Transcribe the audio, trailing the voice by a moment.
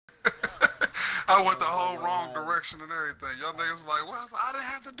I went the whole wrong direction and everything. Y'all niggas like, well, I didn't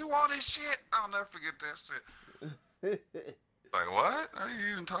have to do all this shit. I'll never forget that shit. Like, what are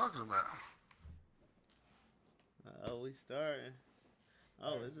you even talking about? Oh, we starting.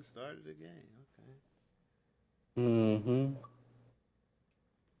 Oh, it's the start of the game. Okay. Mm-hmm.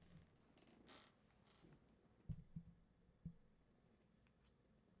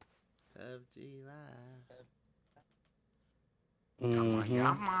 Pubg Live. Come on,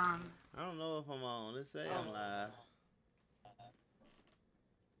 yeah, man. I don't know if I'm on. Let's say I'm live.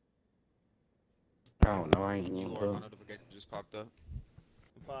 I don't know. I ain't even My notification just popped up.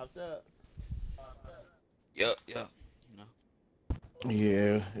 It popped up. Yep. You know.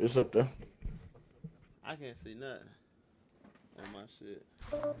 Yeah, it's up there. I can't see nothing on my shit.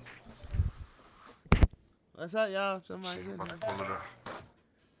 What's up, y'all? Somebody's in here. Pull it up.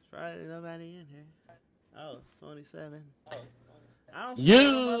 Probably nobody in here. Oh, it's 27. I don't see it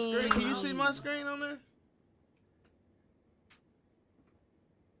on my screen. Can you see my screen on there?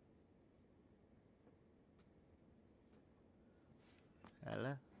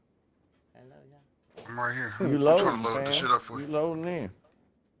 Hello? Hello, y'all. I'm right here. You I'm loading, trying to load this shit up for you. you. Loading in.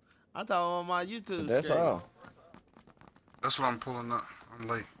 I thought on my YouTube That's screen. all. That's what I'm pulling up. I'm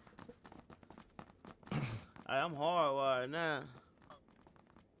late. I'm hardwired now.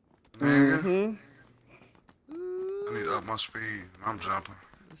 Nigga. I need to up my speed. I'm jumping.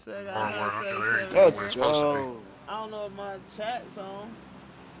 Let's go. I don't know if my chat's on.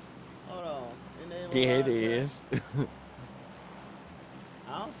 Hold on. Yeah, it is.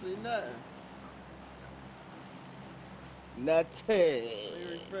 I don't see nothing. Nothing. Let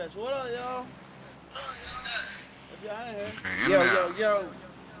me refresh. What up, y'all? If y'all in here. Yo.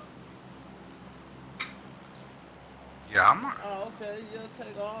 Yeah, I'm not. Oh, okay. You'll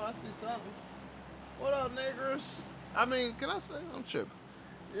take off. I see something. What up, niggers? I mean, can I say? I'm tripping.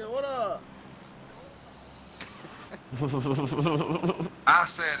 Yeah, what up? I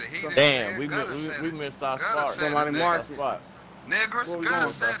said it. He didn't Damn, say it. we missed our Gutter spot. said Somebody it, marked spot. Niggers, Gutter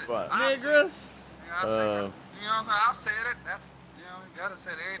said it. Niggers? Yeah, I take it. You know what I'm saying? I said it. That's, you know, Gutter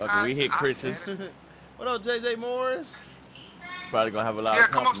said it every time. We hit Chris's. What up, JJ Morris? Probably gonna have a lot Yeah,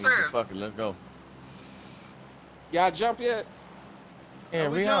 of come company. upstairs. Fuck it, let's go. Y'all jump yet? Yeah,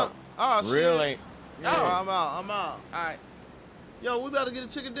 we out. Oh, shit. Real ain't. Yeah. Oh, I'm out. All right. Yo, we about to get a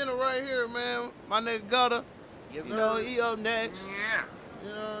chicken dinner right here, man. My nigga Gutter. Yes, you know, he up next. Yeah. You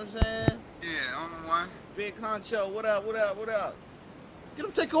know what I'm saying? Yeah, on the one. Big Honcho, what up? Get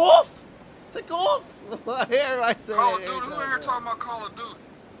him, take off. Take off. Everybody say Call that of Duty. Who in here talking about Call of Duty?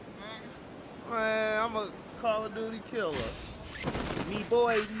 Man, I'm a Call of Duty killer. Me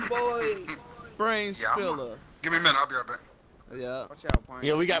boy. Brain spiller. Give me a minute. I'll be right back. Yeah. Watch out, Pine.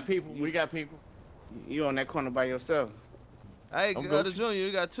 Yeah, we got people. You on that corner by yourself. Hey, Gutter Jr.,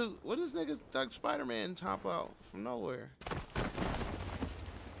 you got two. What is nigga like Spider-Man top out from nowhere?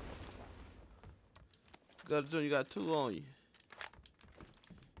 Gutter Jr., you got two on you.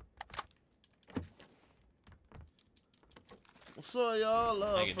 What's up, y'all?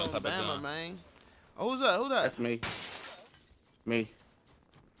 Love from Bama, man. Oh, who's that? That's me. Me.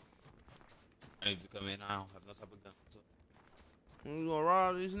 I need to come in. I don't have no type of gun. So. You gonna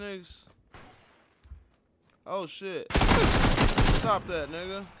rob these niggas? Oh, shit. Stop that,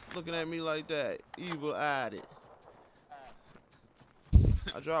 nigga. Looking at me like that. Evil-eyed it.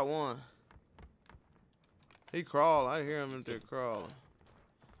 I dropped one. He crawling. I hear him in there crawling.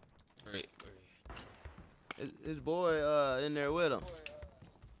 Right. His boy in there with him.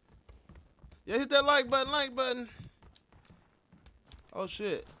 Yeah, hit that like button. Oh,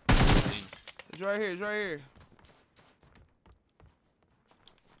 shit. It's right here.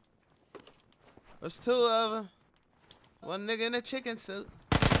 There's two of them. One nigga in a chicken suit.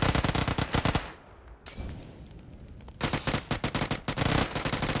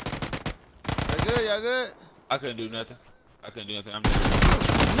 Y'all good? I couldn't do nothing. I'm dead.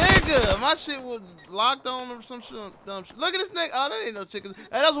 Nigga, my shit was locked on or some shit, dumb shit. Look at this nigga. Oh, that ain't no chicken. Hey,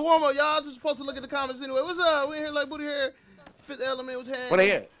 that's a warm up, y'all. Just supposed to look at the comments anyway. What's up? We in here like booty hair. Fifth Element was had. What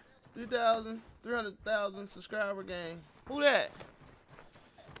they at? 300,000 subscriber gang. Who that?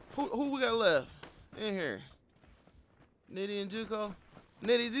 Who we got left in here? Nitty and Juco.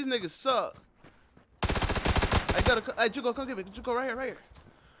 Nitty, these niggas suck. Hey, Juco, come get me. Juco, right here. Right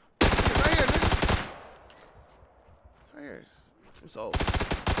here, nigga. Right here. It's old.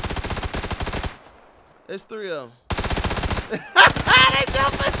 It's three of them. They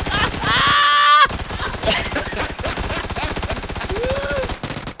jumping.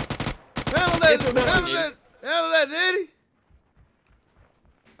 Handle that, Nitty.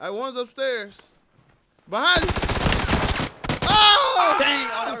 Alright, one's upstairs. Behind you. Oh! Oh! Dang,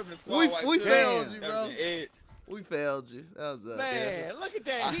 I heard the squad wipe We too. failed you, That bro. would've been it. We failed you. That was Man, look at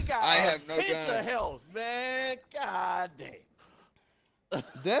that. He got I a have no pinch of guns. health, man. God damn.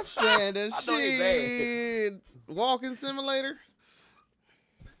 Death Stranding. I know he Shit. Walking simulator.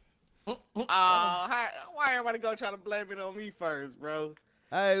 Why everybody gonna try to blame it on me first, bro?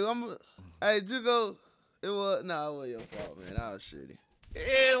 Hey, hey, Jugo. It wasn't your fault, man. I was shitty.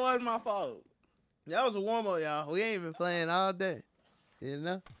 It wasn't my fault. That was a warm up, y'all. We ain't been playing all day. You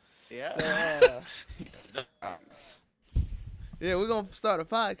know? Yeah. So, yeah, we're gonna start a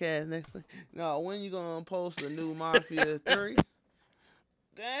podcast next week. No, when you gonna post a new Mafia 3?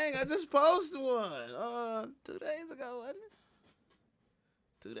 Dang, I just posted one. 2 days ago, wasn't it?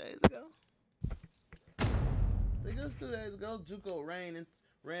 2 days ago. I think it was 2 days ago. Juco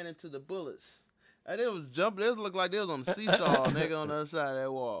ran into the bullets. And it was jumping. It looked like they was on the seesaw, nigga, on the other side of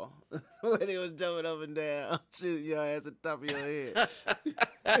that wall. When they was jumping up and down, shooting your ass at the top of your head.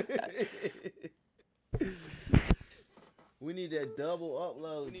 We need that double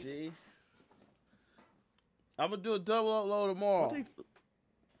upload, G. I'm gonna do a double upload tomorrow.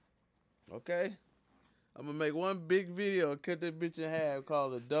 Okay? I'm gonna make one big video, cut that bitch in half,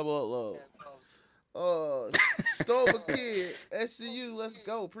 called a double upload. Stover Kid, SCU, let's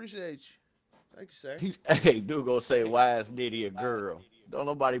go. Appreciate you. Thank you, sir. Hey, dude, go say, why is Nitty a girl? Don't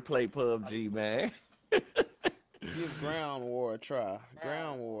nobody play PUBG, man. Give Ground War a try.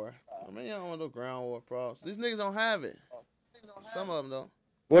 Ground War. I mean, I don't want no Ground War props. These niggas don't have it. Some of them don't.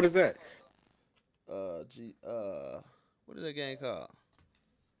 What is that? What is that game called?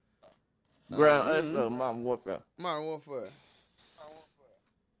 That's Modern Warfare. Modern Warfare.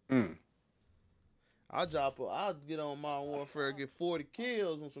 I'll get on Modern Warfare, get 40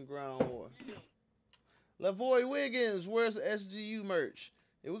 kills on some Ground War. Lavoy Wiggins, where's the SGU merch?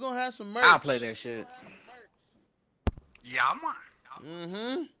 Yeah, we're gonna have some merch. I'll play that shit. Yeah, man.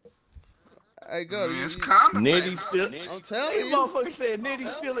 Mm-hmm. Hey, go. It's coming. Nitty still. I'm telling These you. motherfuckers said Nitty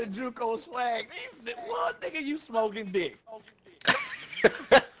still in Juco swag. What, nigga, you smoking dick?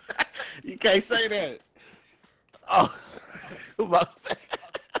 You can't say that. Oh, my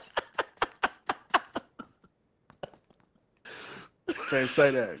Can't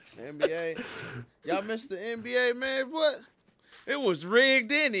say that. NBA. Y'all missed the NBA, man. What? It was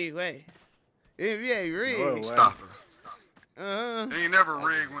rigged anyway. NBA rigged. Stop it. Uh-huh. They ain't never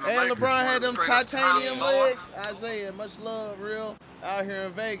rigged when the And Lakers LeBron had were them straight up titanium top dog. legs. Isaiah, much love, real, out here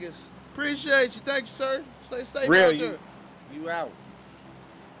in Vegas. Appreciate you. Thank you, sir. Stay safe Real, out there. You out.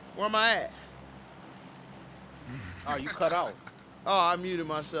 Where am I at? Oh, you cut off. Oh, I muted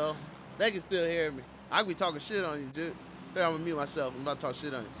myself. They can still hear me. I can be talking shit on you, dude. I'm gonna mute myself. I'm about to talk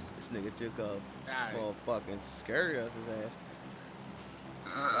shit on you. This nigga Chico. Right. Well, fucking scary of his ass.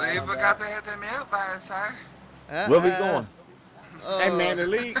 They forgot they had them earbuds, sir. Where we going? Hey man, the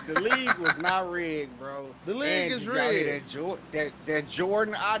league was not rigged, bro. The league is did y'all hear rigged. that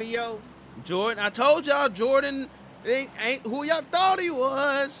Jordan audio. Jordan, I told y'all Jordan ain't who y'all thought he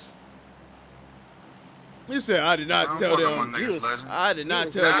was. He said, I did not tell them. I did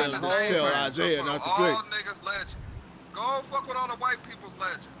not tell them to tell Isaiah not to click. All niggas legend. Go fuck with all the white people's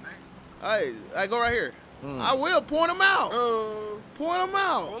legend, nigga. Hey, I go right here. I will point him out. Point him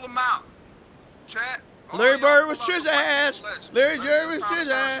out. Pull them out. Chat. Larry All Bird y'all was pull out Trish the white ass. people's legend. Larry Let's Jerry just was try to Trish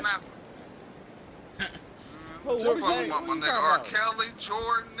start ass. snapping. What Fuck was with that? my What you nigga talking R. about? Kelly,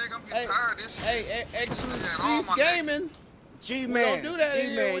 Jordan, nigga. I'm getting tired of this shit. Hey, exclusive all my gaming. G-Man. don't do that in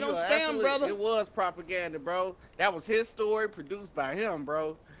here. We don't spam, brother. It was propaganda, bro. That was his story, produced by him,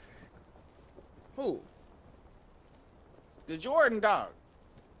 bro. Who? The Jordan dog.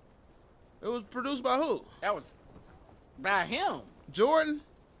 It was produced by who? That was by him. Jordan?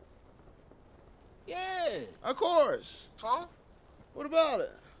 Yeah. Of course. So? What about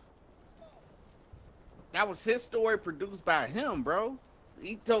it? That was his story, produced by him, bro.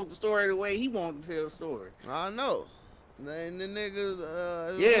 He told the story the way he wanted to tell the story. I know. And the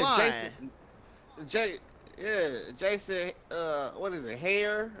nigga, Yeah, lying. Jason, what is it,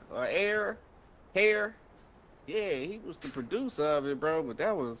 Hair or Air? Hair? Yeah, he was the producer of it, bro, but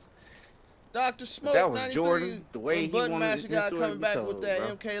that was Dr. Smoke, that was 93, Jordan, the way when he Button wanted Master his got story coming to be back told, with that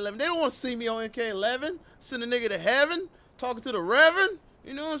bro. MK11. They don't want to see me on MK11. Send a nigga to heaven, talking to the Reverend.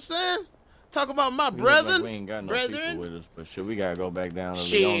 You know what I'm saying? Talk about my We look like brethren. we ain't got no Brethren. people with us, but shit, we gotta go back down to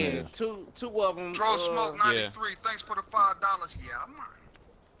Shit, Leonis. two of them. Draw Smoke 93. Thanks for the $5. Yeah, man.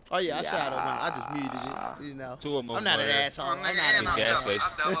 Oh yeah, I shot him. I just muted it. You know, Two of them I'm not an over there. asshole. Oh, I'm nigga, and not I an gas double.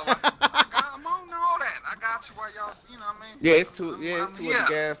 station. I double. I'm on all that. I got you while y'all, you know what I mean? Yeah, it's two. Yeah, it's I'm two here. at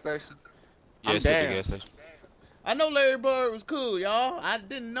the gas station. Yeah, I'm it's at the down. gas station. I know Larry Bird was cool, y'all. I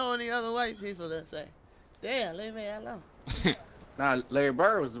didn't know any other white people that say, "Damn, leave me alone." Nah, Larry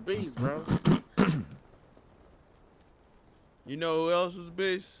Bird was a beast, bro. You know who else was a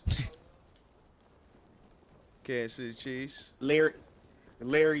beast? Kansas City Chiefs.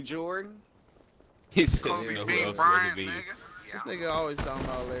 Larry Jordan. He said, Kobe you know who Bean else Bryant, was a nigga. This nigga always talking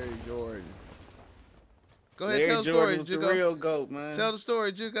about Larry Jordan. Go ahead, Larry tell the Jordan story, was the Juco. real GOAT, man. Tell the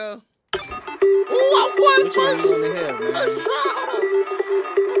story, Juco. Ooh, I won Which one first. you want to hear, man? First try.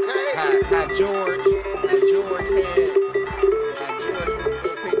 How George went to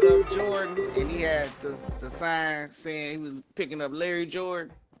go pick up Jordan, and he had the sign saying he was picking up Larry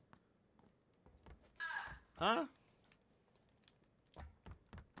Jordan. Huh?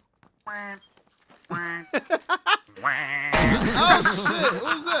 Oh shit!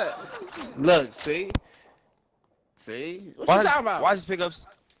 Who's that? Look, see, what you talking about? Why did I just pick up?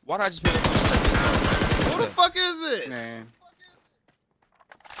 Why did I just pick up? Who the fuck is it? Man,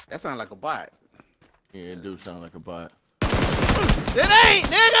 that sounds like a bot. Yeah, it do sound like a bot. It ain't,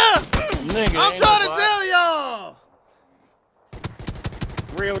 nigga. I'm trying to tell y'all.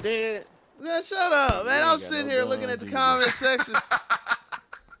 Real dead. Man, shut up, man. I'm sitting here looking at the comment section.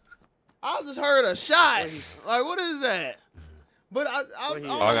 I just heard a shot. Like, what is that? But I don't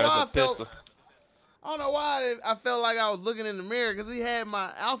know why I felt. I don't know why I felt like I was looking in the mirror because he had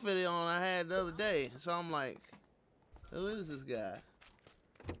my outfit on I had the other day. So I'm like, who is this guy?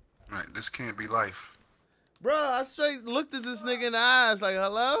 Right, this can't be life. Bro, I straight looked at this nigga in the eyes like,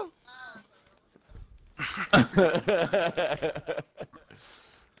 hello?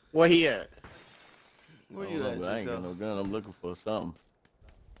 Where he at? Where you at, I ain't got Chico? no gun. I'm looking for something.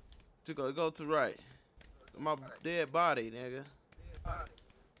 Chico, go to the right. My dead body, nigga.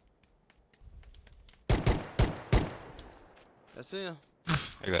 That's him.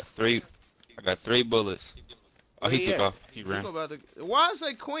 I got three bullets. Oh, he took off. He ran. Chico about to, why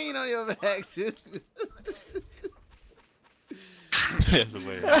say Queen on your back, shit? That's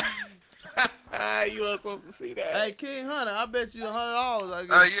hilarious. You weren't supposed to see that. Hey, King Hunter, I bet you $100. I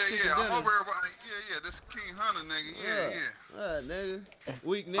Yeah. I'm over here. Yeah. This King Hunter nigga. Yeah. Nigga.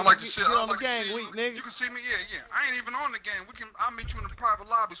 Weak nigga. I like to shit. Get I on the like to gang, see weak you. nigga. You can see me. Yeah. I ain't even on the game. I'll meet you in the private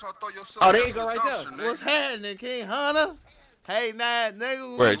lobby. So I throw yourself. Oh, there you go, right there. What's happening, King Hunter? Hey, nah,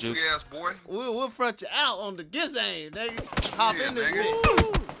 nigga. Where, Juke? Ass boy. We'll front you out on the gizzane, nigga. Hop in this nigga.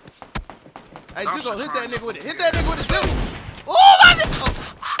 bitch. Hey, I'm Juco, hit that trying nigga to- with it. Hit that nigga with it, too. Oh, my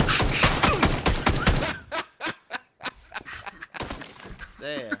nigga.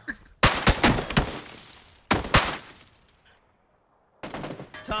 Damn.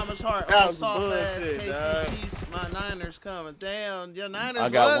 Thomas Hart, That all was soft ass bullshit, KC dog. Chiefs. My Niners coming. Damn, your Niners I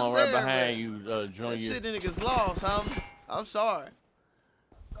got was one right there, behind but you, that Junior. shit niggas lost, homie. I'm sorry.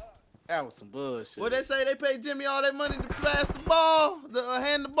 That was some bullshit. What they say? They paid Jimmy all that money to pass the ball,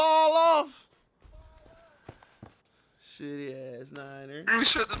 hand the ball off. Shitty ass Niners. Any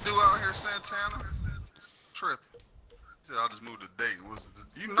shit to do out here, Santana? Tripping. He said I'll just move to Dayton.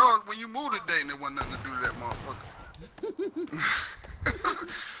 You know when you move to Dayton, there wasn't nothing to do to that motherfucker.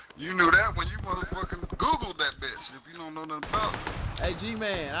 You knew that when you motherfucking Googled that bitch. If you don't know nothing about it. Hey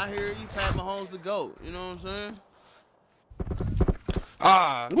G-Man, I hear you. Pat Mahomes the GOAT. You know what I'm saying?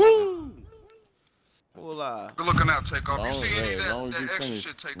 Ah. Woo! Full lie. Good looking out, take off. You Long see any as of long as that you extra finish.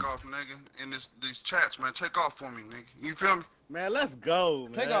 shit, take off, nigga. In these chats, man. Take off for me, nigga. You feel me? Man, let's go,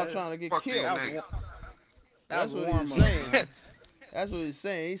 man. Take off trying to get Fuck killed. these niggas. That's what warm he up. was saying. That's what he's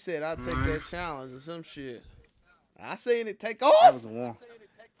saying. He said, I'll take that challenge or some shit. I seen it take off. That was warm.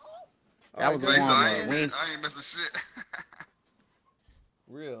 That was a Like, so warm I up. ain't missing shit.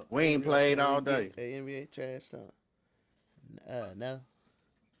 Real. We ain't played all day. Hey, NBA trash talk. No.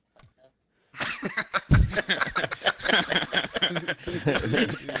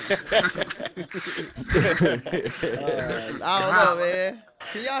 I don't know, man.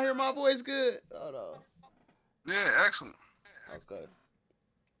 Can y'all hear my voice good? Hold on. Yeah, excellent. Okay.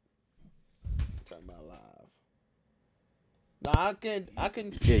 Turn my live. Nah, I can.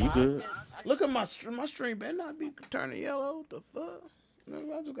 Yeah, you good. Look at my stream. Better not be turning yellow. What the fuck?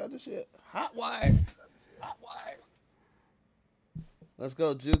 Nigga, I just got this shit hot wire. Hot wire. Let's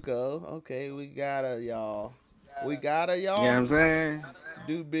go, Juco. Okay, we got y'all. We got y'all. You know what I'm saying?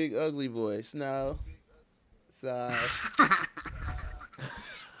 Do big ugly voice. No. Sorry.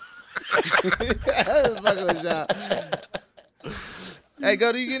 I was fucking with y'all. Hey,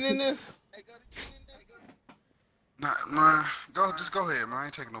 go. Do you get in this? Nah, just go ahead, man. I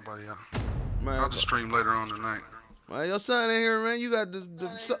ain't taking nobody out. Man, I'll just stream later on tonight. man, your son in here, man. You got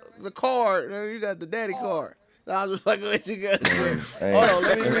the card. Man. You got the daddy card. No, I was just fucking with you guys. Hey. Hold on,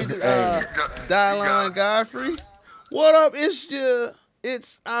 let me read this. You got Dialine it. Godfrey. What up? It's your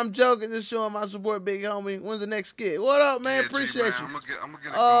I'm joking. Just showing my support, big homie. When's the next skit? What up, man? Yeah, Appreciate G, you. man. I'm gonna get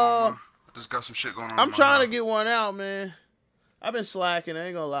it going, man. I just got some shit going on. I'm in my trying to house. get one out, man. I've been slacking. I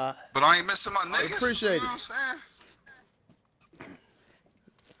ain't gonna lie. But I ain't missing my niggas. Appreciate you know it. what I'm saying?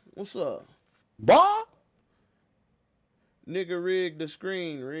 What's up? Boy? Nigga rigged the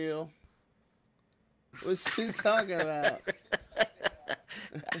screen, real. What's she talking about?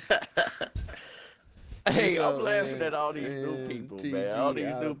 Hey, Yo, I'm laughing man, at all these new man, people, TG man. All these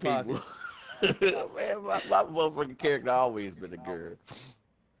out new of people. Man, my motherfucking character always been a girl.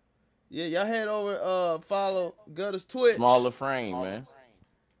 Yeah, y'all head over, follow Gutter's Twitch. Smaller frame, man.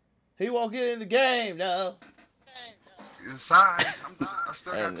 He won't get in the game, though. Inside, I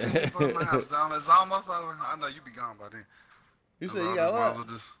still got 10 people in my house, down. It's almost over. I know you be gone by then. You So said you I got might as what? well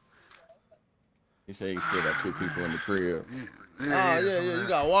just, He said he still got 2 people in the crib. Yeah, you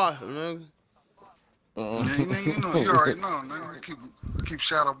got water, nigga. You already know, nigga. Keep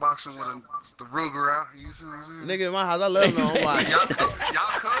shadow boxing with the Ruger out. You see what I'm saying? Nigga in my house, I love no watch. Y'all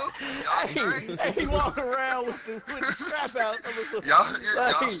cool? Y'all straight? Hey, he walking around with the strap out.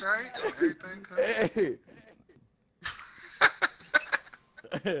 Y'all straight? Everything cool?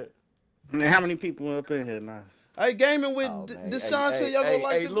 Hey. Man, how many people up in here now? Hey, gaming with Oh, man. Deshaun said y'all gonna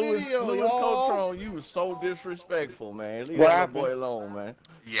like the Louis, video, Louis y'all. Cotron, you was so disrespectful, man. Leave What that happened? boy alone, man.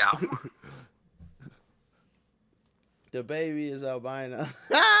 Yeah. The baby is albino.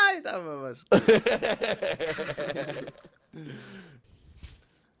 He talking about my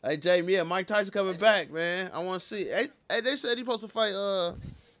Hey, Jamie, yeah, Mike Tyson coming back, man. I want to see. Hey, they said he supposed to fight.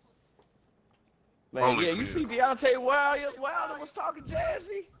 Man, Holy yeah, you shit. see Deontay Wilder was talking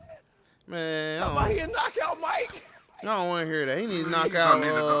jazzy. Man, Talking about he'll knock out Mike. I don't want to hear that. He need to knock He don't need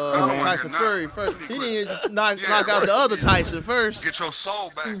to know. I don't wanna Tyson hear Fury nothing. first. He need to Yeah, knock out right. the other Tyson first. Get your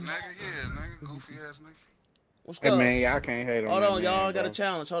soul back, nigga. Yeah, nigga. Goofy ass nigga. What's Hey, up? man, y'all can't hate on Hold that on, man, y'all got bro. a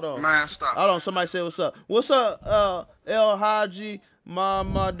challenge. Hold on. Man, stop. Hold on, somebody say what's up. What's up, El Haji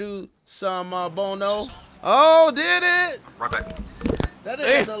Mamadou Samabono? Oh, did it? Right back. That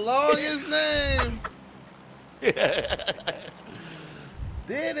is the longest name.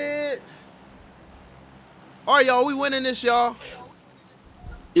 Did it? All right, y'all, we winning this, y'all.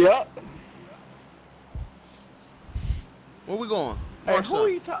 Yep. Where we going? Hey, Mark who some. are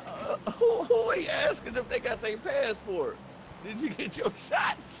you asking if they got their passport? Did you get your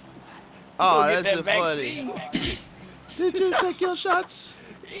shots? Oh, Go get that's that funny. vaccine? Did you take your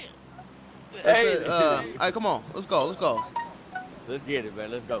shots? Hey, All right, come on. Let's go. Let's go. let's get it,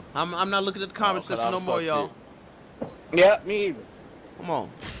 man. Let's go. I'm not looking at the comment cut section out no the more, fuck y'all. Yep, me either. Come on.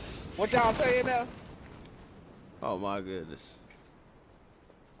 What y'all saying now? Oh, my goodness.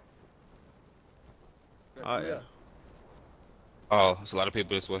 Oh, yeah. Oh, there's a lot of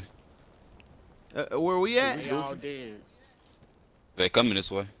people this way. Where we at? We all did. They coming this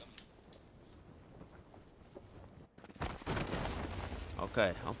way.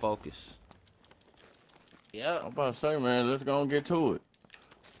 Okay, I'm focused. Yep. I'm about to say, man, let's go and get to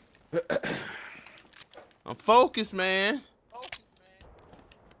it. I'm focused, man.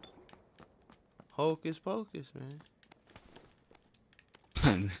 Hocus pocus, man.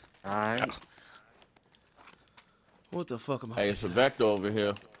 All right. What the fuck am I? Hey, it's a Vector over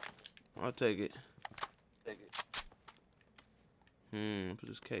here. I'll take it. Put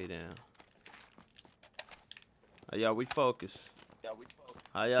this K down. Y'all, we focus.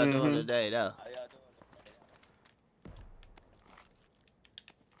 How y'all doing today, though?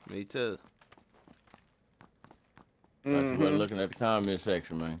 Me too. You better looking at the comment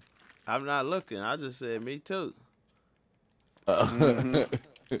section, man. I'm not looking. I just said me too. Yeah,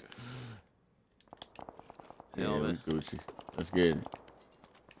 You know, we man. Gucci. Let's get it.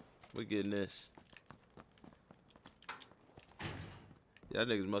 We getting this. Y'all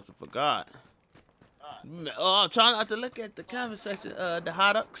niggas must have forgot. Oh, I'm trying not to look at the comment section. The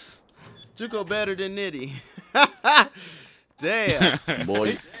hot ups. Juco better than Nitty. Damn.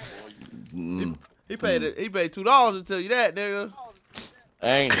 Boy. He paid it. He paid $2 to tell you that, nigga.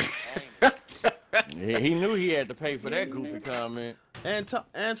 Ain't it? He knew he had to pay for that goofy comment.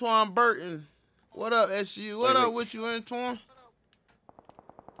 Antoine Burton. What up, SU? What Wait, up wait. with you, Antoine?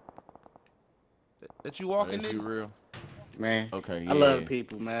 That you Oh, walking that's you in? real? Man. Okay, yeah. I love the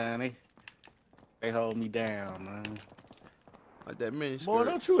people, man. They hold me down, man. Like that mini skirt. Boy,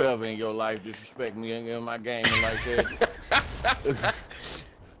 don't you ever in your life disrespect me in my gaming like that.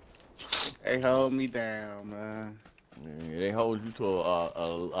 They hold me down, man. Yeah, they hold you to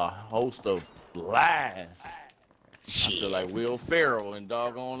a host of lies. I feel like Will Ferrell and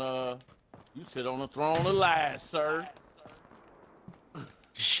doggone you sit on the throne of lies, sir.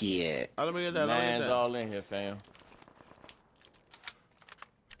 Shit. Oh, let me get that. Let me get Man's that. all in here, fam.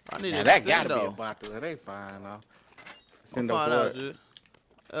 I need Now an that gotta be a extendo. bot though. They fine though. I'll Extendo find for out, it. dude.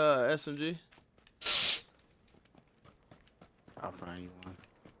 SMG. I'll find you one.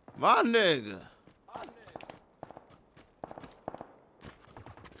 My nigga.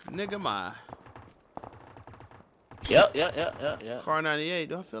 Nigga, my. Yep. Car 98.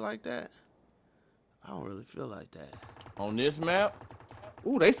 Do I feel like that? I don't really feel like that. On this map,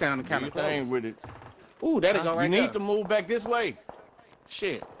 Ooh, they sounding do kind your of close. thing with it. Ooh, that'll go right You there. need to move back this way.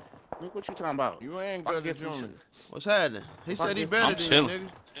 Shit. Look what you talking about. You ain't Fuck good this at doing What's happening? He said he better I'm than you, chilling. nigga.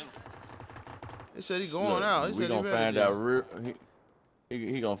 He said he it. going Look, out. He we said he gonna better find than out you. real.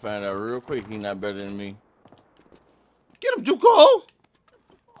 He gonna find out real quick. He not better than me. Get him, Juco.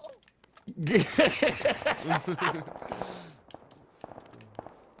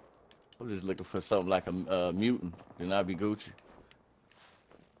 I'm just looking for something like a mutant. Then I'll be Gucci.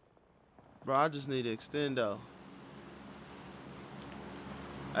 Bro, I just need to extend though.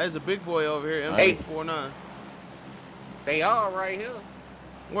 There's a big boy over here, Hey. M249. They all right here.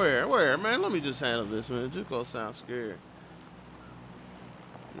 Where, man? Let me just handle this, man. Juco sounds scared.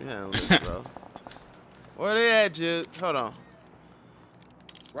 Let me handle this, bro. Where they at, Juke? Hold on.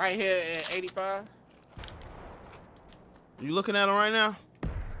 Right here at 85. You looking at him right now?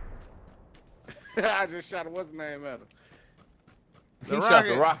 I just shot him. What's the name at him? He shot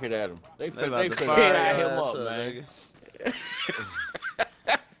the rocket at him. They about to finna fire him his up, ass up,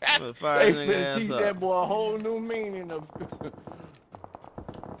 man. Fire They this nigga finna ass teach up. that boy a whole new meaning of.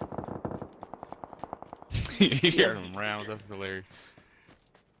 You hear them rounds. That's hilarious.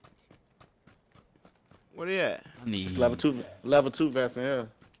 Where they at? I need It's level two vest in here.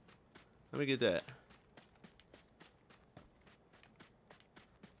 Let me get that.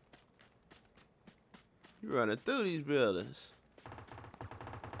 You running through these buildings.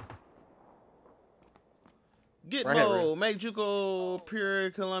 Get Right here, Mo, make Juco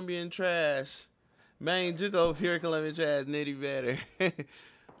pure Colombian trash. Main Juco pure Colombian trash, Nitty better.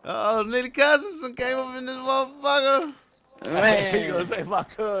 Uh-oh, Nitty Cousins came up in this motherfucker. He Man, gonna say my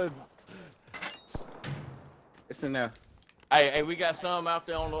cousin. it's in there. Hey, we got some out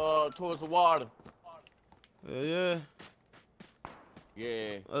there on towards the water. Yeah.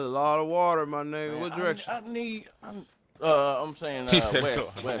 Yeah. There's a lot of water, my nigga. Man, What direction? I'm saying He said west,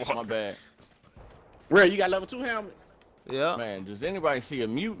 so. my bad. Real, you got level 2 helmet? Yeah. Man, does anybody see a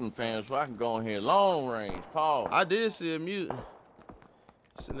mutant fan so I can go in here long range? Paul. I did see a mutant.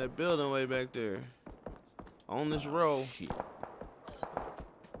 It's in that building way back there. On this row. Shit.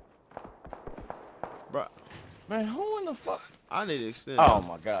 Bro, Man, who in the fuck? I need to extend. Oh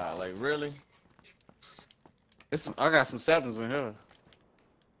my god, like really? I got some 7s in here.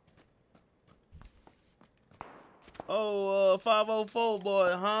 Oh, 504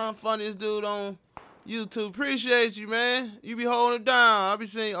 boy, huh? Funniest dude on YouTube. Appreciate you, man. You be holding it down. I be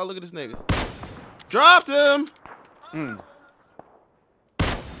seeing. Oh, look at this nigga. Dropped him.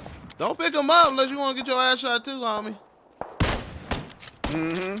 Don't pick him up unless you want to get your ass shot too, homie.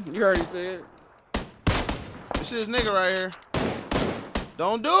 You already said. This shit's nigga right here.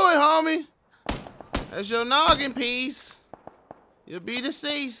 Don't do it, homie. That's your noggin piece. You'll be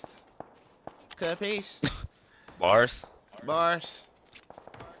deceased. Cut piece. bars. Bars.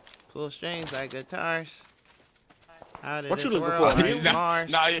 Pull strings like guitars. How did What this you looking world for? like Mars?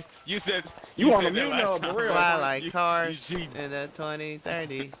 Nah, you said You want said a that mute last now, time. for real. Fly like You cars cheating. in the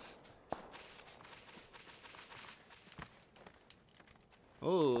 2030s.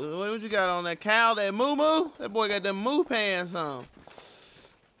 Ooh, what you got on that cow? That moo-moo? That boy got them moo pants on.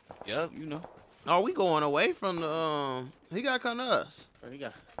 Yep, you know. Oh, we going away from the, he got to come to us. You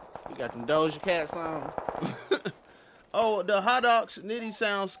got them Doja Cats on. Oh, the hot dogs, Nitty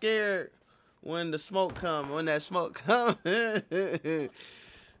sounds scared when the smoke come, when that smoke come. Damn,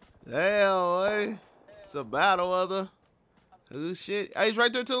 boy. It's a battle of the, who shit. Hey, he's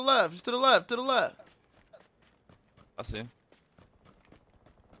right there to the left. It's to the left, to the left. I see him.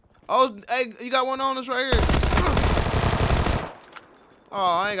 Oh, hey, you got one on us right here.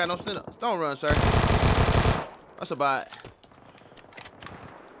 Oh, I ain't got no stand-ups. Don't run, sir. That's a bot.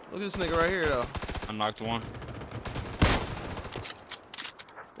 Look at this nigga right here, though. I knocked one.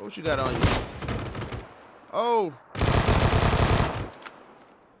 What you got on you? Oh.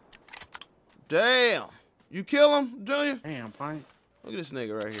 Damn. You kill him, Junior? Damn, Pint. Look at this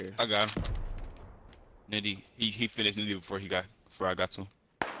nigga right here. I got him. Nitty, he finished Nitty before I got to him.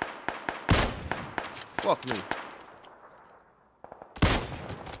 Fuck me.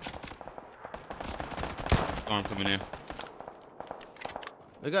 Storm coming in.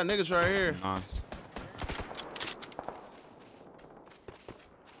 They got niggas right here. Nice.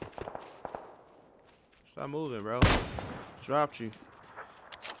 Stop moving, bro. Dropped you.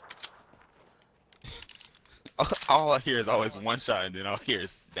 all I hear is always one shot, and then all I hear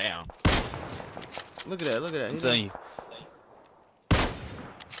is down. Look at that. Look at that. I'm telling you.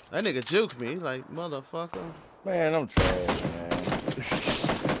 That nigga juked me. He's like, motherfucker. Man, I'm trash, man.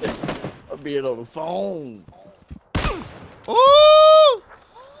 I'm being on the phone. Ooh!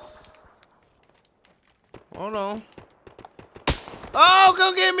 Hold on. Oh,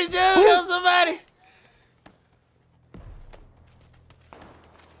 come get me, Juke, somebody.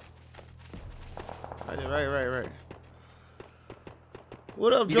 Right.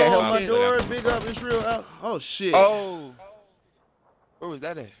 What up, Joe? On my door. Big up. It's real out. Oh, shit. Oh. Where was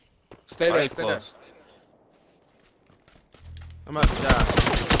that at? Stay there. Right Stay there. close. I'm about to die.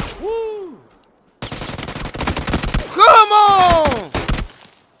 Woo! Come on!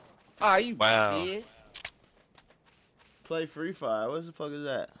 Ah, you Wow. bitch. Play Free Fire. What the fuck is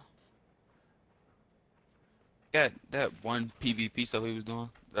that? Got that one PvP stuff he was doing.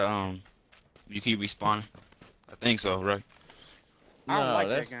 You keep respawning. I think so, right? I don't No, like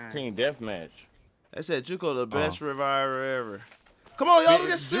that that's guy. team deathmatch. They said Juco the best reviver ever. Come on, y'all,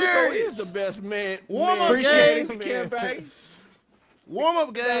 get Zuko serious. is the best man. Warm man. up Appreciate game. it, Kim, baby. Warm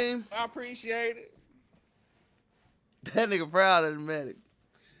up game. I appreciate it. That nigga proud of the medic.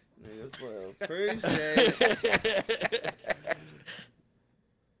 Nigga, well, appreciate it.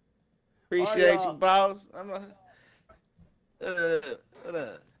 Appreciate y'all- you, boss. I'm a, what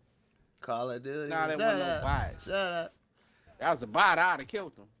up? Call of Duty. Nah, that Shut wasn't no up. bot. Shut up. That was a bot. I'd have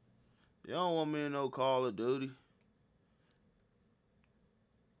killed him. You don't want me in no Call of Duty.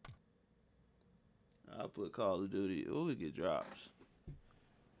 I'll put Call of Duty. Ooh, we get drops.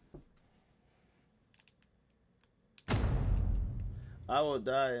 I will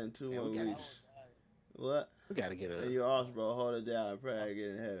die in 2 more weeks. What? We gotta get Hey, a. you off, bro. Hold it down. I pray I get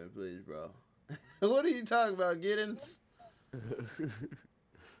in heaven, please, bro. What are you talking about, Giddens?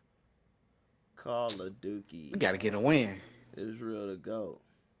 Call of Duty. We gotta get a win. It was real to go.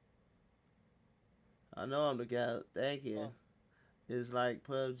 I know I'm the guy. Thank you. It's like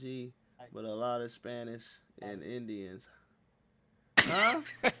PUBG, but a lot of Spanish and Indians. Huh?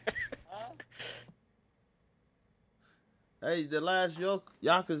 Hey, the last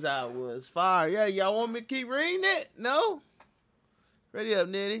Yakuza was fire. Yeah, y'all want me to keep reading it? No? Ready up,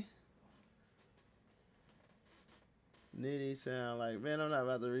 Nitty. Nitty sound like, man, I'm not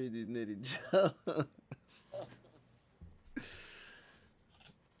about to read these Nitty jokes.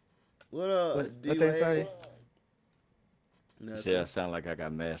 What up? What D-Wade? they say? Nothing. Yeah, I sound like I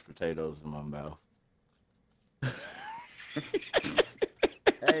got mashed potatoes in my mouth.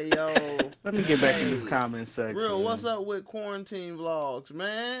 Hey, yo. Let me get back in this comment section. Real, what's up with quarantine vlogs,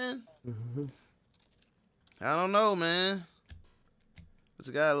 man? I don't know, man.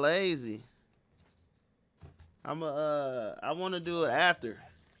 Just got lazy. I want to do it after.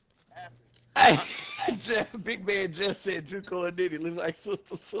 Hey, Big Man just said Juco and Diddy look like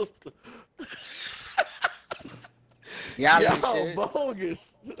sister. Y'all Y'all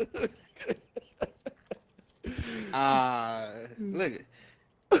bogus. Look.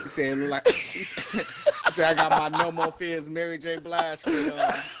 He said, look like, he said, I got my No More Fears Mary J. Blige shit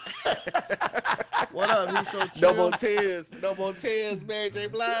on. What up? He's so chill. No more tears, Mary J.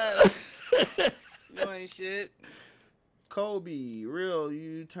 Blige. You ain't shit. Kobe, real,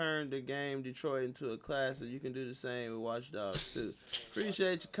 you turned the game Detroit into a classic. You can do the same with Watch Dogs too.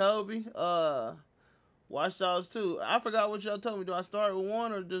 Appreciate you, Kobe. Watch Dogs 2. I forgot what y'all told me. Do I start with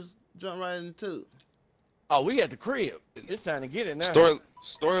 1 or just jump right into 2? Oh, we at the crib. It's time to get it now.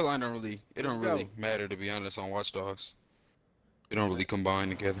 Storyline don't really matter, to be honest, on Watch Dogs. They don't really combine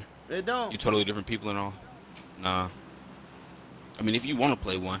together. They don't. You're totally different people and all. Nah. I mean, if you want to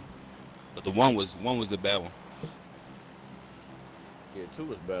play 1, but the one was the bad one. Yeah,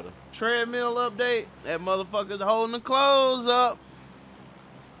 2 is better. Treadmill update. That motherfucker's holding the clothes up.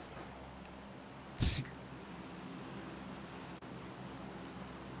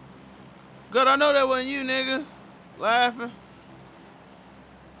 Good, I know that wasn't you, nigga. Laughing.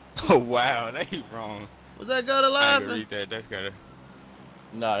 Oh wow, that ain't wrong. Was that Gutter I ain't laughing? gonna read that. That's gotta.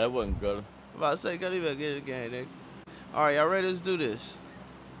 Nah, that wasn't good. I'm about to say, Gutter, you better get the game, nigga. All right, y'all ready? Let's do this.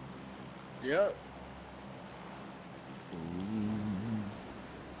 Yep.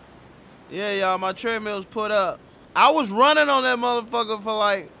 Yeah, y'all, my treadmill's put up. I was running on that motherfucker for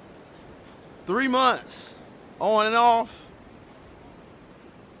like 3 months, on and off.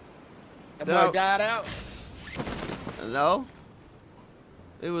 That Then boy died out. No,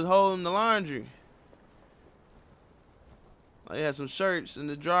 it was holding the laundry. I had some shirts in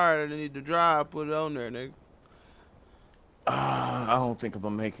the dryer that need to dry. I put it on there, nigga. I don't think I'm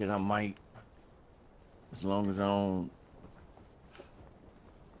gonna make it. I might. As long as I don't.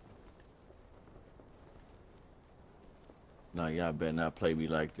 Nah, y'all better not play me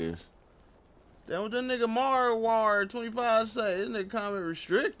like this. Damn, what that nigga Marwar 25 say? This nigga comment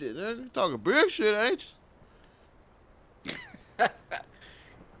restricted. Nigga talking big shit, ain't you?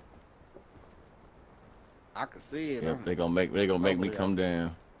 I can see it. Yep, they gonna make me come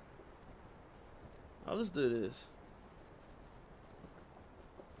down. Oh, let's do this.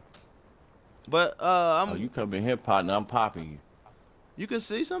 But Oh, you come in here, partner. I'm popping you. You can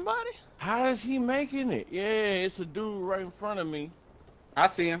see somebody? How is he making it? Yeah, it's a dude right in front of me. I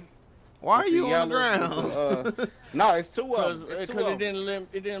see him. Why are you on the ground? No, it's two of them. Because it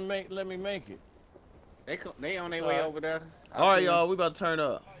didn't let me make it. They on their way over there. All right, y'all, we about to turn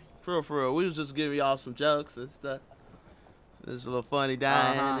up. For real. We was just giving y'all some jokes and stuff. There's a little funny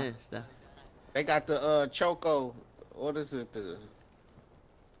dying and stuff. They got the Choco. What is it? The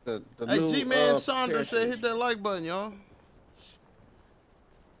hey, new, G-Man Saunders said hit that like button, y'all.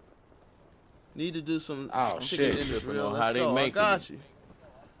 Need to do some shit. in this real. How they make I got you.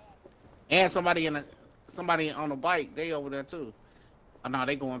 And somebody on the bike, they over there too. Oh no,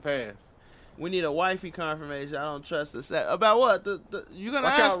 they going past. We need a wifey confirmation. I don't trust this. About what? You gonna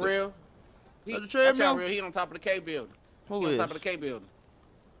watch ask out, real. Watch out, real. He on top of the K building. Who he is? on top of the K building.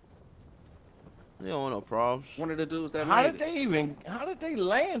 They don't want no problems. One of the dudes that. How did they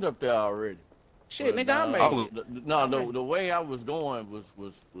land up there already? Shit, nigga, I made it. No, the way I was going was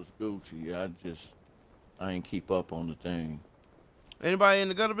Gucci. I ain't keep up on the thing. Anybody in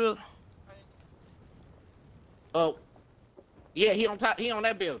the gutter building? Oh, yeah, he on top. He on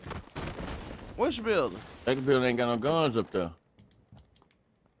that building. Which building? That building ain't got no guns up there.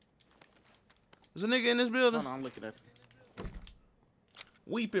 There's a nigga in this building? Hold on, I'm looking at it.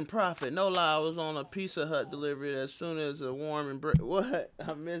 Weeping Prophet. No lie, I was on a Pizza Hut delivery as soon as a warm embrace. What?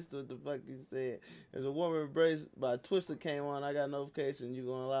 I missed what the fuck you said. As a warm embrace by Twister came on, I got notification. You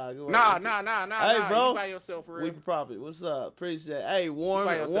gonna lie? Nah. Hey, bro. You by yourself for real. Weeping Prophet. What's up? Appreciate it. Hey, warm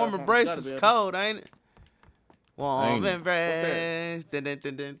yourself embrace on is cold, ain't it? Warm Ain't embrace.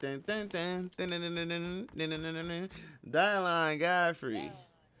 Dialine Godfrey.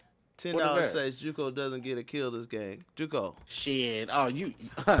 $10 says Juco doesn't get a kill this game. Juco. Shit. Oh, you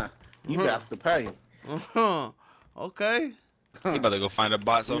got to pay. Okay. He about to go find a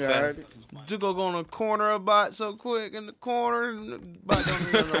bot so fast. Juco gonna corner a bot so quick in the corner. The bot don't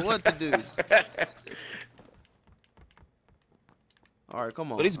even know what to do. All right,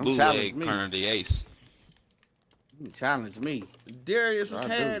 come on. But he's bootleg corner the ace. You challenge me. Darius was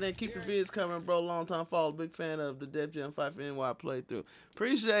had and keep your vids coming, bro. Long time follow. Big fan of the Def Jam 5 NY playthrough.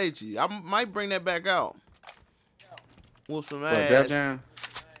 Appreciate you. I might bring that back out. With some ass. Def Jam?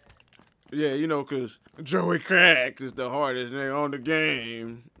 Yeah, you know, because Joey Crack is the hardest nigga on the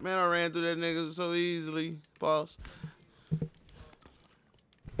game. Man, I ran through that nigga so easily. Pause.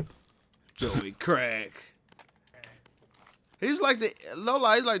 Joey Crack. He's like the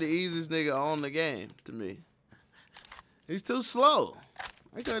he's like the easiest nigga on the game to me. He's too slow. All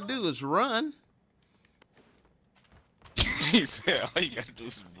you gotta do is run. He said, all you gotta do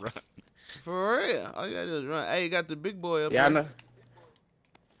is run. For real. All you gotta do is run. Hey, you got the big boy up there. Yeah, I know.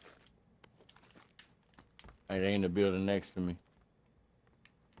 Hey, they in the building next to me.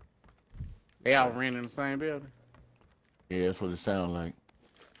 They all ran in the same building? Yeah, that's what it sounds like.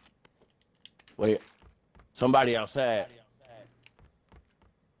 Wait, somebody outside.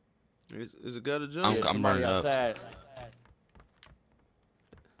 Is it gutter jump? I'm running outside. up.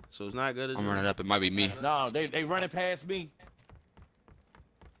 So it's not gutter jump? I'm running up. It might be me. No, they running past me.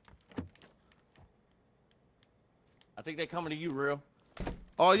 I think they coming to you, real.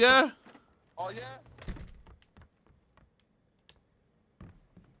 Oh, yeah? Oh, yeah?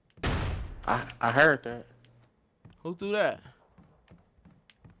 I heard that. Who threw that?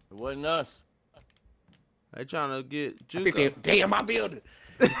 It wasn't us. They trying to get Juco. I think they in my building.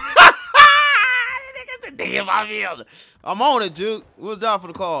 Damn, my building. I'm on it, Juke. We'll die for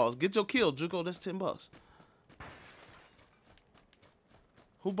the cause. Get your kill, Juco. That's $10.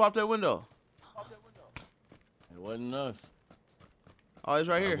 Who popped that window? It wasn't us. Oh, it's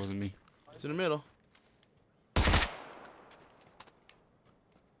right here. It wasn't me. It's in the middle.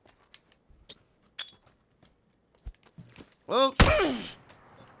 Oops.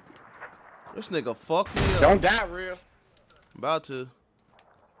 This nigga fucked me up. Don't die, real. About to.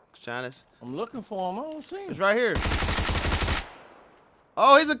 Shyness. I'm looking for him. I don't see him. It's right here.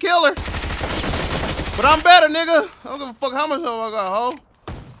 Oh, he's a killer. But I'm better, nigga. I don't give a fuck how much help I got, ho.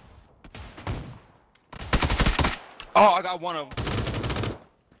 Oh, I got one of them.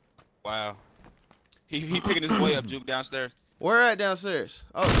 Wow. He picking his way up, Juke, downstairs. Where at downstairs?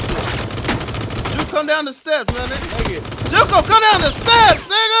 Oh, shit. Juke, come down the steps, man, nigga. Juke, come down the steps,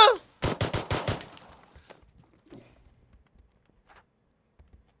 nigga.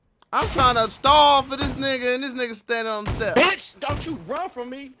 I'm trying to stall for this nigga, and this nigga standing on the step. Bitch, don't you run from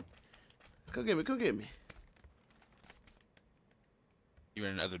me. Come get me, come get me. You're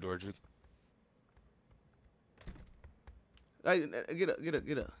in another door, Juke. Hey, get up, get up,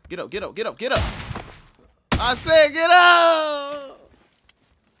 get up. Get up, get up, get up, get up. I said get up.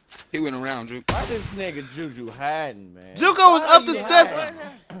 He went around, Juke. Why this nigga Juju hiding, man? Juco was Why up the you steps.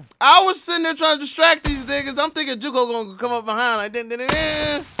 hiding? I was sitting there trying to distract these niggas. I'm thinking Juco gonna come up behind like then.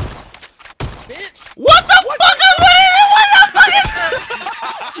 Bitch. What the fuck is with it?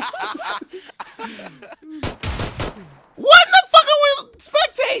 What the fuck are we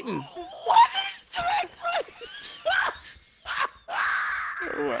spectating? What is that?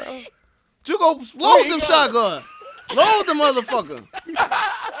 Wow. Juco, load them shotgun. Load the motherfucker.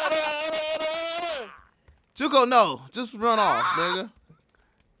 Juco, no. Just run off, nigga.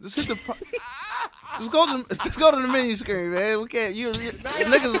 Just hit the... Just go to the menu screen, man. We can't...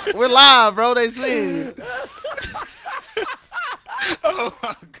 niggas, we're live, bro. They see you. Oh,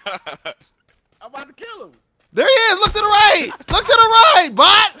 my God. I'm about to kill him. There he is. Look to the right. Look to the right,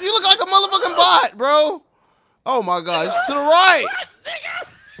 bot. You look like a motherfucking bot, bro. Oh, my God. It's to the right.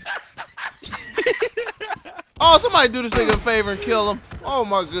 Oh, somebody do this nigga a favor and kill him. Oh,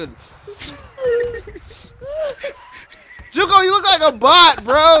 my goodness. Juco, you look like a bot,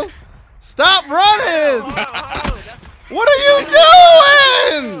 bro. Stop running. What are you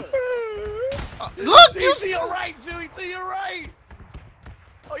doing? Look, you To your right, Julie, to your right.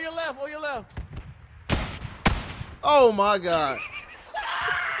 On your left, on your left. Oh, my God.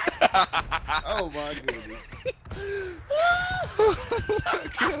 Oh, my goodness.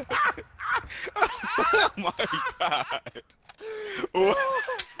 Oh, my God.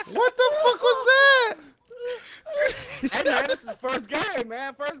 What the fuck was that? Hey, man, this is first game,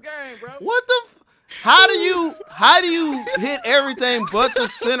 man. First game, bro. What the? How do you hit everything but the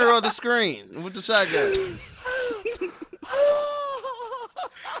center of the screen with the shotgun?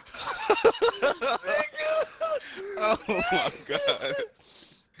 Oh, my God.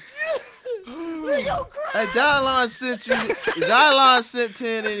 Hey, Dylon sent you. Dylon sent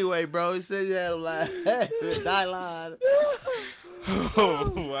 10 anyway, bro. He said you had a lie. Dylon.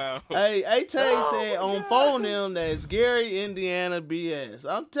 Oh, wow. Hey, A-Tay said on phone them that it's Gary, Indiana BS.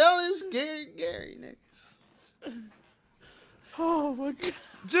 I'm telling you, it's Gary, niggas. Oh, my God.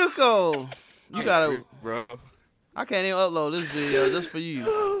 Juco, you gotta. Bro. I can't even upload this video just for you.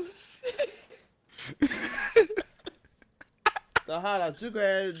 So how Juco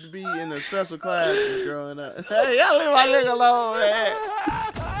had to be in the special classes growing up. Hey, y'all leave my nigga alone, man.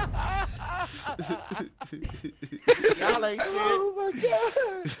 Y'all ain't shit. Oh, my God.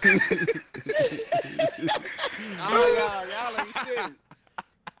 Oh, y'all ain't shit.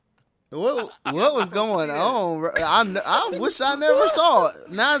 What was going on? Bro? I wish I never saw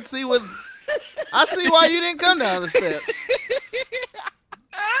it. Now I see why you didn't come down the steps.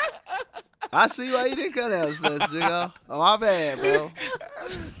 I see why you didn't come down the steps, Jugo. Oh, my bad, bro.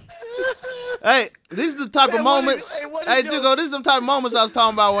 Hey, these are the type of moments. Hey, Jugo, these are the type of moments I was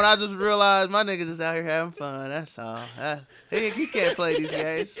talking about when I just realized my nigga just out here having fun. That's all. He can't play these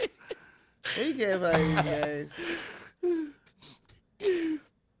games. He can't play these games.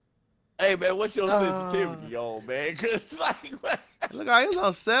 Hey, man, what's your sensitivity on, man? Cause like, Look like he was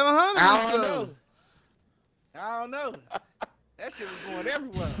on 700. I don't know. I don't know. That shit was going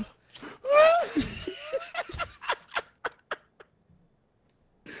everywhere.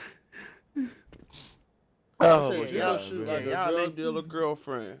 oh, Say, my Jugo God, shoot man. like a drug dealer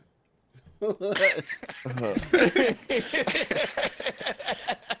girlfriend.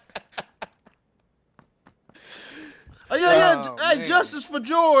 Oh yeah. Oh, Hey, man. justice for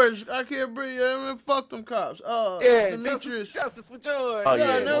George. I can't breathe. Man, fuck them cops. Yeah, Demetrius. justice for George. Oh,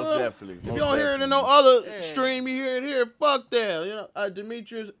 Yeah, yeah, nigga. most definitely. If you don't hear it in no other stream, you hear it here. Fuck them. You know,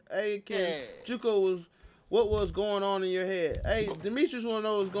 Demetrius, A.K. Juco was. What was going on in your head? Hey, Demetrius want to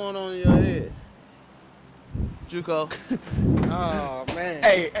know what's going on in your head. Juco. Oh man.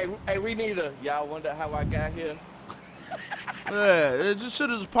 Hey, we need a. Y'all wonder how I got here? Yeah, it just should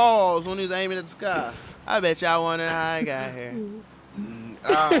have just paused when he was aiming at the sky. I bet y'all wondering how I got here.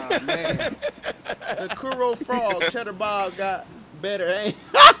 Oh man. The Kuro Frog, Cheddar Bob got better aim.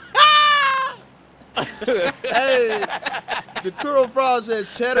 Hey, the Kuro Frog said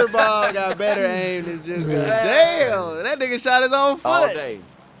Cheddar Bob got better aim than Juco. Damn, that nigga shot his own foot. All day.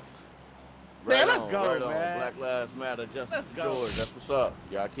 Man, Right let's on, go, right on. man. Black Lives Matter, Justice Let's for go. George. That's what's up.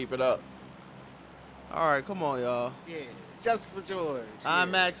 Y'all keep it up. All right, come on, y'all. Yeah, justice for George. Yeah.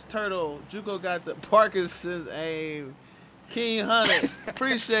 IMAX Turtle, Juco got the Parkinson's aim. King Hunter,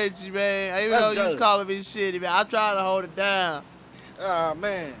 appreciate you, man. Even Let's though you was go. calling me shitty, man, I tried to hold it down. Oh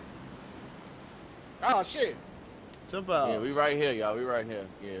man. Oh shit. Jump out. Yeah, we right here, y'all. We right here.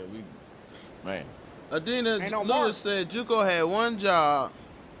 Yeah, we. Man. Adina Ain't no Lewis mark. said Juco had one job.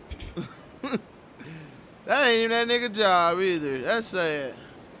 That ain't even that nigga job either. That's sad.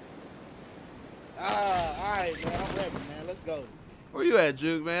 All right, man. I'm ready, man. Let's go. Where you at,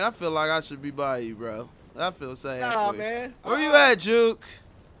 Juke, man? I feel like I should be by you, bro. I feel sad Nah, for you. man. Where you at, Juke?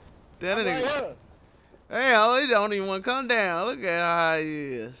 That I'm right nigga. here. Damn, he don't even want to come down. Look at how high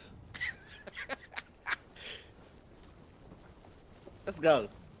he is. Let's go.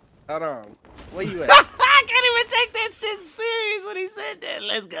 Hold on. Where you at? I can't even take that shit serious when he said that.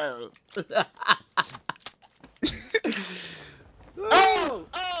 Let's go. Oh!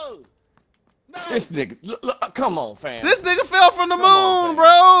 No! This nigga, look, come on, fam. This nigga fell from the moon, on,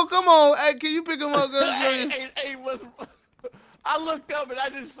 bro. Come on. Hey, can you pick him up? Hey, I looked up and I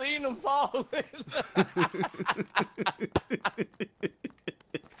just seen him falling.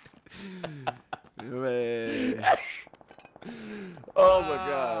 Man. Oh my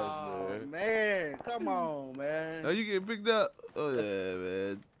gosh, man. Man, come on, man. Oh, you getting picked up? Oh, yeah,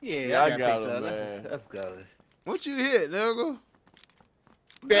 man. Yeah, I got got picked him, up. man. Let's go. What you hit, nigga?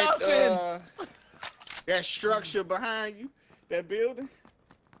 That structure behind you, that building.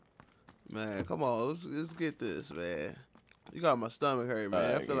 Man, come on. Let's get this, man. You got my stomach hurt,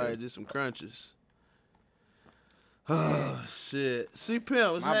 man. I feel like I did some crunches. Oh, shit. See,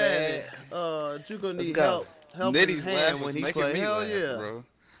 Pimp was My had bad. it. Juco Let's need go. help in his Nitty's laugh hand was when he making play. me Hell laugh, yeah. bro.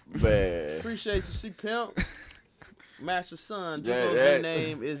 Man. Appreciate you, see, Pimp. Master Son, Yeah, Juco's that-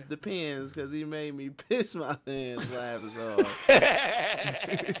 name is Depends because he made me piss my pants laughing so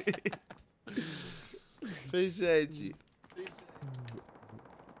hard. Appreciate you.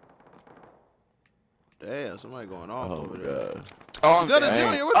 Damn, somebody going off Oh over my there. god. Oh, I'm Got a dang.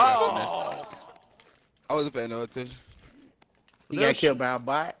 junior, what the fuck? Oh. I wasn't paying no attention. You got killed by a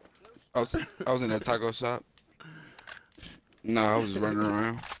bot. I was in that taco shop. No, I was just running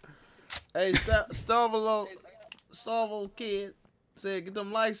around. Hey, Starvalo kid said, get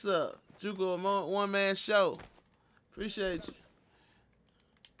them lights up. Juco, a one-man show. Appreciate you.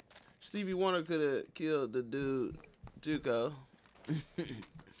 Stevie Wonder could have killed the dude, Juco.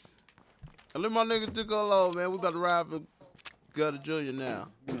 I let my nigga Juco alone, man. We about to ride for Gutter Jr. now.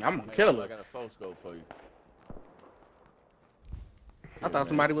 I'm gonna kill I her. got a phone scope for you. I thought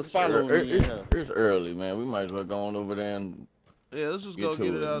somebody was following me. It's early, man. We might as well go on over there and Yeah, let's just Get go to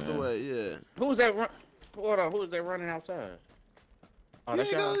get it it, out the man. way, yeah. Who was that? Hold on, who was that running outside? Oh, You that's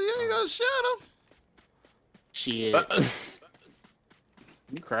ain't y'all. gonna shoot him. Shit,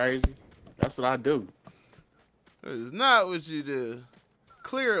 you crazy? That's what I do. That is not what you do.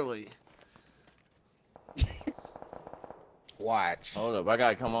 Clearly. Watch. hold up. I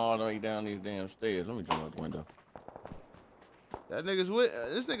gotta come all the way down these damn stairs. Let me jump out the window. That nigga's with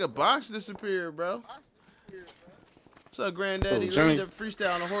this nigga box disappeared, bro. What's up, Granddaddy? Oh, Johnny. Let me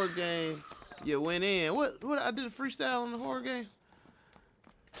freestyle on the horror game. You went in. What I did a freestyle on the horror game?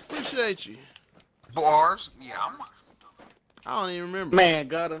 Appreciate you. Bars. Yeah, I don't even remember. Man,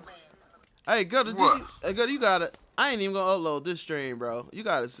 gutter. Hey, Gutter, What? you gotta. I ain't even gonna upload this stream, bro. You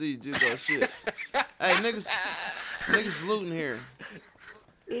gotta see Juco shit. Hey, niggas looting here.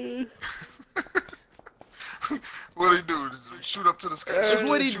 What'd he do? Shoot up to the sky? It's shoot-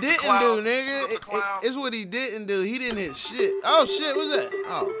 what he shoot the didn't do, clouds, nigga. shoot up the clouds? It's what he didn't do. He didn't hit shit. Oh shit, what's that?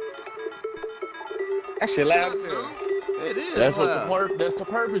 Oh, That shit loud as Dude, hell. it is. That's loud. that's the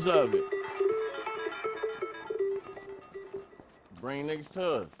purpose of it. Bring niggas to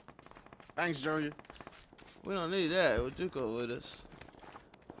us. Thanks, Junior. We don't need that. With Juco with us.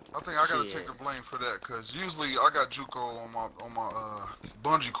 I think I gotta Shit. take the blame for that, cause usually I got Juco on my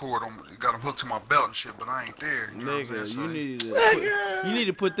bungee cord, got him hooked to my belt and shit, but I ain't there. You know what I'm Nigga, saying? you need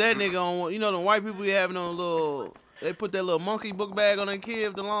to put that nigga on. You know the white people be having on little. They put that little monkey book bag on their kid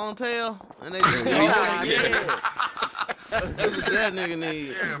with the long tail, and they just That's what that nigga need.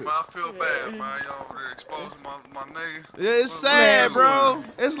 Yeah, man, I feel bad, man. Y'all over there exposing my nigga. Yeah, it's sad, Man, bro.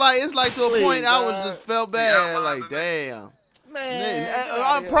 It's like to a Please, point I was dog. just felt Yeah, bad. man, Like the damn. Man,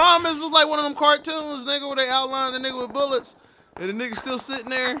 I promise it was like one of them cartoons, nigga, where they outline the nigga with bullets, and the nigga still sitting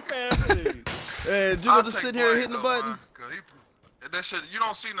there, and Jugo I'll just take sitting here blame, hitting the though, button. man, 'cause that shit, you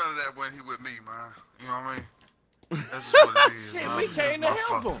don't see none of that when he with me, man. You know what I mean? That's just what it is, Shit, man. we came to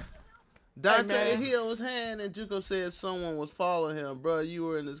help him. Dante Hey, man. Hill was hand, and Juco said someone was following him, bro. You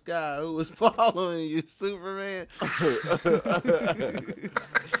were in the sky. Who was following you, Superman?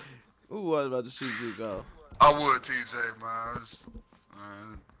 Who was about to shoot Juco? I would, TJ, man.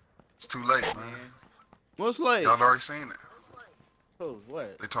 It's too late, man. What's late? Y'all already seen it. Who?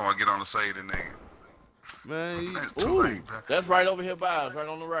 What? They told me I get on the save the nigga. Man, It's too Ooh, late, man. that's right over here by us, right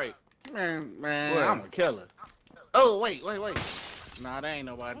on the right. Man, What? I'm a killer. Oh, wait. Nah, that ain't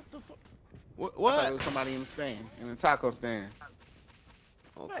nobody. What the fuck? I thought it What? was somebody in the stand, in the taco stand.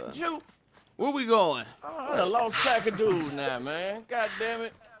 Okay. Man, Juke. Where we going? Oh, I done lost track of dudes now, man. God damn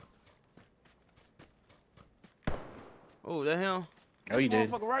it. Oh, that him? Oh, you did.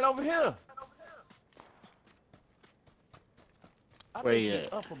 Motherfucker right over here. I Where think you he's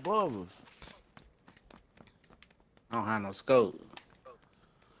at? up above us. I don't have no scope.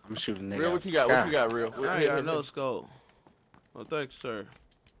 I'm shooting nigga. Real, what you got? What you got, Real? I ain't got no scope. Well, thanks, sir.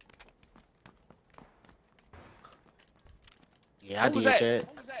 Yeah, I Who was did that? that.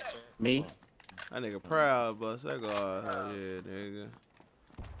 Who was that? Me? That nigga proud, but that guy, yeah, nigga.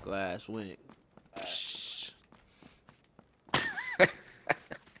 Glass wink.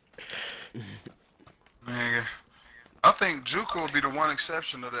 Nigga. I think Juco would be the one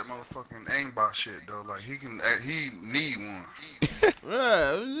exception to that motherfucking aimbot shit though. Like he need one.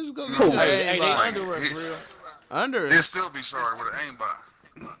 Yeah, just go get Hey, your Hey, they aimbot. under us, Real. Under He'll it. still be sorry with an aimbot.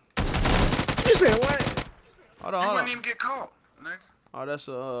 You said what? Hold He on, hold on. wouldn't even get caught, nigga. Oh, that's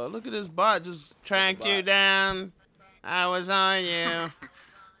look at this bot just tracked you down. I was on you.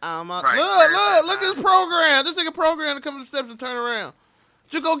 Right, Look at this program. This nigga programmed to come to the steps and turn around.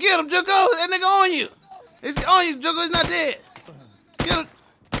 Juco, get him, Juco. That nigga on you. He's on you, Juco. He's not dead. Get him.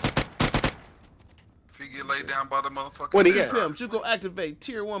 If he get laid down by the motherfucker. What he he's got? hurt. Him. Juco activate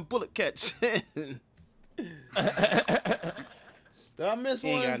tier 1 bullet catch. Did I miss He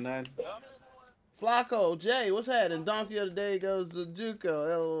ain't got one? nothing. Flacco, Jay, what's happening? Donkey of the day goes to Juco.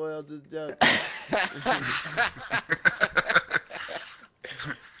 LOL to Juco.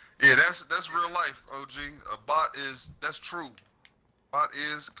 Yeah, that's real life, OG. That's true. Bot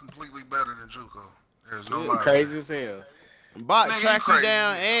is completely better than Juco. There's no Yeah, lie. Crazy as hell. Bot Nigga, you track you crazy.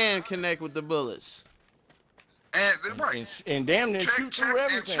 down and connect with the bullets. And right. And damn near Check, shoot check, through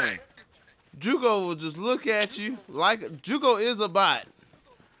and everything. check. Juco will just look at you like Juco is a bot.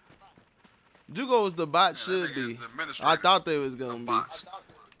 Juco is the bot Yeah, should that nigga is be. the administrator I thought they was of gonna be. bots.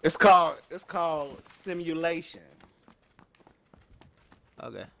 It's called simulation.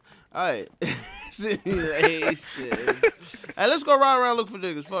 Okay. All right. Simulation. Hey, let's go ride around look for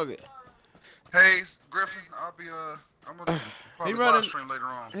niggas. Fuck it. Hey, Griffin, I'm gonna probably running- live stream later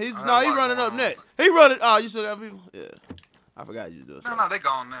on. He's I have no, a he lot running going up on. next. He running. Oh, you still got people? Yeah. I forgot you do it. No, they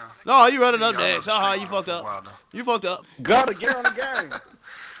gone now. No, you running up Y'all know next. the Oh, stream you been fucked for a up. while, though. You fucked up. Gotta get on the game.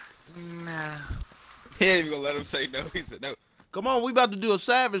 Nah. He ain't even gonna let him say no. He said no. Come on, we about to do a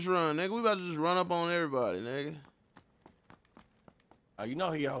savage run, nigga. We about to just run up on everybody, nigga. Oh, you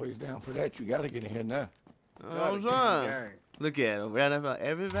know he always down for that. You gotta get in here now. I'm saying. Look at him. Run up on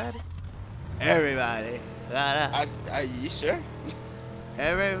everybody. Everybody. You sure?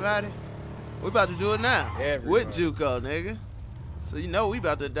 Everybody. We about to do it now. Everybody. With Juco, nigga. So you know we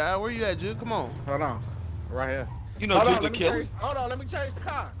about to die. Where you at, Juke? Come on. Hold on. Right here. You know Duke the killer. Hold on, let me change the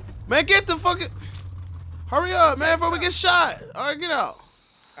car. Man, get the fucking... Hurry up, man, before we get shot. All right, get out.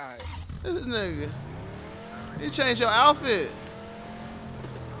 Alright. This nigga. You changed your outfit.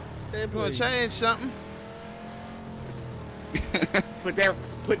 You wanna change something? Put that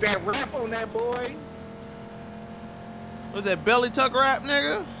rap on that boy. What's that belly tuck rap,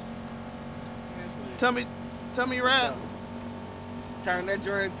 nigga? Tell me rap. Turn that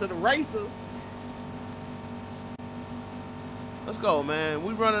joint into the racer. Let's go, man.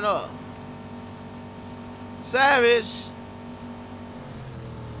 We running up. Savage.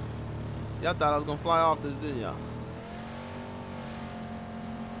 Y'all thought I was gonna fly off this, didn't y'all?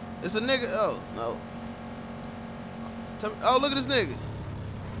 It's a nigga. Oh, no. Oh, look at this nigga.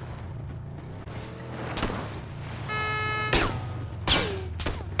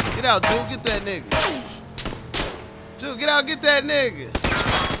 Get out, Juke. Get that nigga. Juke, get out. Get that nigga.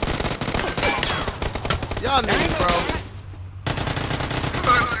 Y'all niggas, bro.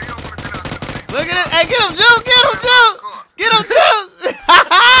 Look at it. Hey, get him, Juke. Get him, Juke. Get him, Juke.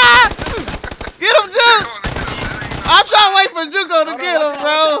 Get him, Juke. I'm trying to wait for Juco to get him,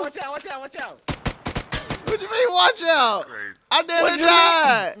 bro. Watch out. What you mean, watch out? Crazy. I damn What near you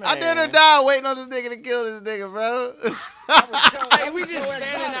died. mean? I damn near Man. died waiting on this nigga to kill this nigga, bro. Hey, we just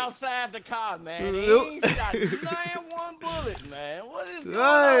standing outside the car, man. He Nope. ain't shot not one bullet, man. What is going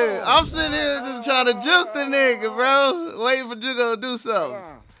Hey, on? I'm sitting here just trying to juke the nigga, bro. Waiting for Juco to do something.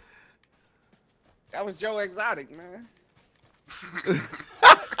 That was Joe Exotic, man.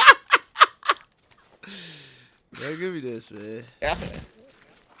 Yeah, give me this, man. Yeah.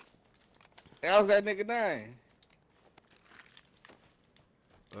 That was that nigga name.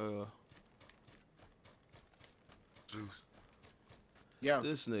 Juice. Yeah.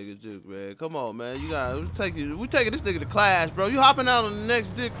 This nigga Juke, man. Come on, man. You got we taking this nigga to class, bro. You hopping out on the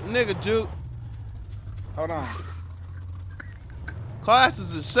next nigga Juke. Hold on. Class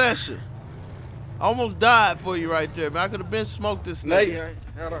is in session. I almost died for you right there, man. I could have been smoked this No, nigga. you ain't.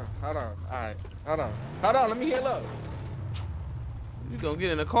 Hold on. All right. Hold on. Let me heal up. You gonna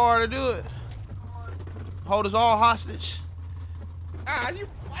get in the car to do it? Hold us all hostage. Why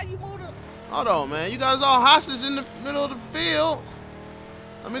you moved up? Hold on, man. You got us all hostage in the middle of the field.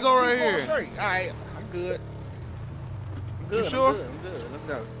 Let me go right here. Straight. All right. I'm good. You sure? I'm good. Let's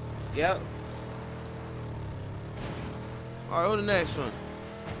go. Yep. All right, who the next one?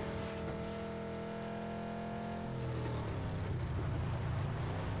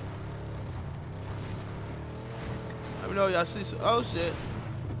 Let me know if y'all see some. Oh shit!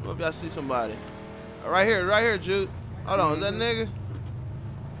 I don't know if y'all see somebody. Right here, Jude. Hold on, is that nigga?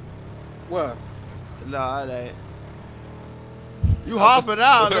 What? Nah, it ain't. You hopping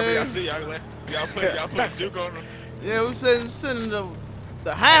out, Y'all nigga. see, y'all put Juke on them. Yeah, we sending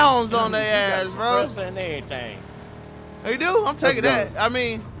the hounds on their ass, bro. Compressor and everything. You do? I'm taking Let's that. I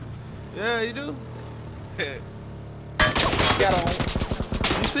mean, yeah, you do. Got on.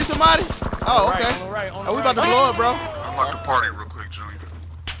 You see somebody? Oh, okay. On the right. Oh, we about to blow it, bro. Unlock the party real quick, Junior.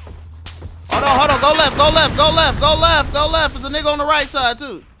 Hold on. Go left. There's a nigga on the right side,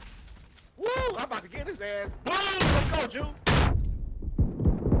 too. Woo! I'm about to get his ass. Boom! Let's go, Juke.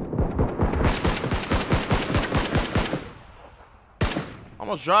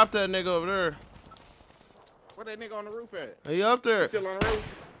 Almost dropped that nigga over there. Where that nigga on the roof at? He up there. Still on the roof?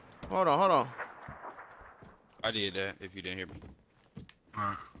 Hold on. I did that. If you didn't hear me.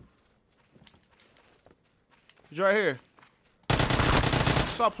 He's right here.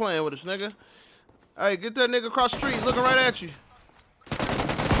 Stop playing with us, nigga. Hey, get that nigga across the street. He's looking right at you.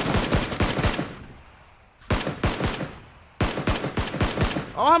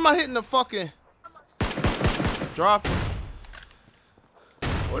 Oh, how am I hitting the fucking drop?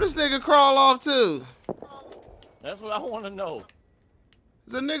 Where this nigga crawl off to? That's what I want to know.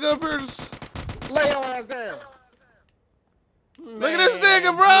 Is that nigga up here? Lay your ass down. Look at this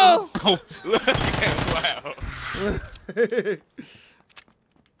nigga, bro. Oh, look at wow.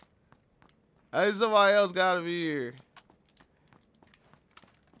 Hey, somebody else gotta be here.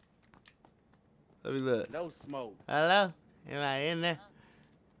 Let me look. No smoke. Hello? Am I in there?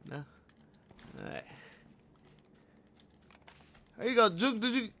 No? Alright. There you go, Juke.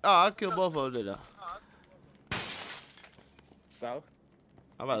 Did you? Oh, I killed both of them, did I? So?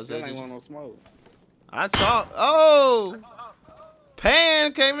 I'm about to Still say, ain't want no smoke. I saw. Oh!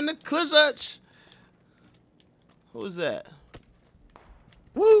 Pan came in the clutch. Who was that?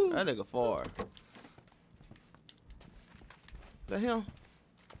 Woo! That nigga far. That him?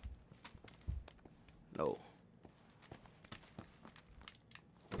 No.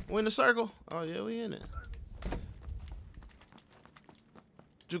 We in the circle? Oh yeah, we in it.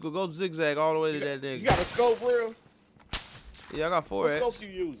 Juke, go zigzag all the way to that nigga. You got a scope, real? Yeah, I got 4 What X. scope you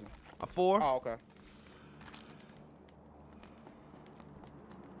using? A 4. Oh, okay.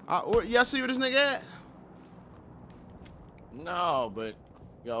 Y'all see where this nigga at? No, but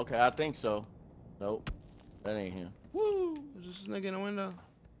yeah, okay, I think so. Nope, that ain't him. Woo! Is this nigga in the window?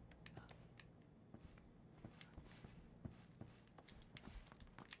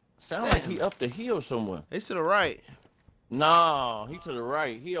 Sound like he up the hill somewhere. He's to the right. No, he to the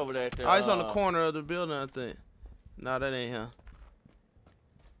right. He over there at the. Oh, he's on the corner of the building, I think. No, that ain't him.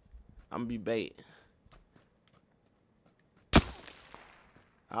 I'm gonna be bait.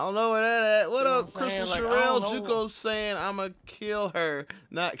 I don't know where that at. What up, Crystal Like, Sherelle? Juco's saying I'ma kill her,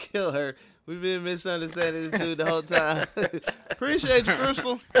 not kill her. We've been misunderstanding this dude the whole time. Appreciate you,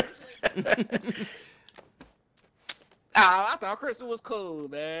 Crystal. I thought Crystal was cool,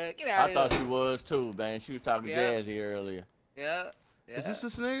 man. Get out I of thought here. she was too, man. She was talking jazzy earlier. Yeah. Is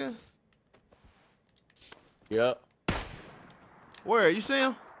this nigga? Yep. Where? You see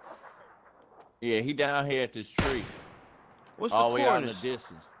him? Yeah, he down here at this tree. What's all the the way out in the coordinates?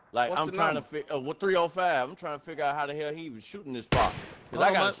 distance. Like, What's I'm the trying number? to figure, what 305? I'm trying to figure out how the hell he even shooting this far. Cause Hold I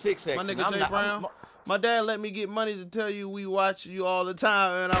on, got a 6X. My and nigga I'm Jay not, Brown. My dad let me get money to tell you we watch you all the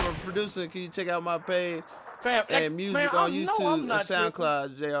time, and I'm a producer. Can you check out my page fam, and music man, on I'm YouTube not and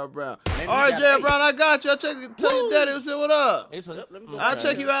SoundCloud, J.R. Brown. Man, All right, you got J.R. 8. Brown, I got you. Tell your daddy and say what up. It's a, Let me go I'll back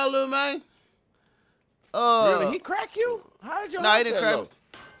check there. you out, little man. Really? He crack you? How's your Nah, he heart didn't that crack low? me.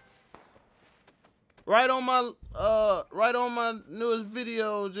 Right on my newest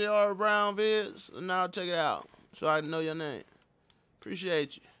video, J.R. Brown vids. Now check it out so I know your name.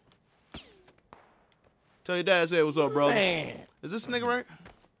 Appreciate you. Tell your dad I said what's up, brother. Man. Is this nigga right?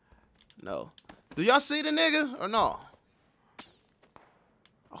 No. Do y'all see the nigga or no?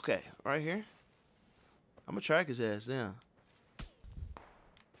 Okay, right here. I'm gonna track his ass down.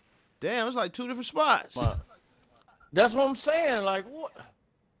 Damn, it's like 2 different spots. That's what I'm saying. Like what?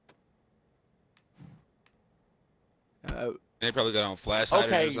 They probably got on flash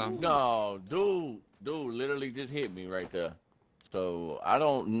hiders Okay, or something. no, dude literally just hit me right there. So I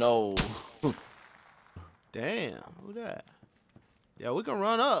don't know. Damn, who that? Yeah, we can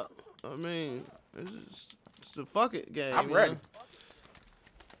run up. I mean, it's a fuck it game. I'm ready.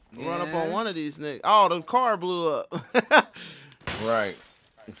 We'll run up on one of these niggas. Oh, the car blew up. Right.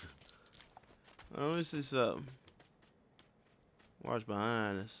 Let me see something. Watch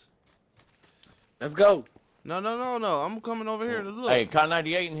behind us. Let's go. No. I'm coming over here to look. Hey, Car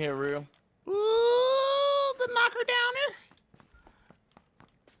 98 in here, real. Ooh, the knocker downer.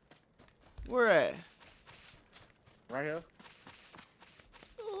 Where at? Right here.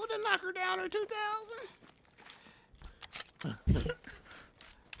 Ooh, the knocker downer 2000.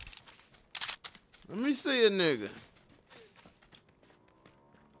 Let me see a nigga.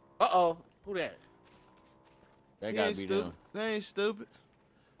 Uh-oh. Who that? That He gotta ain't be stupid. them. They ain't stupid.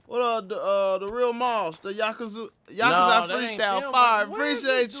 What the real Moss, the Yakuza No, that ain't Freestyle them, 5. but where's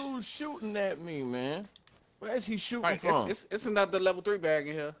Appreciate this you. dude shooting at me, man? Where's he shooting Right, from? it's another level 3 bag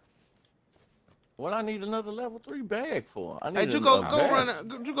in here. What I need another level 3 bag for? I need Hey, a Juco, vest. go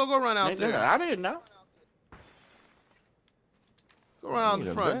run out Nigga, there. I didn't know. Go run out need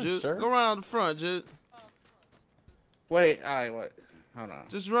the a front, vest, Juke. sir. Go run out the front, Juke. Wait, all right, what? Hold on.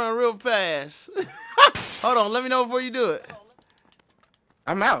 Just run real fast. Hold on, let me know before you do it.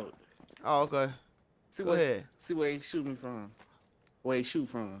 I'm out. Oh, okay. See Go ahead. See where he shoot me from. Where he shoot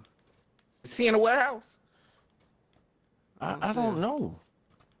from. Is he in the warehouse? I don't know.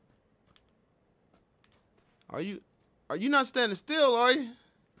 Are you not standing still, are you?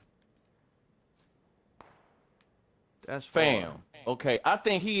 That's Fam. far. Okay, I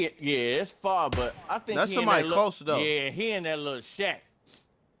think it's far, but I think That's he somebody in that closer, though. Yeah, he in that little shack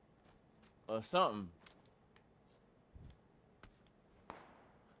or something.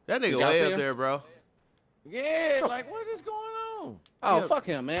 That Did nigga y'all way see up him? there, bro. Yeah, like what is going on? Oh, Yeah. fuck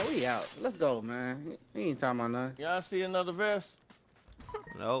him, man. We out. Let's go, man. He ain't talking about nothing. Y'all see another vest?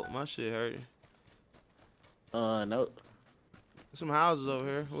 Nope, my shit hurt. Nope. Some houses over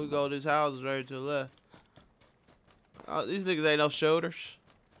here. We go to these houses right to the left. Oh, these niggas ain't no shoulders.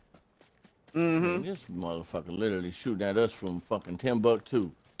 Mm-hmm. Man, this motherfucker literally shooting at us from fucking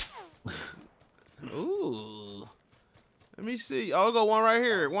Timbuktu. Ooh. Let me see. Oh, I got one right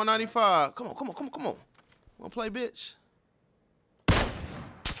here. 195. Come on. Wanna play, bitch?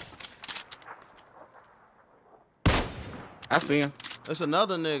 I see him. That's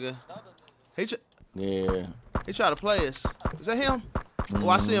another nigga. Yeah. He tried to play us. Is that him? Oh,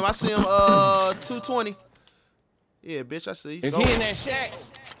 I see him. 220. Yeah, bitch, I see you. Is Go. he in that shack?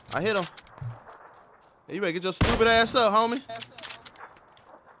 I hit him. Hey, you better get your stupid ass up, homie.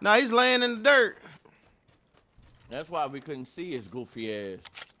 Nah, he's laying in the dirt. That's why we couldn't see his goofy ass.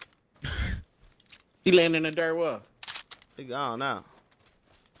 He laying in the dirt what? He gone now.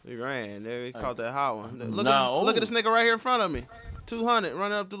 He ran. There, he caught that hot one. Look, No. look at this nigga right here in front of me. 200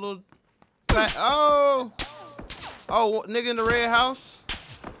 running up the little. Oh, nigga in the red house.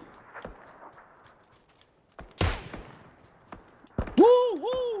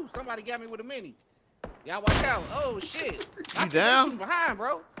 Woo! Somebody got me with a mini. Y'all watch out. Oh, shit. You down? They shooting behind,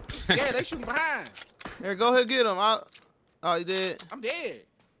 bro. Yeah, they shooting behind. Here, go ahead, get him. Oh, he did. I'm dead.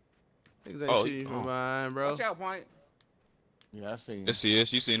 Niggas ain't shooting from behind, bro. Watch out, Point. Yeah, I see him. Yes, he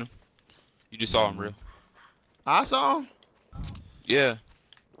is. You seen him. You just saw him, real. I saw him. Yeah.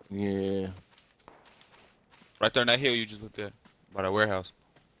 Yeah. Right there on that hill you just looked at. By that warehouse.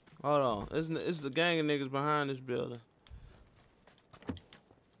 Hold on. It's the gang of niggas behind this building.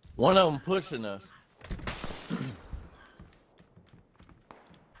 One of them pushing us.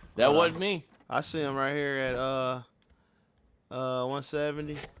 That Hold wasn't on. me. I see him right here at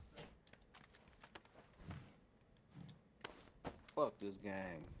 170. Fuck this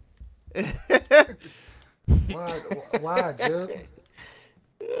game. Why, Jug?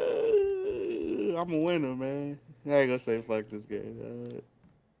 I'm a winner, man. I ain't gonna say fuck this game.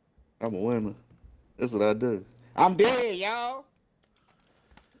 I'm a winner. That's what I do. I'm dead, y'all.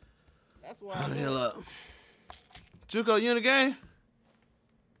 That's why. Hold the hell up. Juco, you in the game?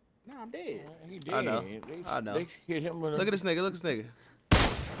 No, I'm dead. He did. I know. I know. They hit him with Look at this nigga. Look at this nigga.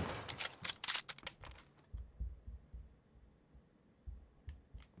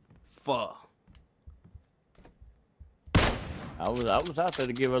 Fuck. I was out there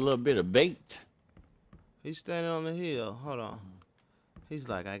to give her a little bit of bait. He's standing on the hill. Hold on. He's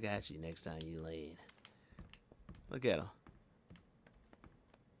like, I got you next time you lead. Look at him.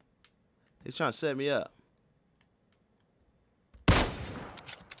 He's trying to set me up.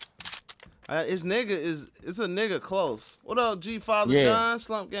 It's a nigga close. What up, G Father John?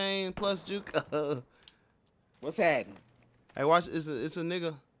 Slump Game plus Juke. What's happening? Hey, watch. It's a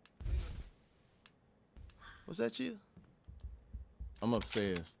nigga. Was that you? I'm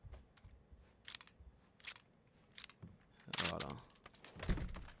upstairs. Hold on.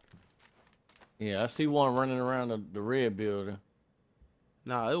 Yeah, I see one running around the red building.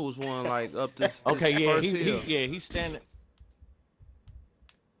 Nah, it was one like up this. Okay, this yeah, first hill. he's standing.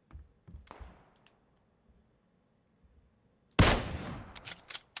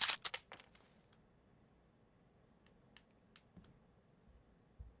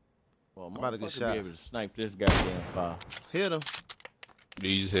 Well, I'm about to get shot. Be able to snipe this goddamn fire. Hit him.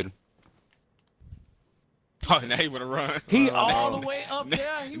 You just hit him. Oh, now he wanna run. He all the way up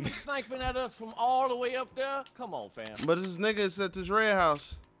there. He was sniping at us from all the way up there. Come on, fam. But this nigga's at this red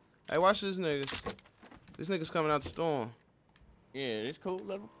house. Hey, watch this nigga. This nigga's coming out the storm. Yeah, it's cool.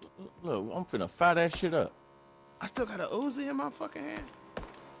 Look, I'm finna fire that shit up. I still got a Uzi in my fucking hand.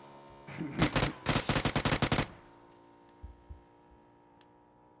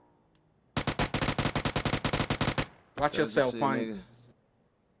 Watch yourself, Pine.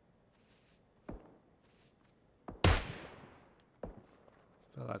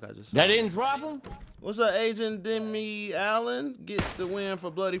 Felt like I just. That didn't drop him? What's up, Agent Demi Allen? Get the win for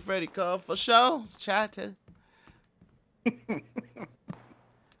Bloody Freddy Call for sure. Chatter.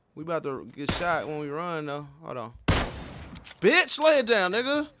 We about to get shot when we run though. Hold on. Bitch, lay it down,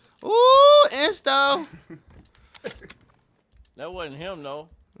 nigga. Ooh, insta. That wasn't him though.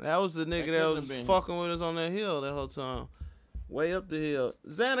 That was the nigga that was fucking with us on that hill that whole time. Way up the hill.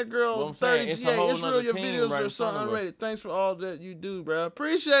 Xana Girl 30 GA. It's real, your videos are so unrated. Thanks for all that you do, bro.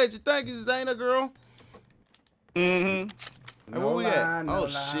 Appreciate you. Thank you, Xana Girl. Mm-hmm. Hey, where we at? Oh,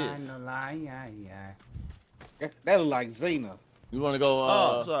 shit. No lie, yeah. That look like Xena. You want to go,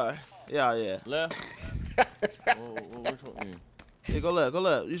 oh, sorry. Yeah. Left? Which one? Yeah, go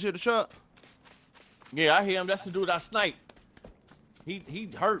left. You see the truck? Yeah, I hear him. That's the dude I sniped. He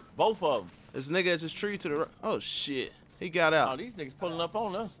hurt both of them. This nigga at this tree to the right. Oh, shit. He got out. Oh, these niggas pulling up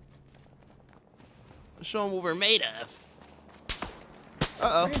on us. Show him what we're made of.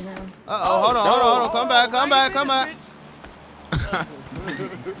 Uh-oh. Hold on. Come back.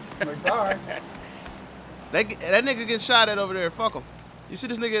 Sorry. That nigga getting shot at over there. Fuck him. You see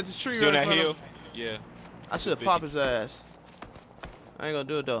this nigga at this tree See right that in front hill? of him? Yeah. I should have popped his ass. I ain't gonna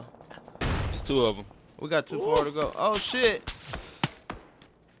do it though. There's two of them. We got too far to go. Oh shit.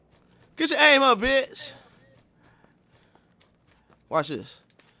 Get your aim up, bitch. Watch this.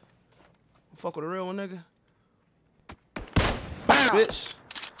 Fuck with a real one, nigga. Bitch.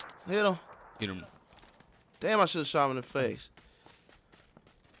 Hit him. Hit him. Damn, I should have shot him in the face.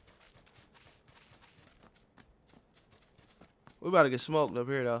 We about to get smoked up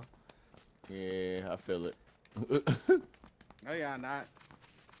here, though. Yeah, I feel it. No, y'all not.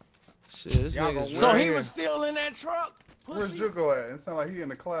 Shit, this nigga's So right he here. was still in that truck? Where's Juco at? It sounds like he in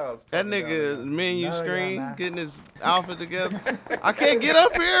the clouds. That nigga menu screen getting his outfit together. I can't get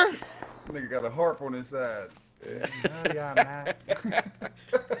up here. Nigga got a harp on his side. Yeah. No, y'all not.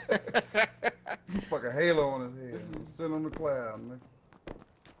 Fucking halo on his head. Sitting on the cloud, nigga.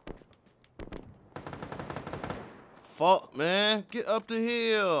 Fuck, man. Get up the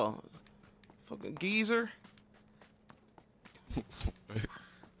hill. Fucking geezer.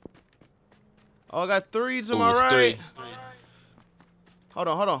 Oh, I got three to my right. Hold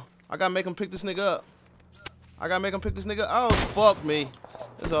on. I gotta make him pick this nigga up. Oh, fuck me.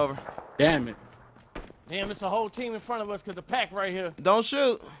 It's over. Damn it. Damn, it's a whole team in front of us because the pack right here. Don't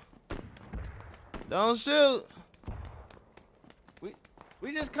shoot.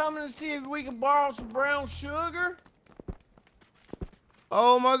 We just coming to see if we can borrow some brown sugar.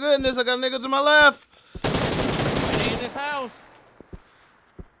 Oh my goodness, I got a nigga to my left. They in this house.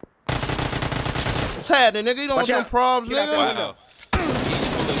 What's happening, nigga? You don't want them probs, nigga? Wow.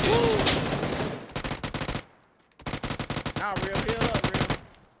 Nah, real, heal up,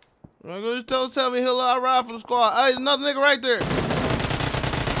 real. Nigga, tell me he'll ride for the squad. Hey, there's another nigga right there.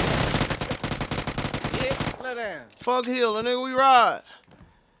 Yeah, let down. Fuck heal, nigga, we ride.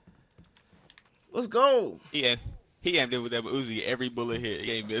 Let's go. He aimed it with that Uzi. Every bullet hit.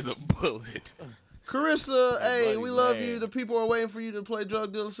 He ain't missed a bullet. Carissa, hey, we love you. The people are waiting for you to play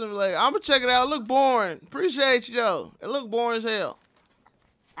Drug Dealer Simulator. I'm gonna check it out. It look boring. Appreciate you, Joe. It look boring as hell.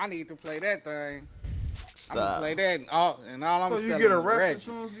 I need to play that thing. Stop. I'm gonna play that and all I'm so selling. You get arrested as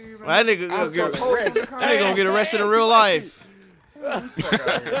soon as you even. That nigga gonna get arrested in real life.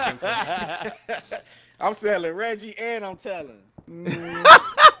 I'm selling Reggie and I'm telling.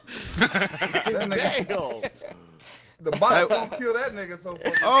 That nigga, Damn. the box gonna kill that nigga so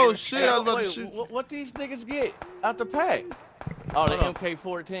fucking Oh quick. shit! I was about to Wait, shoot. what these niggas get out the pack? Oh, the Hold on.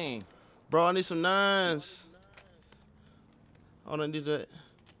 MK14. Bro, I need some nines. Hold on, need that.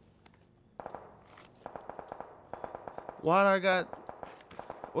 What I got?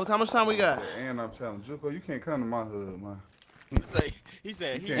 How much time we got? And I'm telling Juco, you can't come to my hood, man. He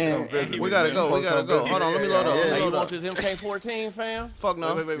said You he can't come visit We me, gotta man. go. We gotta go. Hold on, let me load up. Let Hey, me you load want up. this MK14, fam? Fuck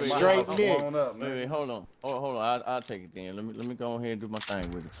no. Wait. Straight I'm dick. blown up, man. Wait, hold on. Hold on. I'll take it then. Let me go ahead and do my thing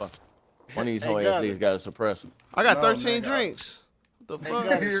with it. Fuck. One of these Hey, whole ass Gunner. niggas got a suppressor. I got No, 13 nigga. drinks. What the Hey, fuck?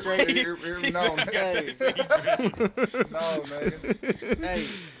 Gunner. Hey,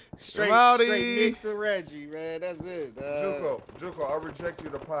 straight Rowdy. Mix and Reggie, man. That's it. Juco, I reject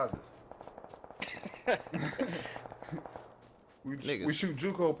your deposits. we Niggas. shoot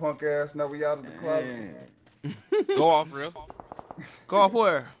Juco punk ass. Now we out of the closet. Go off, real. Go off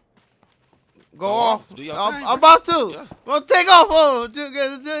where? Go off. Do your I'm thing, about to. Yeah. I'm gonna take off. Oh,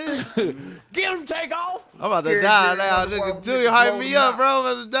 Get him, take off. I'm about to Scared die you now. ain't Nigga, wanna Junior blow hyped me me up, out. bro. I'm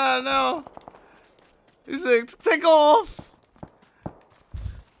about to die now. He said, take off.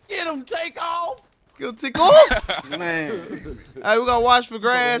 Get him, take off. Go take off. Man. Hey, we gonna watch for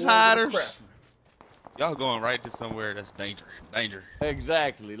grass War with the hiders. crap. Y'all going right to somewhere that's dangerous. Danger.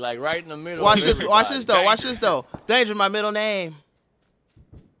 Exactly. Like right in the middle. Watch of this. Watch everybody. this though. Watch this though. Danger, my middle name.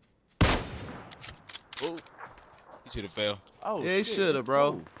 Ooh. He should have fell. Oh, Yeah, he shit. shoulda,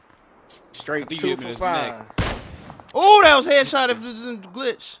 bro. Straight I think 2 you hit me for in his 5. Oh, that was headshot if it didn't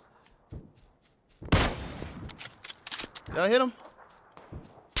glitch. Y'all hit him?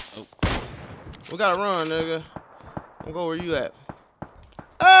 Oh. We gotta run, nigga. I'm go where you at.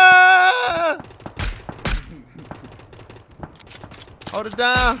 Ah! Hold it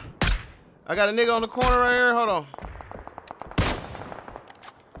down. I got a nigga on the corner right here. Hold on.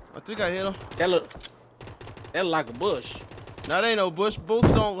 I think I hit him. That look like a bush. That ain't no bush.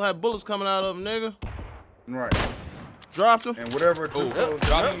 Boots don't have bullets coming out of them, nigga. Right. Dropped him. And whatever Juco's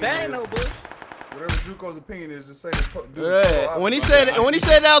opinion That ain't no is, bush. whatever Juco's opinion is, just say the do the Yeah. total When he opposite.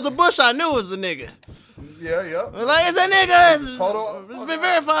 said that was a bush, I knew it was a nigga. Yeah. I was like, it's a nigga. It's a total- It's been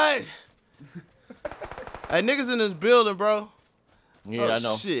verified. Hey, niggas in this building, bro. Yeah, Oh, I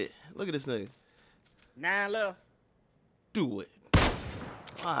know. Shit. Look at this nigga. 9 left. Do it.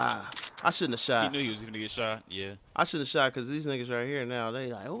 Ah, I shouldn't have He shot. knew he was gonna get shot. Yeah. I shouldn't have shot because these niggas right here now,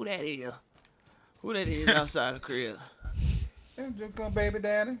 they like, who that is? Who that is outside the crib? That's Juco baby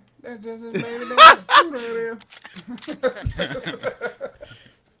daddy. That's just his baby daddy. Who that is?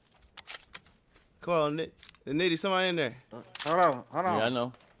 Come on, Nick. Nitty, somebody in there. Hold on. Yeah, I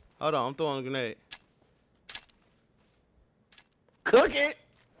know. Hold on, I'm throwing a grenade. Cook it.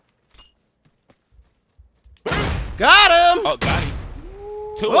 Got him! Oh, got him.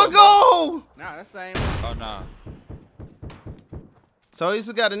 Two We'll of them. go! Nah, that same. Oh, nah. So he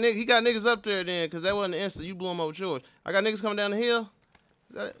still got a nigga. He got niggas up there then, cause that wasn't the instant. You blew him up with yours. I got niggas coming down the hill.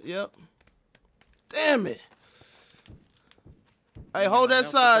 Is that it? Yep. Damn it. Hey, hold that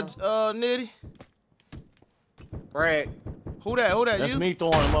side, Nitty. Brag. Who that? Who that? That's you? me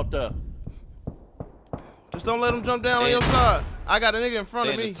throwing him up there. Just don't let him jump down on your side. I got a nigga in front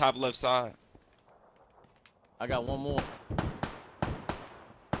They of in me. the top left side. I got one more.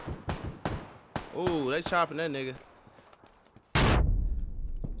 Ooh, they chopping that nigga.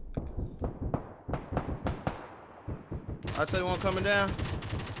 I say one coming down.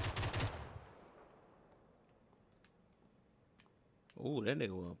 Ooh, that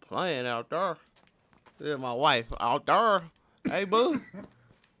nigga was playing out there. Yeah, my wife out there. Hey, boo.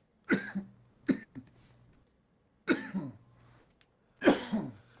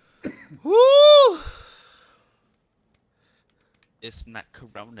 Woo! It's not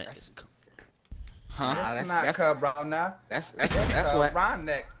Corona. It's Nah, That's that's not bro now. that's That's what Ron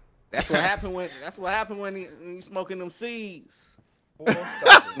neck. that's what happened when you smoking them seeds. Boy,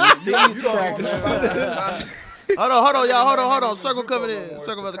 stop it. Seeds You don't cracking. know about that. Hold on, y'all. Hold on. Juco Circle coming no in. more.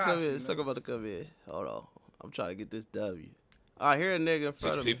 Circle about to come Takashi, in. man. Circle about to come in. Hold on. I'm trying to get this W. I hear a nigga in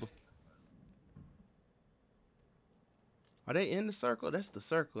front 6 of me. people. Are they in the circle? That's the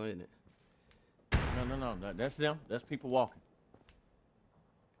circle, isn't it? No. That's them. That's people walking.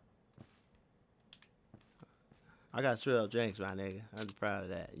 I got 12 drinks, my nigga. I'm proud of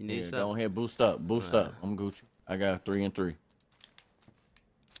that. You need Yeah, something? go ahead, boost up. Boost up. I'm Gucci. I got 3 and 3.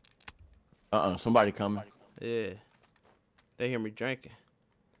 Somebody coming. Yeah. They hear me drinking.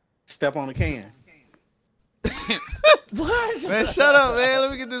 Step on the can. What? Man, shut up, man.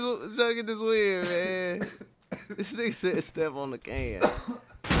 Let me get this. Try to get this weird, man. This nigga said step on the can.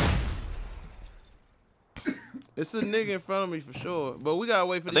 It's a nigga in front of me for sure. But we gotta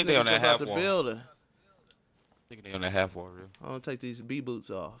wait for I these think they on niggas to that come out half the wall. building. I think they on that half wall, real. I'm gonna take these B boots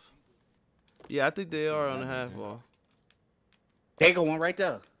off. Yeah, I think they are on the half wall. They go one right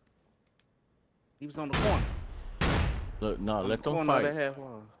there. He was on the corner. Look, no, On let the them corner of fight. that half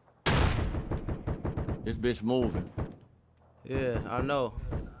wall. This bitch moving. Yeah, I know.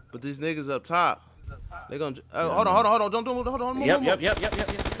 But these niggas up top, they gonna. Hold on. Don't move. Hold on. Move, Yep. move.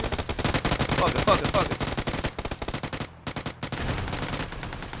 Fuck it.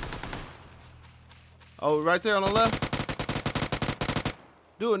 Oh, right there on the left.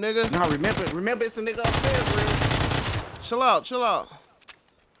 Do it, nigga. Now remember it's a nigga upstairs, real. Chill out.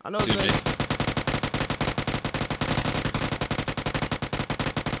 I know his name.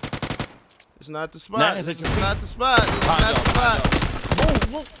 It's not the spot. Nah, it's This at your is feet. not the spot. This is not the spot.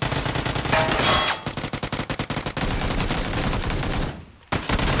 Move.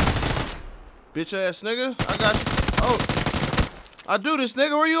 Bitch ass nigga. I got you. Oh. I do this,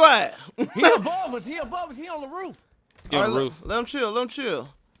 nigga. Where you at? He above us. He on the roof. He on the Alright, roof. Let him chill.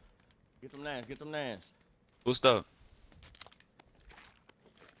 Get them nines. Who's up?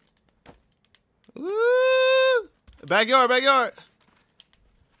 Woo! Backyard.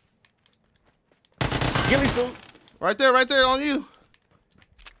 Ghillie suit. Right there on you.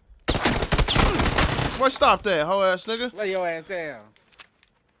 Where stop that, hoe ass nigga? Lay your ass down.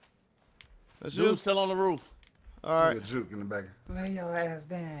 That's you. Dude still on the roof. Alright. A juke in the back. Lay your ass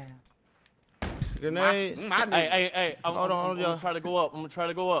down. Grenade. My nigga. Hey. Hold on, I'm y'all. gonna try to go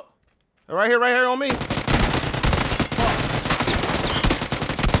up. Right here on me.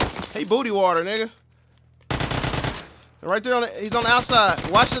 Hey, booty water, nigga. Right there he's on the outside.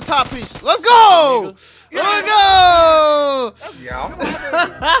 Watch the top piece. Let's go! Let's go! Yeah.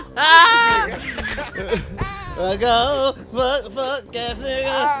 Let's go! Fuck, gas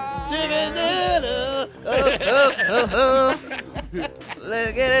nigga. Chicken dinner.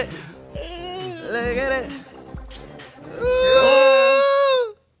 Look at it.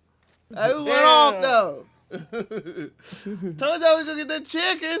 Ooh. Hey, we went off though. Told y'all we gonna get that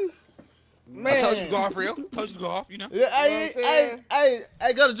chicken. Man. I told you to go off, real. Told you to go off, you know. Yeah, I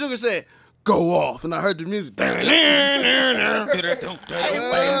got a Juker said, go off, and I heard the music. Hey, these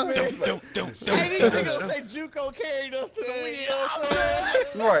niggas say Juco carried us to the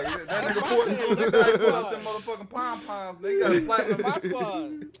wheel. Right. That nigga put up them motherfucking pom-poms. They got a platinum My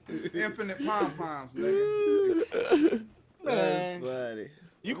squad. infinite pom-poms, nigga. Man. Funny.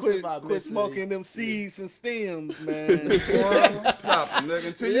 You I'm quit about quit missing smoking them seeds and stems, man. Stop it, nigga.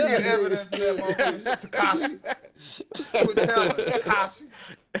 Until you get evidence of that motherfucking shit, Takashi. Quit telling Takashi.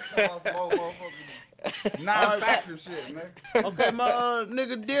 Non-factor shit, nigga. Okay, my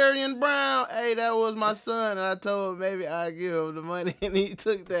nigga Darian Brown. Hey, that was my son, and I told him maybe I'd give him the money, and he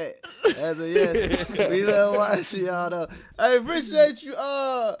took that as a yes. We love watching y'all though. I appreciate you,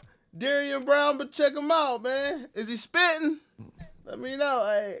 Darian Brown, but check him out, man. Is he spitting? Let me know.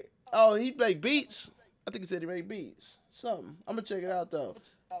 Hey, oh, he make beats. I think he said he make beats. Something. I'm gonna check it out though.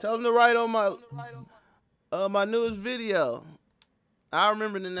 Tell him to write on my newest video. I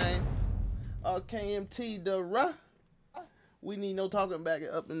remember the name. KMT the Ra. We need no talking back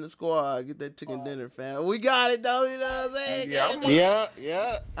up in the squad. Get that chicken dinner, fam. We got it though. You know what I'm saying?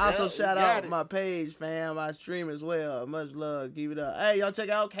 Yeah. Also, shout out my page, fam. I stream as well. Much love. Keep it up. Hey, y'all check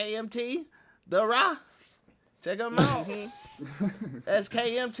out KMT the Ra. Check them out. That's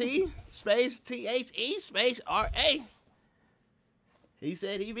KMT space THE space RA. He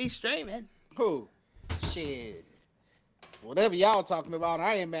said he be streaming. Who? Shit. Whatever y'all talking about,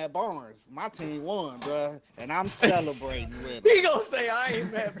 I ain't Matt Barnes. My team won, bruh, and I'm celebrating with it. He gonna say I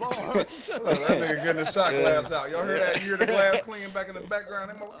ain't Matt Barnes. That nigga getting the shot glass out. Y'all hear that? You hear the glass clean back in the background?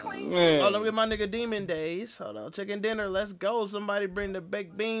 That mother clean. Oh, let me get my nigga Demon Days. Hold on. Chicken dinner. Let's go. Somebody bring the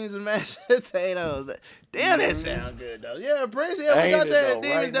baked beans and mashed potatoes. Damn, that sound good, though. Yeah, appreciate it. We got that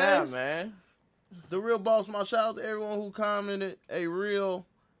Demon right now, Days. man. The real boss. My shout out to everyone who commented a real.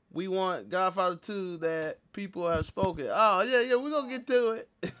 We want Godfather 2 that people have spoken. Oh, yeah, we're going to get to it.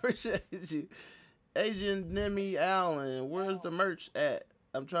 Appreciate you. Asian Nemi Allen, where's the merch at?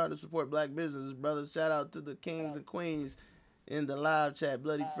 I'm trying to support black businesses, brothers. Shout out to the kings and queens in the live chat.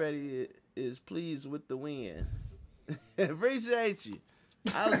 Bloody Freddy is pleased with the win. Appreciate you.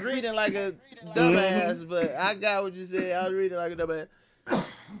 I was reading like a dumbass, but I got what you said. I was reading like a dumbass.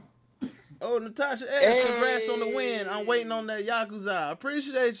 Oh, Natasha X, congrats on the win. I'm waiting on that Yakuza.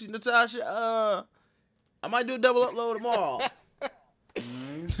 Appreciate you, Natasha. I might do a double upload tomorrow.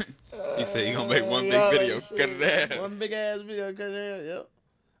 He said he gonna make one big video. Cut it out. One big ass video. Cut it out. Yep.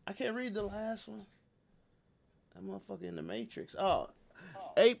 I can't read the last one. That motherfucker in the Matrix. Oh,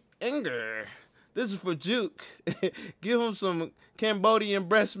 Ape Inger. This is for Juke. Give him some Cambodian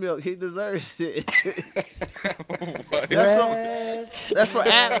breast milk. He deserves it. That's for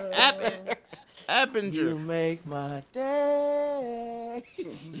Appinger. You make my day.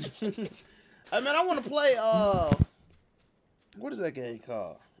 I mean, I want to play. What is that game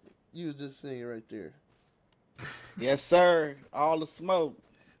called? You was just saying right there. Yes, sir. All the smoke.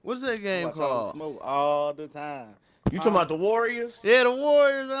 What's that game Watch all the called? smoke all the time. You talking about the Warriors? Yeah, the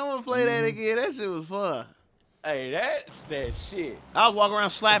Warriors. I want to play that again. That shit was fun. Hey, that's that shit. I was walking around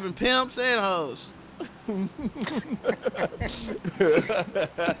slapping pimps and hoes.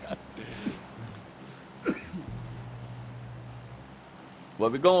 Where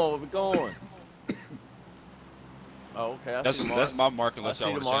we going? Where we going? Oh, okay. I see the mark. That's my mark I unless see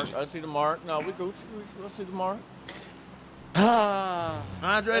y'all the want to mark. change it. I see the mark. No, we Gucci. I see the mark.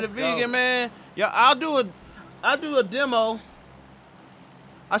 Andre the Let's Vegan, go. man. Yeah, I'll do a demo.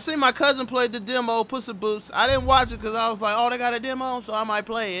 I seen my cousin play the demo, Pussy Boots. I didn't watch it because I was like, oh, they got a demo, so I might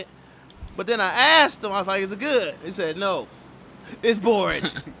play it. But then I asked him, I was like, is it good? He said, no. It's boring.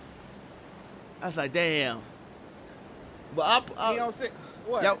 I was like, damn. But He don't sit.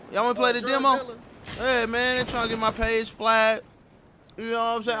 What? y'all want to play the Drug demo? dealer? Hey, man, they trying to get my page flagged. You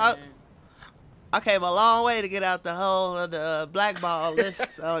know what I'm saying? I came a long way to get out the whole of the blackball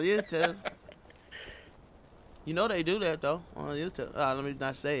list on YouTube. You know they do that, though, on YouTube. Let me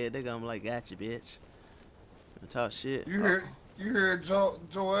not say it. They gonna be like, gotcha, bitch. And talk shit. You hear Joel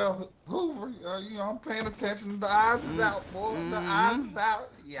Hoover? You know, I'm paying attention. The eyes is out, boy. The eyes is out.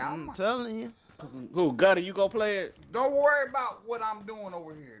 Yeah. I'm telling you. Who, Gutter, you go play it? Don't worry about what I'm doing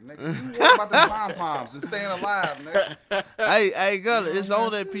over here, nigga. You worry about the pom-poms and staying alive, nigga. Hey, Gully, it's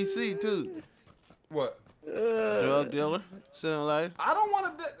on that PC, too. What? Drug dealer. Sound like. I don't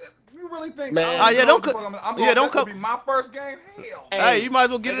want to. You really think? Man. I'm Oh, yeah, don't I'm yeah, don't gonna be my first game. Hell. Hey, you might as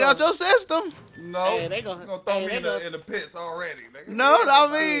well get it out your system. No. Hey, they You gonna- gonna throw hey, me they in gonna- the pits already, nigga. No, I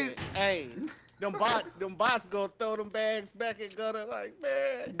mean, Hey, them bots gonna throw them bags back at Gutter like,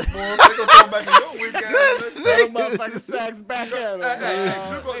 man. Boy, they gonna throw back in your weak ass, nigga. Throw them motherfucking sacks back at him.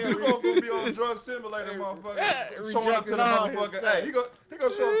 Hey, you gonna be on drug simulator, motherfucker. Showing up to the Rejecting all his motherfucker. sex. Hey, he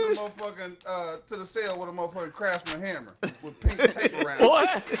gonna show up to the motherfucking to the cell with a motherfucking Craftsman hammer with pink tape around. What?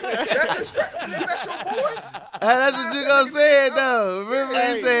 That's his that's your boy. that's what you gonna say, though. Remember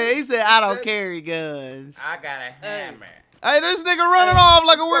Hey. he said, I don't carry guns. I got a hammer. Hey, this nigga running off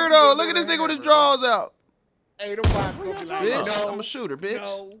like a weirdo. Look at this nigga with his drawers out. Hey, them bots gonna be like, Bitch, no, I'm a shooter, bitch.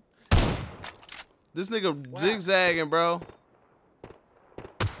 no. This nigga zigzagging, bro.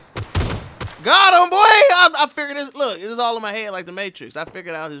 Got him, boy! I figured this. Look, it was all in my head like the Matrix. I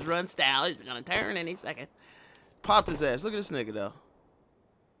figured out his run style. He's gonna turn any second. Popped his ass. Look at this nigga, though.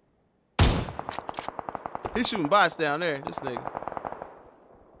 He's shooting bots down there. This nigga.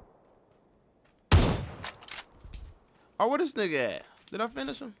 Oh, where this nigga at? Did I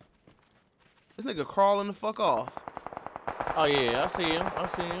finish him? This nigga crawling the fuck off. Oh yeah, I see him. I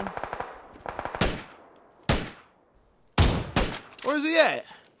see him. Where's he at?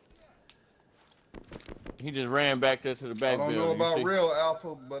 He just ran back there to the back I don't building. know you about see? real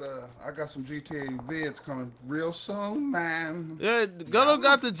alpha, but I got some GTA vids coming real soon, man. Yeah, Gunno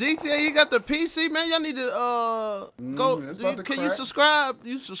got the GTA. He got the PC, man. Y'all need to go. it's about to Can you crack. subscribe?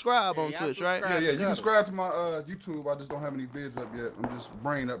 You subscribe on I Twitch, right? subscribe. Yeah, you can subscribe to my YouTube. I just don't have any vids up yet. I'm just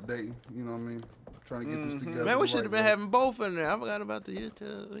brain updating. You know what I mean? Trying to get this together. Man, we the should have right been way. having both in there. I forgot about the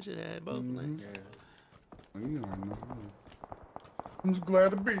YouTube. We should have had both links. You already know. I'm just glad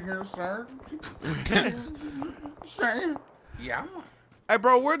to be here, sir. Yeah. Hey,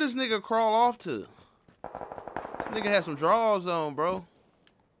 bro, where this nigga crawl off to? This nigga had some drawers on, bro.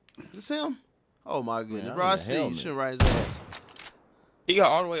 Is this him? Oh my goodness, Man, bro. I'm I in the see you. helmet. Shouldn't write his ass. He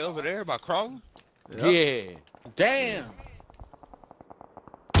got all the way over there by crawling. Yeah. Damn.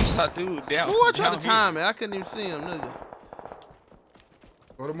 He saw dude down. Who I tried down to here. time it? I couldn't even see him, nigga.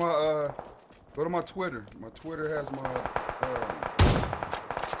 Go to my Twitter. My Twitter has my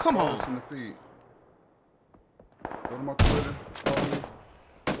Come posts on. in the feed. Go to my Twitter.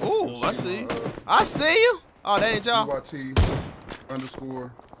 Follow me. Ooh, I see you. I see you. Oh, that ain't y'all. UYT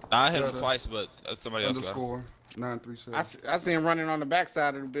underscore Nah, I hit him Better. twice, but somebody else got him. underscore 937. I see him running on the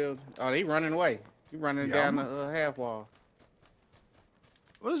backside of the building. Oh, he running away. He running Yeah, down I'm- the half wall.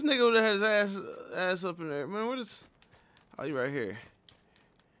 What this nigga that had his ass up in there? Man, what is... Oh, you right here.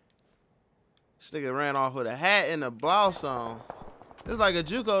 This nigga ran off with a hat and a blouse on. It's like a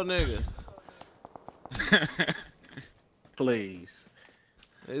JUCO nigga. Please.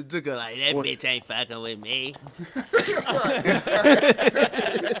 It took her like, that What? bitch ain't fucking with me.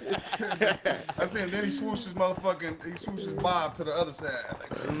 I seen then he swooshed his bob to the other side.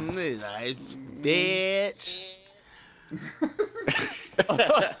 He's like, bitch.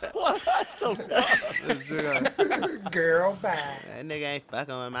 What the fuck? Girl, bye. That nigga ain't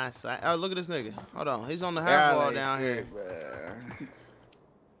fucking with my swag. Oh, look at this nigga. Hold on. He's on the high ball down here.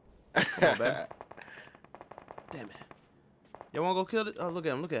 Come on, baby. Damn it. You want to go kill it? Oh, look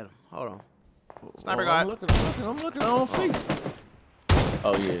at him. Look at him. Hold on. Sniper guy. I'm looking. I don't see.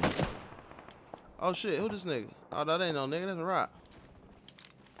 Oh, yeah. Oh, shit. Who this nigga? Oh, that ain't no nigga. That's a rock.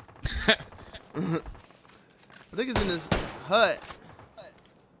 I think it's in this hut.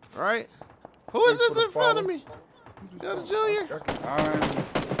 Right? Who is this in front of me? Got a junior?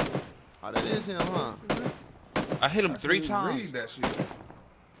 Oh, that is him, huh? I hit him 3 times. Read that shit.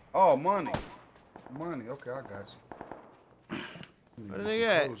 Oh, money. Money. Okay, I got you. Where the nigga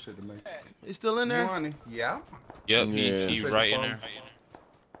at? He's still in there? Money. Yeah. Yep, he right in there.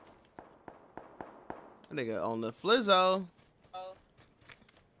 That nigga on the flizzo.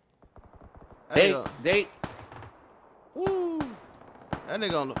 Date. Woo. That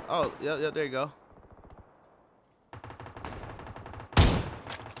nigga on the. Oh, yeah, there you go.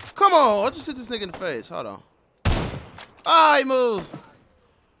 Come on. I just hit this nigga in the face. Hold on. Ah, he moved.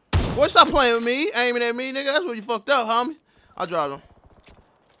 Boy, stop playing with me. Aiming at me, nigga. That's where you fucked up, homie. I dropped him.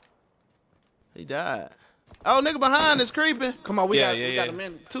 He died. Oh, nigga behind is creeping. Come on, we got a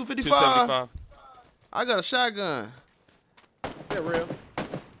minute. 255. 275. I got a shotgun. Yeah, real.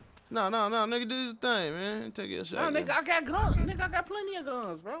 No, nigga, do your thing, man. Take your shotgun. No, nigga, I got guns. Nigga, I got plenty of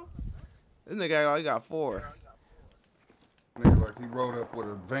guns, bro. This nigga, he got 4. Nigga, like he rode up with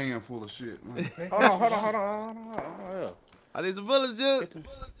a van full of shit. Hold on. I need some bullets, Juke.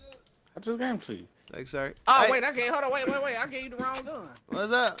 I just gave them to you. Thanks, sir. Oh, Hey. wait, hold on, wait. I gave you the wrong gun. What's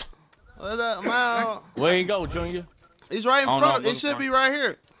that? What's that? I'm out. Where you go, Junior? He's right in Oh, front no, of. It should be right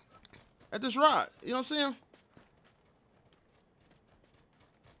here. At this rock. You don't see him?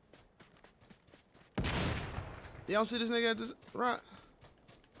 You don't see this nigga at this rock?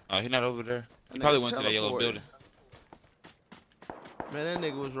 Oh, he not over there. He That probably nigga went to that yellow teleported. building. Man, that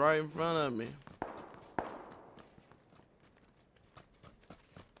nigga was right in front of me.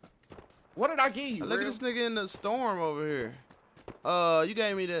 What did I give you, Look at real? this nigga in the storm over here. You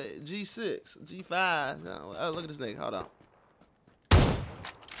gave me the G6, G5. No, oh, look at this nigga. Hold on.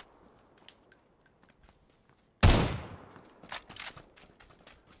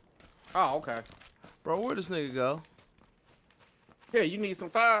 Oh, okay. Bro, where'd this nigga go? Here, you need some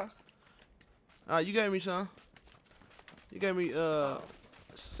fives? You gave me some. You gave me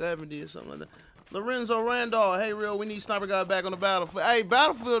 70 or something like that. Lorenzo Randall, hey real, we need sniper guy back on the battlefield. Hey,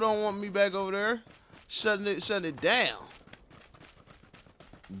 Battlefield don't want me back over there. Shutting it down.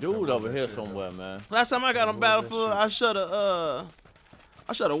 Dude over here somewhere, man. Last time I got on Battlefield, I shut a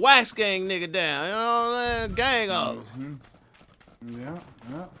wax gang nigga down. You know what I'm saying? Gang off. Yeah.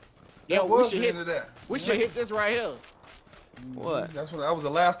 Yeah, we should hit that. We should hit this right here. What? That was the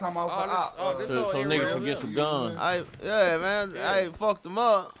last time I was this So whole niggas area can get some guns. Yeah, man. I fucked them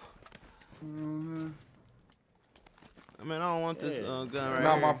up. I mean, I don't want this gun right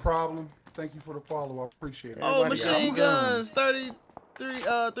Not here. my problem. Thank you for the follow. I appreciate it. Oh, Everybody got machine some guns,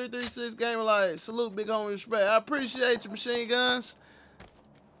 336 gamer life. Salute, big homie, respect. I appreciate your machine guns.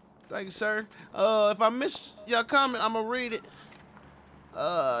 Thank you, sir. If I miss your comment, I'm gonna read it.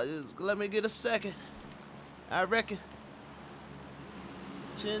 Just let me get a second. I reckon.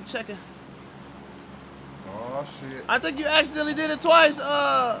 Chin checking. Oh shit. I think you accidentally did it twice.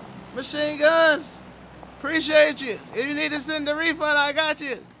 Machine guns. Appreciate you. If you need to send the refund, I got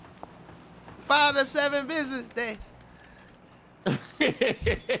you. 5 to 7 business day.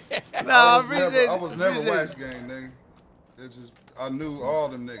 I was never wax gang, nigga. It's just I knew all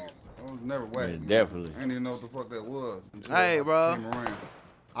them niggas. I was never wax. Yeah, definitely. I didn't even know what the fuck that was. Until Hey, I bro. came around.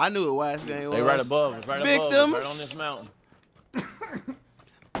 I knew what wax gang was. They right above us, right above us, Victims. right on this mountain.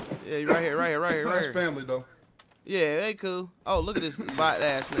 Yeah, you right here. Nice family though. Yeah, they cool. Oh, look at this bot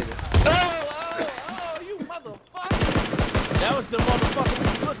ass nigga. Oh, you motherfucker. That was the motherfucker we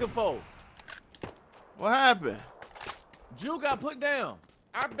was looking for. What happened? Jew got put down.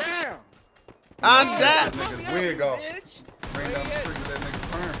 I'm down. I'm That down. nigga's wig off. Bitch. Ran down the street with that nigga's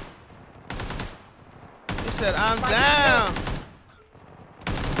perm. He said, I'm down.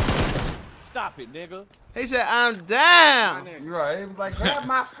 Stop it, nigga. He said, I'm down. You right. He was like, grab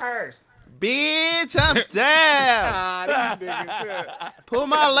my purse. Bitch, I'm down. Ah, these niggas. Pull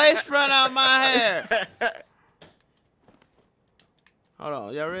my lace front out my hair. Hold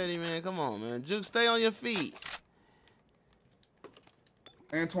on. Y'all ready, man? Come on, man. Juke, stay on your feet.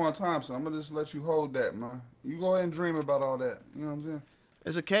 Antoine Thompson, I'm gonna just let you hold that, man. You go ahead and dream about all that. You know what I'm saying?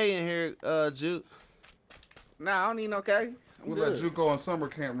 There's a K in here, Juke. Nah, I don't need no K. We'll let Juco and summer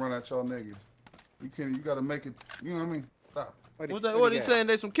camp run at y'all niggas. You gotta make it. You know what I mean? Stop. What he saying?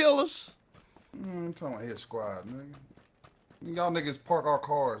 They some killers? I'm talking about his squad, nigga. Y'all niggas park our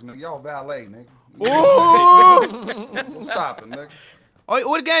cars, nigga. Y'all valet, nigga. Ooh! Stop it, nigga. Oh,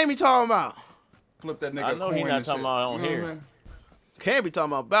 what game he talking about? Flip that nigga. I know he not talking about on here. Can't be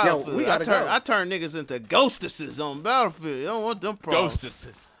talking about Battlefield. Yo, I turn niggas into ghostesses on Battlefield. You don't want them problems.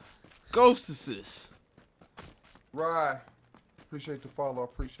 Ghostesses. Right. Appreciate the follow.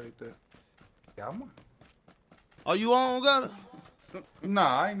 Appreciate that. Yeah, I'm on. Oh, you on, got it?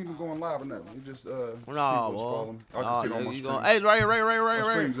 Nah, I ain't even going live or nothing. It just No, boy. I can see it on my stream. Hey, right.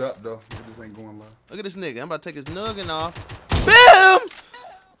 My stream's up though. It just ain't going live. Look at this nigga. I'm about to take his noggin off. BAM!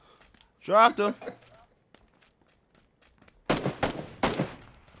 Dropped him.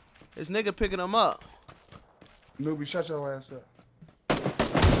 This nigga picking him up. Newbie, shut your ass up.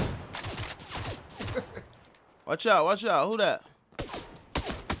 Watch out. Who that?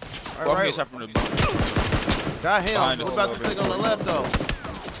 Well, I'm getting shot from the Got him. behind What us. about the nigga on the left though?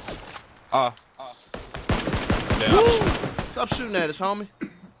 Damn. Stop shooting at us, homie.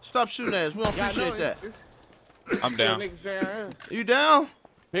 Stop shooting at us. We don't appreciate that. I'm down. Niggas down here. You down?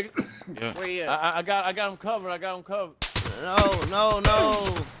 Pick it. Yeah. Where you at? I got him covered.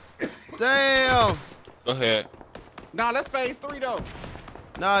 No. Damn. Go ahead. Nah, that's phase 3 though.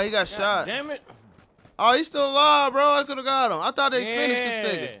 Nah, he got shot. Damn it. Oh, he's still alive, bro. I could have got him. I thought they finished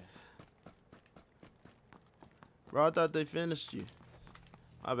this nigga. Bro, I thought they finished you.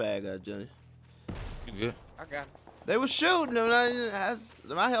 My bad, God, Johnny. You good? I got it. They was shooting him.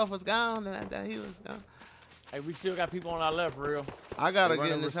 My health was gone, and that he was gone. Hey, we still got people on our left, real. I gotta They get in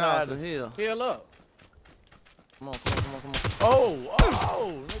running this beside house and us. heal. Heal up. Come on. Oh,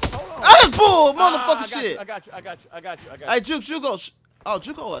 nigga, hold on. I just pulled, motherfucker shit. I got you. Hey, Juco. Oh,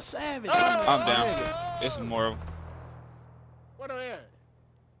 Juco a savage. I'm down. There's some more. What the hell?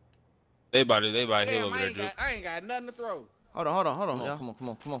 They about to heal Damn, over there, Drew. I ain't got nothing to throw. Hold on, y'all.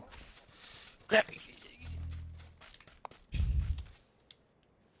 Come on. Grab it.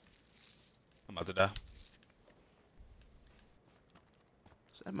 I'm about to die.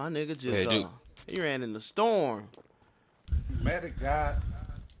 That my nigga just Yeah, dude. he ran in the storm. Medic God.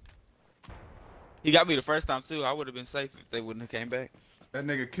 He got me the first time too. I would have been safe if they wouldn't have came back. That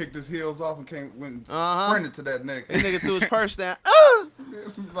nigga kicked his heels off and went Uh-huh. sprinted to that nigga. That nigga threw his purse down.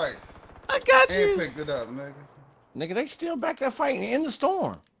 Like, I got and you. picked it up, nigga. Nigga, they still back there fighting in the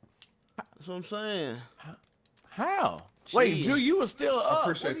storm. That's what I'm saying. How? Wait, Shit. Drew, you was still up.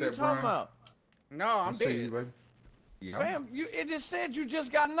 appreciate What are you that, talking Brian. about? No, I'm I see you, dead. baby. Yeah. Fam, it just said you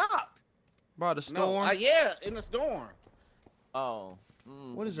just got knocked. Bro, the No, storm. yeah, in the storm. Oh.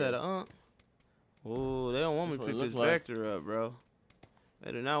 What is that, Oh, they don't want me to That's pick what it this look like. vector up, bro.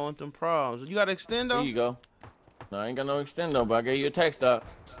 They do not want them problems. You got to extend There though? you go. No, I ain't got no extendo, but I gave you a text up.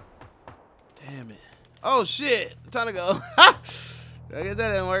 Damn it. Oh shit. Time to go. I guess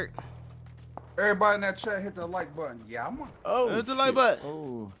that didn't work. Everybody in that chat hit the like button. Yeah, I'm on. Oh, Hit the shit. like button.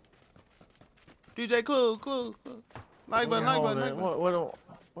 Oh. DJ Clue. Like button.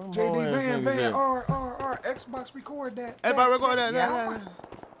 What JD Van, R, Xbox record that. Everybody record that. Yeah,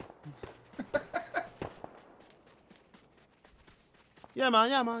 Yeah, man.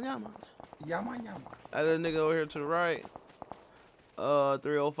 Yama. That little nigga over here to the right.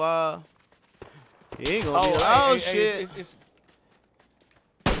 305. He ain't gonna be hey, shit. It's,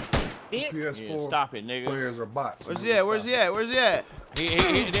 PS4 yeah, stop it, nigga. players are bots. Where's he at? Where's he at?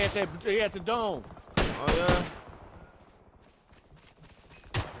 They at the dome. Oh yeah.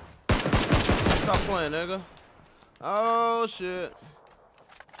 Stop playing, nigga. Oh shit.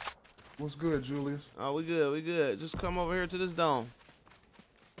 What's good, Julius? Oh, we good. Just come over here to this dome.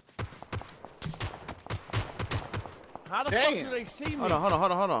 How the fuck do they see me? Hold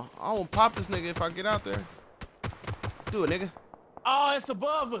on. I won't pop this nigga if I get out there. Do it, nigga. Oh, it's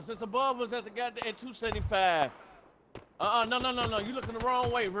above us. It's above us at the goddamn at 275. No. You looking the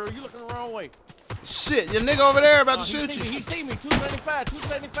wrong way, bro. You looking the wrong way. Shit, your nigga over there about to shoot you. He see me. 275.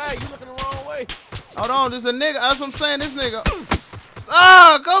 You looking the wrong way. Hold on, this a nigga. That's what I'm saying. This nigga.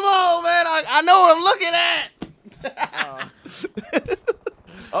 Oh, come on, man. I know what I'm looking at.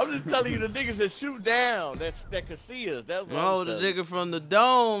 I'm just telling you the niggas that shoot down. That can see us. That's what Oh, I'm the telling you. nigga from the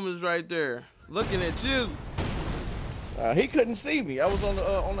dome is right there, looking at you. He couldn't see me. I was on the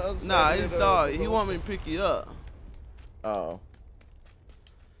other side. Nah, he of saw the you. He want me to pick you up. Oh.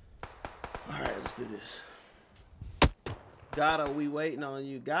 All right, let's do this. Gotta, we waiting on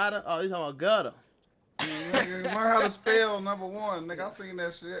you. Gotta. Oh, he's talking about gotta. Nigga, learn how to spell #1, nigga. I seen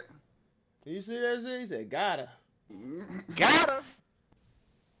that shit. You see that shit? He said gotta. Got her.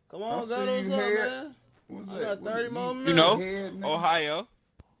 Come on, see Gato, what's you up, here. man? What's I that? got 30 more minutes. You know, Head, nigga. Ohio.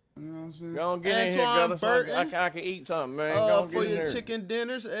 You know what I'm saying? Go on, get in here, Antoine Gutter, so Burton. I can eat something, man. Go on, For get in your there. chicken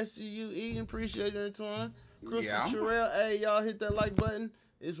dinners, SGU appreciate you, Antoine. Crystal Yeah. Sherelle, hey, y'all hit that like button.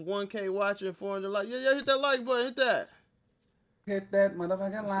 It's 1K watching, 400 like. Yeah, hit that like button, hit that. Hit that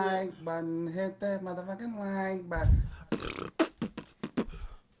motherfucking like button. Hit that motherfucking like button.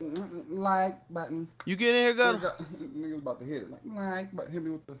 Like button. You get in here, Gato? Niggas about to hit it. Like button. Hit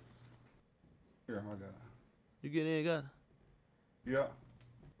me with the. Here, I got it. You get in here, Gato? Yeah.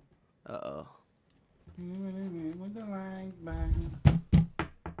 Uh-oh. With the like button.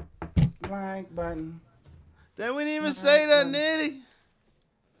 Like button. Then we didn't even say that, Nitty.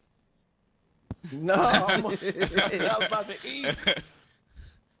 No, I was about to eat.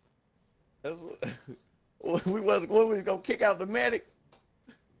 We was gonna kick out the medic.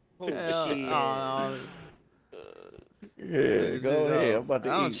 Yeah, Yeah, go ahead. I'm about to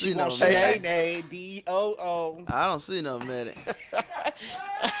I don't eat. see She no won't say medic. hey. D-O-O. I don't see no medic.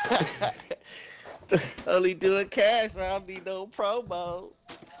 Only doing cash. I don't need no promo.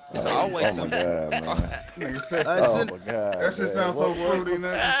 It's always Oh my something. god, man. Nigga said Oh my god. that shit sounds so fruity,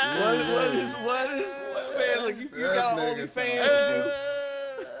 nigga. What is man? Look, you got That nigga OnlyFans.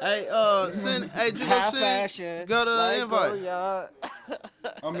 Hey, hey, you High go fashion. send, go to the invite.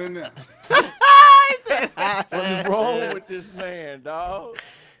 I'm in there. What is wrong with this man, dog?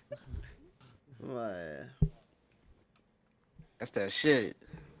 Man. That's that shit.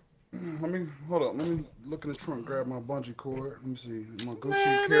 Hold up. Let me look in the trunk, grab my bungee cord. Let me see. My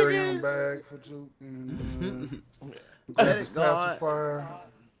Gucci carry-on bag for Juke. And grab his pacifier.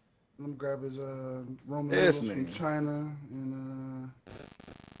 Let me grab his Roman noodles from China. And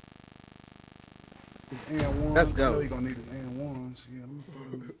his AN1s. Let's go. I know he gonna need his AN1s. Yeah, let me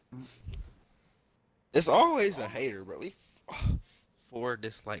put him. It's always a hater, bro. 4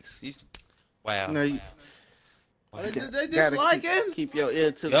 dislikes. Wow. No, you They dislike it? keep your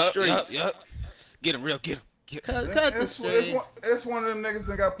ear to the street. Yup. Get him real. Get him. Cut the stream. It's one of them niggas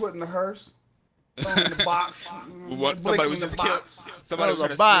that got put in the hearse. Thrown in the box. Somebody was just killed. Somebody was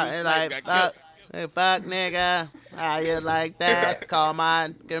trying a to bot. scream, And snipe, like, got killed. hey, fuck, nigga. How you like that? Call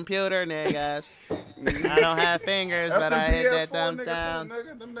my computer, niggas. I don't have fingers, That's but them I hit that PS4 thumb niggas down. too,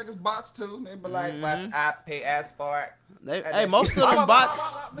 nigga. Them niggas bots too. They be like, "What's up, PS4?" Hey, most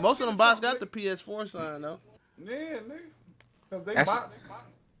of them bots got the PS4 sign though. Yeah, nigga. Cause they That's- bots.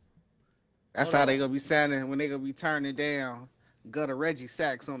 That's how they gonna be sounding when they gonna be turning down Gutter Reggie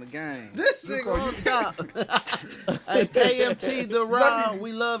Sacks on the game. This nigga won't stop. Hey, KMT the Raw,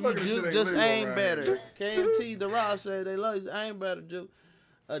 we love you, Look at this Juke. shit Just ain't legal aim around better. KMT the Raw said they love you. Aim better, Juke.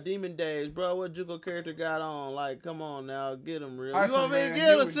 Demon Days, bro. What Juco character got on? Like, come on now, get him real. You want me to Hyperman, get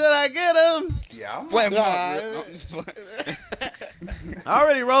him? Huey. Should I get him? Yeah, I'm Slam him Nah, up, real. No, I'm just playing. I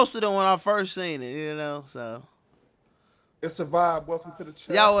already roasted him when I first seen it, you know. So It's a vibe. Welcome to the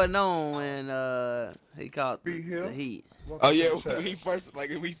chat. y'all would know when he caught Be here. the heat. Welcome Oh to yeah, the chat.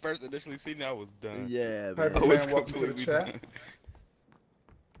 when we first initially seen it, I was done. Yeah, man. Hyperman, I was welcome to the completely chat. done.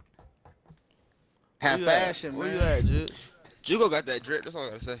 Have Where you at? fashion, Where man. you at, Juke? Jugo got that drip. That's all I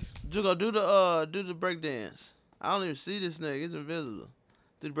gotta say. Jugo, do the break dance. I don't even see this nigga. It's invisible.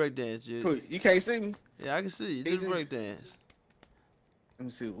 Do the break dance, Juke. Cool. You can't see me. Yeah, I can see you. Do Easy. the break dance. Let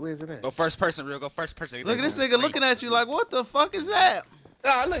me see. Where's it at? Go first person, real. Go first person. Look at this nigga looking at you like, what the fuck is that?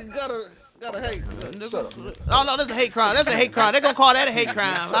 Ah, look, gotta hate. Oh no, that's a hate crime. That's a hate crime. They're gonna call that a hate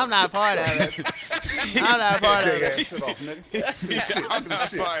crime. I'm not part of it. I'm not part of Take that it. shit off, nigga. I'm not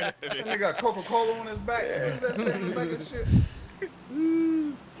Shit. part of That it. nigga got Coca-Cola on his back. That's it, like that shit.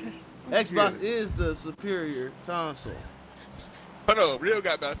 Xbox is the superior console. Hold on, Real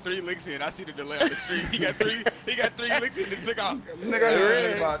got about 3 licks in. I see the delay on the stream. He got three licks in and took off. Nigga, I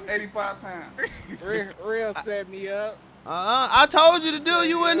heard it about 85 times. Real set me up. I told you to do.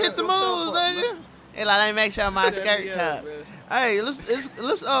 You wouldn't hit the moves, What's up, nigga. Hey, like, let me make sure my Set skirt me up, tucked. man. Hey,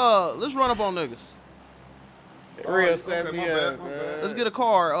 let's run up on niggas. Real set okay, me my up, bad, my man. bad. Let's get a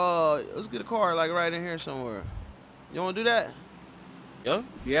car. Let's get a car like right in here somewhere. You wanna do that? Yo,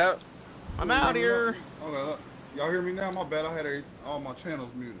 Yep. I'm out here. Okay, y'all hear me now? My bad. I had all my channels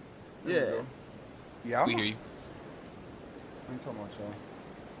muted. There we Yeah. go. Yeah, we hear you. I ain't talking about y'all.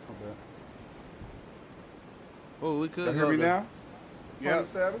 My bad. Oh, we could Y'all hear go me there. now? Yep. Honey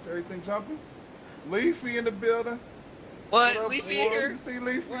Savage, everything jumping? Leafy in the building. What? up, Leafy boy? here? You see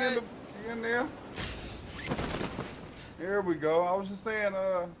Leafy What? in there? Here we go. I was just saying,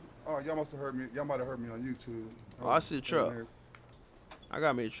 oh, y'all must have heard me. Y'all might have heard me on YouTube. Oh, I see a truck. I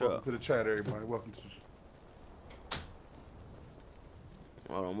got me a truck. Welcome to the chat, everybody. Welcome to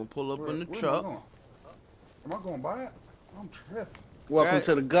Hold on, I'm gonna pull up where, in the where truck. Am I going by it? I'm tripping. Welcome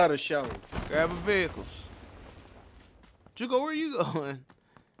to the gutter show. Grabbing vehicles. Juco, where you going?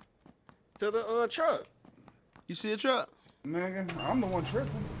 To the truck. You see a truck? Nigga, I'm the one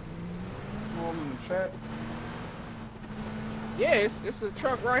tripping. I'm all in the chat. Yeah, it's a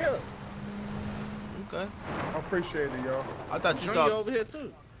truck right here. Okay. I appreciate it, y'all. I thought you Junior thought over here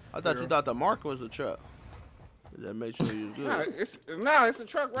too. I thought you thought the mark was a truck. That made sure you was good. It's a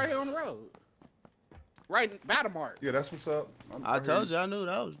truck right here on the road. Right by the mark. Yeah, that's what's up. I told you I knew what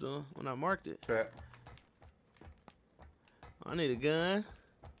I was doing when I marked it. Chat. I need a gun.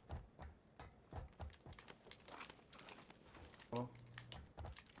 Oh.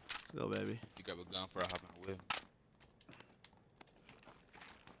 Let's go, baby. You grab a gun for a hop on the wheel.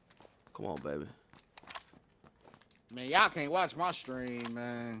 Come on, baby. Man, y'all can't watch my stream,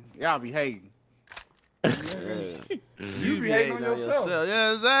 man. Y'all be hating. You be hating on yourself.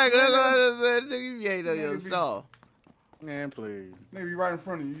 Yeah, exactly. That's what I just said. Nigga, you be hating on yourself. Man, please. Maybe right in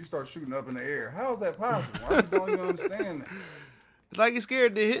front of you, you start shooting up in the air. How is that possible? I don't even understand that. It's like you're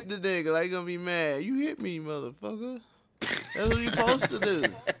scared to hit the nigga. Like, you gonna be mad. You hit me, motherfucker. That's what you supposed to do.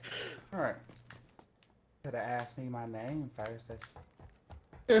 All right. Could have asked me my name first.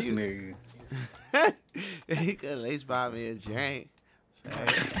 This nigga. He could at least buy me a drink.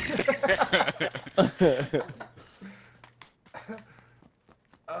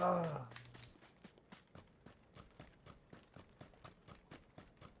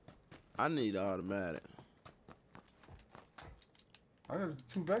 I need automatic. I got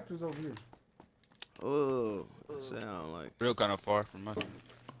 2 vectors over here. Oh, sound like. Real kind of far from us.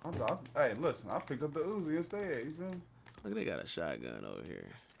 Hey, listen, I picked up the Uzi instead. You feel me? Look, they got a shotgun over here.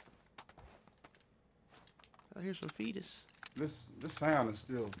 I hear some fetus. This sound is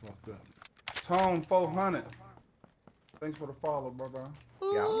still fucked up. Tone 400. Thanks for the follow, brother.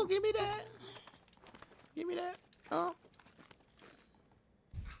 Ooh, Yeah. give me that. Give me that.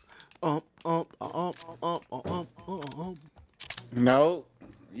 No,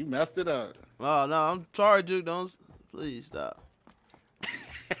 you messed it up. Oh no, I'm sorry, dude. Don't please stop.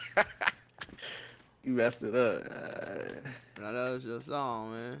 You messed it up. I know it's your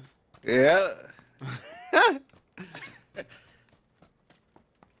song, man. Yeah.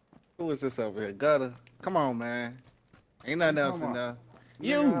 Who is this over here? Gutter. Come on, man. Ain't nothing else in there.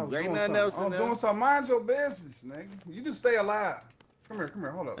 Ain't nothing else in there. I'm doing something. Mind your business, nigga. You just stay alive. Come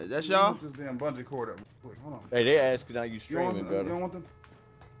here. Hold up. Hey, that's y'all? This damn bungee cord up. Quick, hold on. Hey, they asking how you You streaming, don't Gutter. want them?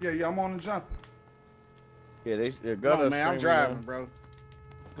 Yeah, I'm on the jump. Yeah, they're Come Gutter on, man. I'm streaming, driving, bro.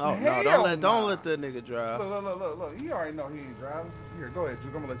 Oh Hell no, don't nah. let that nigga drive. Look. He already know he ain't driving. Here, go ahead,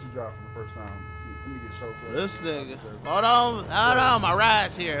 Juke. I'm gonna let you drive for the first time. Let me get chauffeur. This nigga. Hold on, my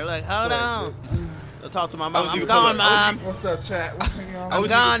ride's here. Like, hold on. Go talk to my mom. I'm gone, mom. What's up, chat? I'm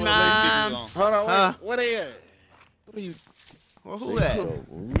gone, mom. Hold on, wait. What is it? Well, who that?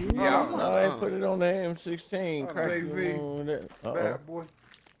 Yeah, No, they put it on the M16. Crack it Jay-Z. on that. bad boy.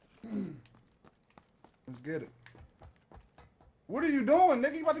 Let's get it. What are you doing,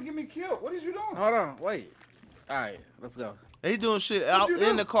 nigga? You about to get me killed. What is you doing? Hold on, wait. All right, let's go. He doing shit out you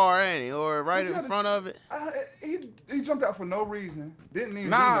in do? the car, ain't he? Or right you in gotta- front of it? He jumped out for no reason. Didn't even do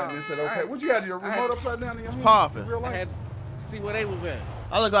Nah, nothing and said, okay. What you had your remote upside down in your hand? Popping. Real I life? had to see where they was at.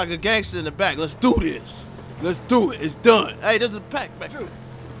 I look like a gangster in the back. Let's do this. Let's do it. It's done. Hey, there's a pack back there. Juke.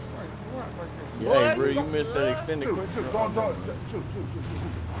 Yeah, hey, bro, you missed that extended Juke, quick. Juke, don't. Juke.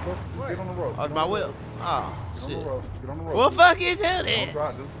 Go, get on the road. Oh, it's my whip. Oh, Get on shit. the road. Get on the road. Well, Juke. fuck you, too, Don't then.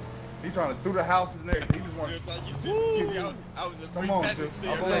 try this. He trying to through the houses and everything. He just wants It's like you see, I was a free Come on, passage Juke.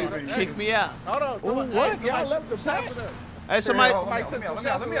 still. I believe in you. Kick me out. Hold on. Someone, what? hey, Y'all left the pack? shots of us. Hey, somebody Let me took some out.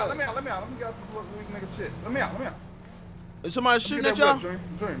 shots Let me out. of Let me get out this little weak nigga shit. Let me out. is somebody Let me shooting get at that y'all?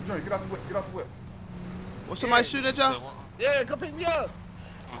 whip, Dream, get out the whip. Get out the whip. Was somebody shooting at y'all? Yeah, come pick me up.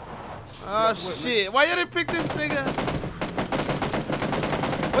 Oh, shit. Why y'all didn't pick this nigga?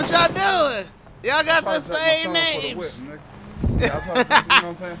 What y'all doing? Y'all got the same names. Yeah, I tried to, you know what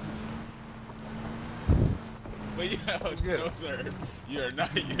I'm saying? But yeah, no sir, you're not.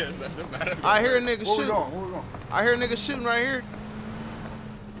 Yes, that's not. That's I hear a nigga Where we shooting. going? Where we going? I hear a nigga shooting right here.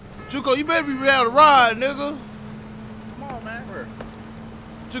 Juco, you better be down to ride, nigga. Come on, man. Where?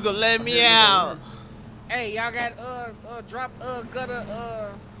 Juco, let me out. Hey, y'all got drop gutter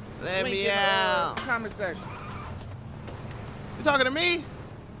Let link me in the out. comment section. You talking to me?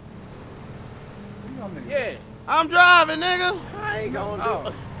 You know, nigga. Yeah. I'm driving, nigga. I ain't gonna Oh. do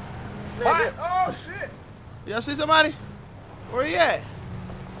it. What? Oh shit! Y'all see somebody? Where you at?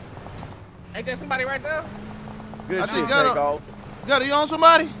 Ain't there somebody right there? Good I shit, think take Gutter- off. Gutter, you on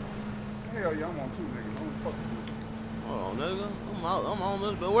somebody? Hell yeah, I'm on two niggas. I'm fucking with Hold on, nigga. I'm on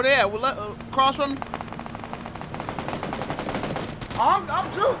this, but where they at? Cross from me?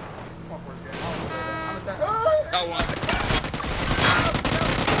 I'm Juke. I won.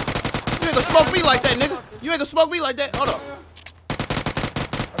 You ain't gonna smoke me like that, nigga. You ain't gonna smoke me like that. Hold up.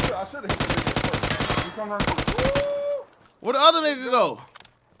 I should have hit the nigga first. You come around. Where the other nigga go?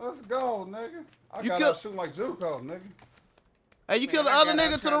 Let's go, nigga. I You got kill- out shooting like Juco, nigga. Hey, you killed the I other got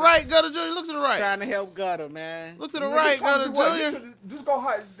nigga out to the trying right, Gutter Jr. Look to the right. Trying to help Gutter, man. Look to the Nigga, right, trying to Gutter do what? You Jr. should just go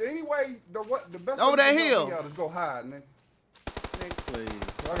hide. Anyway, the best Over way to that get hill. me out is go hide, nigga. Nigga, please.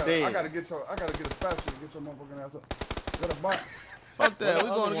 I gotta get a spatula to get your motherfucking ass up. Got a bot. Fuck that. Where We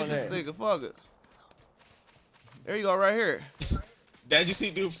the going other to one get this at? nigga. Fuck it. There you go, right here. Did you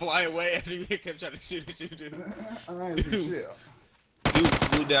see dude fly away after you kept trying to shoot at you, dude? I ain't see shit. Dude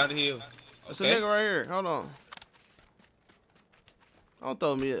flew down the hill. That's a nigga right here. Hold on. Don't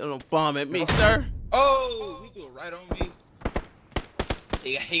throw me no bomb at me, sir. Oh, he threw it right on me.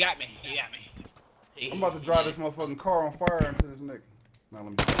 He got me. He got me. I'm about to drive this motherfucking car on fire into this nigga. Now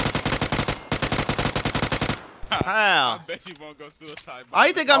let me. How? I bet you won't go suicide. Oh,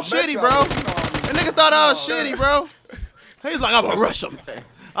 you think I'm shitty, bro? That nigga thought I was shitty, bro. He's like, I'm gonna rush him.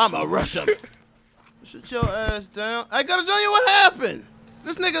 I'm gonna rush him. Shut your ass down. I gotta tell you what happened.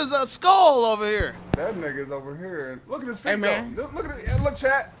 This nigga's a skull over here. That nigga's over here. Look at his feet, Hey, man. though. Look at it. Look,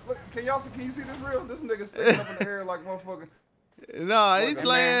 chat. Look, can you see this real? This nigga sticking up in the air like motherfucking. Nah, he's Like,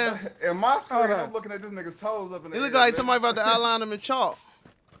 playing. In my screen, Hold I'm on. looking at this nigga's toes up in the He air. look like nigga. somebody about to outline him in chalk.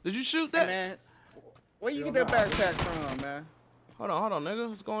 Did you shoot Hey, that? man. Where you get that backpack from, man? Hold on, nigga.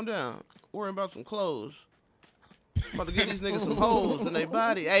 What's going down? Worrying about some clothes. About to get these niggas some holes in their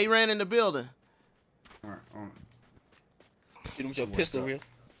body. Hey, he ran in the building. Alright, on. Hit him with your pistol, real.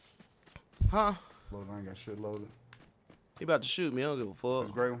 Huh? Load, I ain't got shit loaded. He about to shoot me. I don't give a This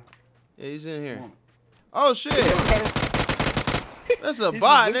fuck. gray one. Yeah, he's in here. Come on. Oh, shit. That's a He just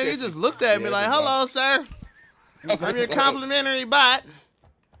bot, looked nigga. at He you. just looked at me Yeah, like, it's a hello, sir. I'm your complimentary bot.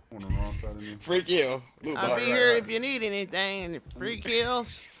 On the wrong side of me. Free kill. Little I'll bot, be right, here right. if you need anything. Free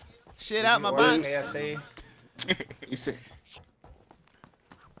kills. Shit out my You boots. You see?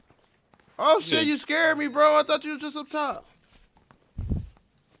 Oh, shit, you scared me, bro. I thought you was just up top.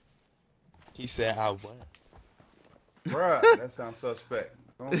 He said I was. Bruh, that sounds suspect.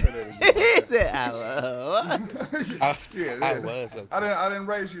 Don't say that again. He said, hello. Yeah, I was. I didn't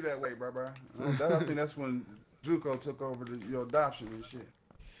raise you that way, bruh. I think that's when Juco took over your adoption and shit.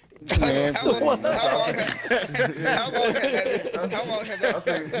 Man, How long please. had I that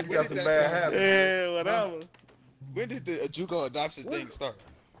started? think you When got did some that bad start? habits. Yeah, whatever. When did the JUCO adoption thing start?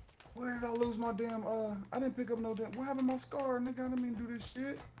 Where did I lose my damn, I didn't pick up no damn, what happened to my scar, nigga? I didn't mean to do this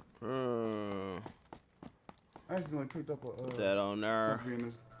shit. I accidentally picked up a, Put that on there. must be in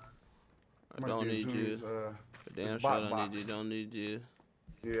this, I might don't be in need Junior's, you. Damn this sure I bot don't need box. you. Don't need you.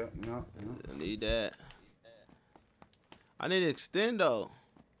 Yeah. I need that. I need an extendo.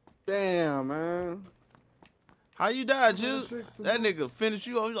 Damn, man. How you died, Oh, Jude? shit. That nigga finished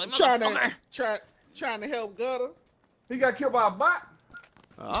you off. He's like, Trying motherfucker. to help Gutter. He got killed by a bot?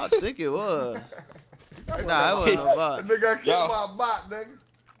 I think it was. Nah, it wasn't a That bot. nigga got killed Yo. by a bot, nigga.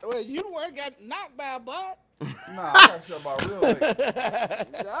 Well, you the one got knocked by a bot. Nah, I got shot by a real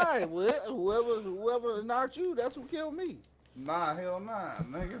nigga. All right, well, whoever knocked you, that's who killed me. Nah, hell nah,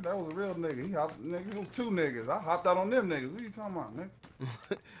 nigga. That was a real nigga. Nigga, it was two niggas. I hopped out on them niggas. What you talking about, nigga?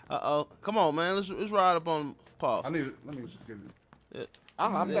 Uh-oh. Come on, man. Let's ride up on Paul. Let me get it. I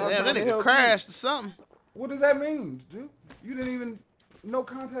hopped out Damn, that trying to nigga help crashed or something. What does that mean, dude? You didn't even, no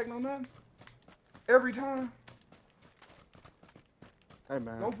contact, no nothing? Every time? you. Hey,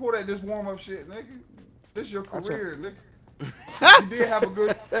 man. Don't pull that this warm-up shit, nigga. This your That's career, nigga. You did have a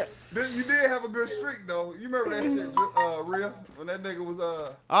good streak though. You remember that shit, Rhea? When that nigga was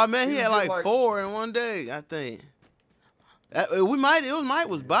Oh, man, he He had was like 4 in one day, I think. It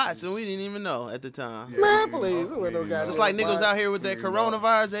was bots, and we didn't even know at the time. Man, please, who ain't no goddamn Just like niggas bot? out here with that Yeah,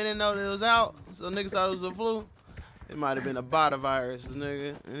 coronavirus, they didn't know that it was out, so niggas thought it was a flu. It might have been a bot virus,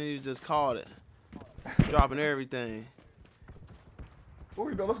 nigga, and he just caught it, dropping everything. Where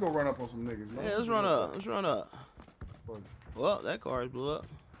we go? Let's go run up on some niggas, man. Yeah, let's run up. Let's run up. Fuck. Well, that car blew up.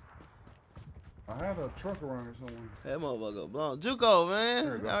 I had a truck around here somewhere. That motherfucker blown. Juco, There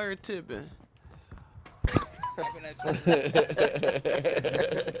man, you go. out here tipping.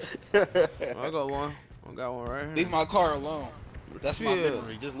 I got one. I got one right here. Leave my car alone. That's my Yeah.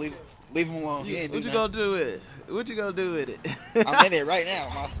 memory. Just leave him alone. He ain't do What you nothing. gonna do with it? What you gonna do with it? I'm in it right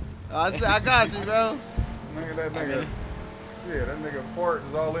now. I got you, bro. Nigga, that nigga. Yeah, that nigga fart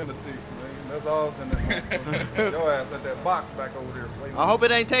is all in the seat, nigga. That's all in there. Your ass at that box back over there. Waiting. I hope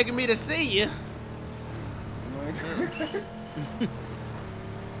it ain't taking me to see you. Come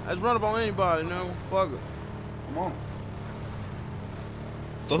Let's run up on anybody, you know? Fuck it. on.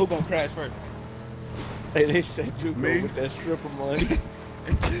 So who gonna crash first? Hey, they said you Me? go with that stripper money.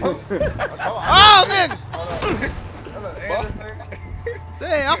 Oh, nigga! That's an nigga.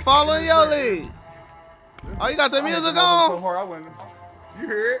 Dang, I'm following your lead. Oh, you got the I hit music the motherfucker so on? hard, I went. You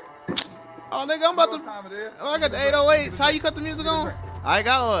hear it? Oh, nigga, I'm about You know to. what time it is? Oh, I got the 808s. How you cut the music on? I ain't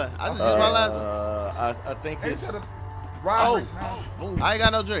got one. I just used my last one. I think Ain't it's. that a robbery time? Boom. I ain't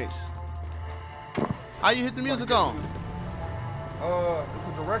got no drinks. How you hit the music on? It's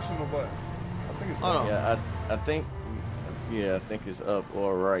a directional button. I think it's Hold on. Yeah, I think. Yeah, I think it's up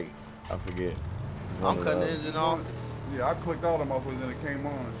or right. I forget. One I'm of cutting the those. engine off. Yeah, I clicked all them motherfuckers and it came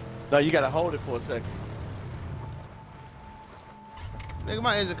on. No, you gotta hold it for a second. Nigga,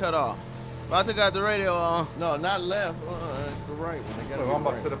 my engine cut off. But I took out the radio on. No, not left. It's the right one. They gotta Look, be I'm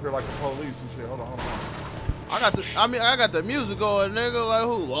about right. to sit up here like the police and shit. Hold on. I got the music going, nigga. Like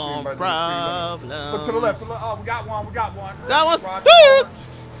who? On problem. Look to the left. Oh, we got one. Got one? Roger.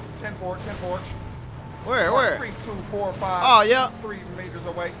 10-4. Where? 3, 2, 4, 5. Oh, yeah. 3 meters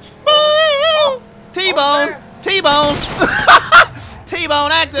away. T-bone. Oh, T-bone.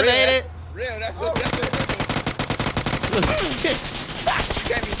 T-bone activated. Real, that's a rental. You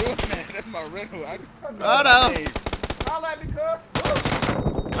can't be doing that. That's my rental. Oh, no. Hey, Holla at me,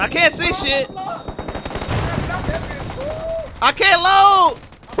 cuz. I can't see shit. I can't load.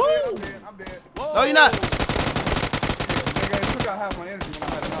 I'm dead. No, you're not. Nigga, it took out half my energy when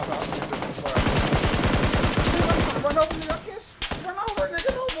I had enough out. Run over me, I guess. Run over,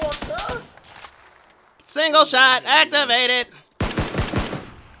 nigga, no more, cuz. Single shot activated.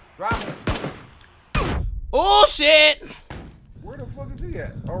 Drop it. Oh, shit. Where the fuck is he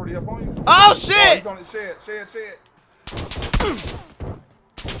at? Already up on you? Oh, Oh, shit. he's on it. Shed. Still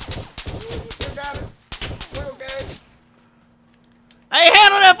got it. We okay. Hey,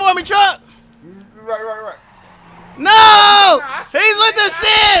 handle that for me, truck. Right. No! He's with the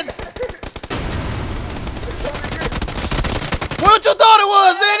shits! What you thought it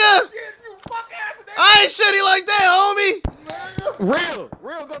was, nigga? You fuck ass nigga. I ain't shitty like that, homie.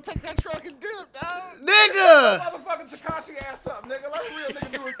 Real, go take that truck and dip, dog. Nigga! Motherfucking Takashi ass up, nigga. Let a real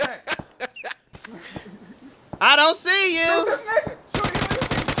nigga do his thing. I don't see Shoot you. this nigga. Shoot him.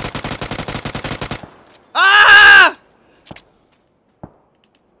 Ah!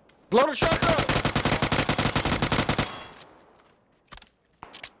 Blow the truck up.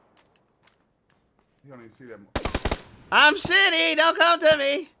 You don't even see that. I'm shitty. Don't come to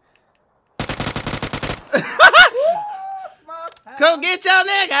me. Come get your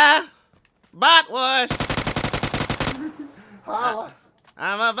nigga. Bot wars. Holla.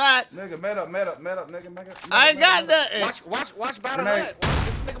 I'm a bot. Nigga, met up, nigga. I ain't got nothing. Watch about a Grenade. hut. Watch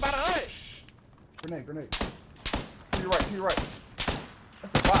this nigga about a hut. Grenade. To your right.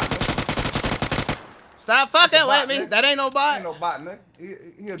 That's a bot, nigga. Stop fucking That's a bot, with me. nigga. That ain't no bot. Ain't no bot, nigga.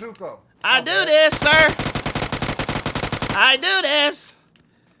 He a Duco. I do this, sir. I do this.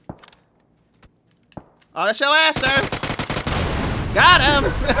 Oh, that's your ass, sir. Got him.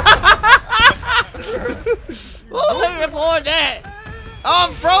 Ooh, let me record that. Oh,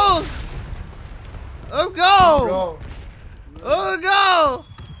 I'm froze. Let's go. Let's go.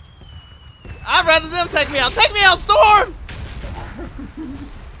 I'd rather them take me out. Take me out, Storm.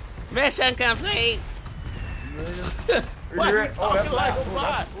 Mission complete. Why you Oh, talking that's like loud. a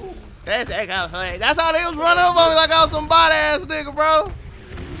bot? Mission complete. That's how they was running up on me like I was some bot ass nigga, bro.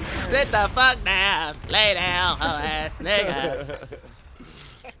 Sit the fuck down. Lay down, hoe ass niggas.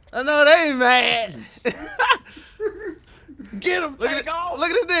 I know they ain't mad. Get him, Look take off. at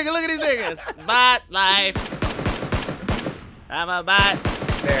this nigga. Look at these niggas. Bot life. I'm a bot.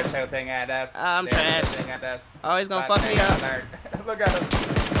 There's everything at us. I'm There's trash. everything at us. Oh, he's gonna fuck me up. Look at him.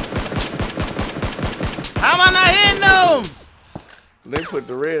 How am I not hitting them? They put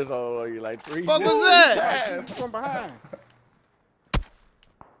the reds all on you like 3 Fuck was different that? times. From behind.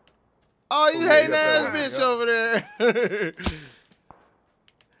 Oh, you Oh, hating yeah, ass yeah. bitch over there.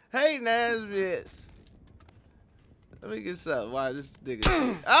 Hating ass bitch. Let me get something. Why this nigga?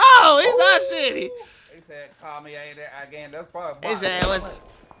 Oh, he's not shitty. He said, call me again. That's probably He bot. said,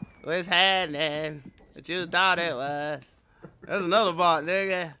 what's happening? What you thought it was? That's another bot,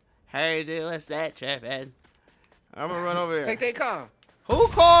 nigga. Heard you, what's that tripping? I'm gonna run over here. Take that car. Who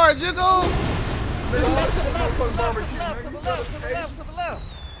car, Jiggle? To the left.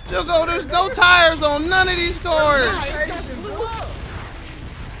 Jiggle, there's no tires on none of these cars.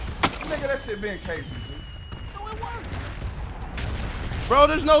 Nigga, that shit being Cajun, dude. Bro,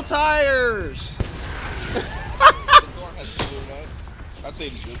 there's no tires. I see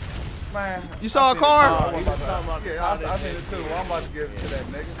the shit. Man. You saw I a seen car? it. Oh, he was talking about the Yeah, car I that seen day. it too. I'm about to give it to that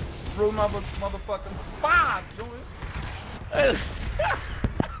nigga. Rule number motherfucking 5, Julius.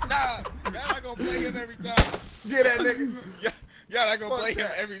 Nah, y'all not gonna play him every time. Get that nigga. Y'all not gonna play him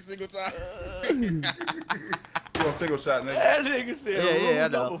every single time. You want a single shot, nigga? That nigga said Yeah, I rule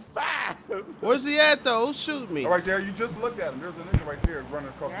know. number 5. Where's he at though? Who's shooting me? Right there, you just looked at him. There's a nigga right there running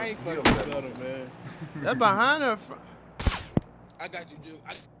across I the ain't field. fucking with him, man. That behind her. I got you, Juke.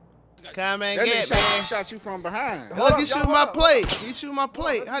 Come and That get me. nigga shot you from behind. Look, he shooting my plate. He shooting my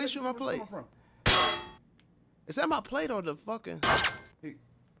plate. How did he shoot my plate? Is that my plate or the fucking?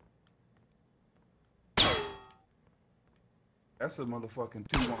 That's a motherfucking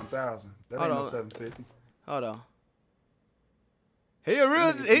T1000. That ain't no 750. Hold on. He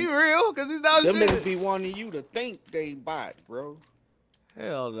real, cause he's not. Them niggas be wanting you to think they bot, bro.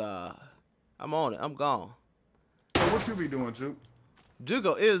 Hell nah. I'm on it. I'm gone. So what you be doing, Juke?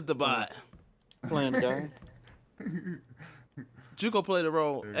 Juco is the bot. Playing the game. Juco play the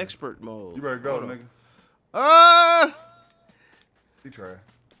role expert mode. You better go, nigga. He tried.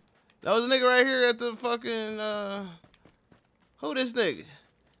 That was a nigga right here at the fucking who this nigga?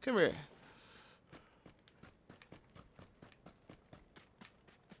 Come here.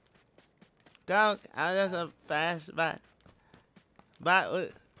 Dog, that's a fast bot. Bot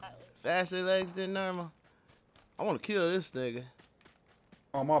with faster legs than normal. I want to kill this nigga.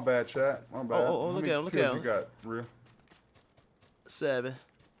 Oh, my bad, chat. My bad. Oh, look at him, look at him. You got real? 7.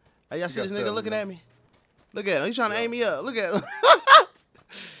 Hey, y'all see got this nigga 7, looking man. at me? Look at him. He's trying to aim me up. Look at him.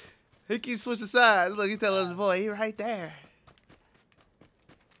 He keeps switching sides. Look, he's telling his boy, he right there.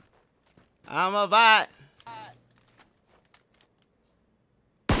 I'm a bot.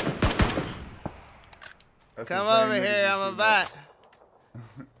 Come over here, I'm a bot.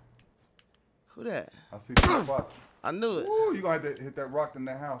 Who that? I see 2 spots. I knew it. Ooh, you gonna have to hit that rock in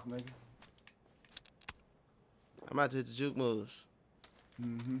that house, nigga. I'm about to hit the juke moves.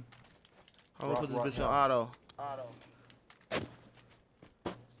 Mm-hmm. I'm gonna put this bitch on auto. I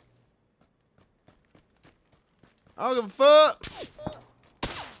don't give a fuck.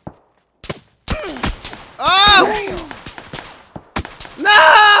 Oh!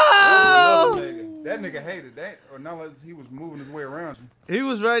 No! That nigga hated that, or not unless he was moving his way around you. He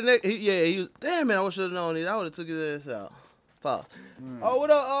was right next. He was. Damn man, I wish I'd known this. I would have took his ass out. Pause. Oh,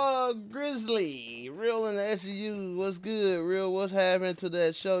 what up, Grizzly? Real in the SEU. What's good, Real? What's happening to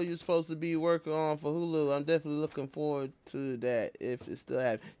that show you're supposed to be working on for Hulu? I'm definitely looking forward to that if it's still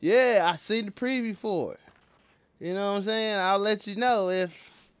happening. Yeah, I seen the preview for it. You know what I'm saying? I'll let you know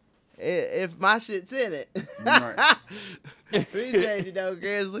if my shit's in it. Right. Appreciate you though,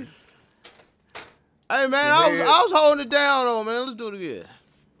 Grizzly. Hey man, I was holding it down though, man. Let's do it again.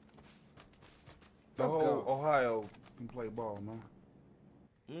 The whole Ohio can play ball, man.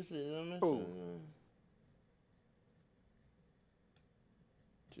 Let me see.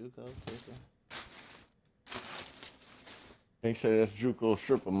 Juco, They say that's Juco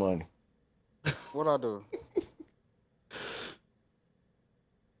stripper money. What I do?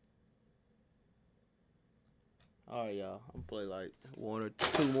 All right, y'all. I'm gonna play like 1 or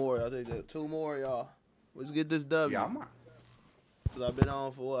 2 more. I think that 2 more, y'all. Let's get this W. Yeah, I'm not. Cause I've been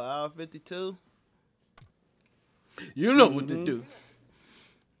on for what, hour 52. You know what to do.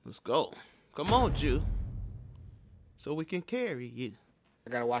 Let's go. Come on, Jew. So we can carry you. I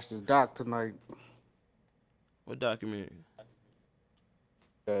gotta watch this doc tonight. What documentary?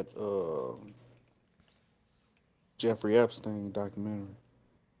 That Jeffrey Epstein documentary.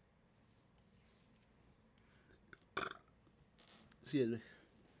 Excuse me.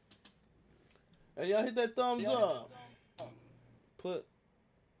 Hey, y'all hit that thumbs up. Put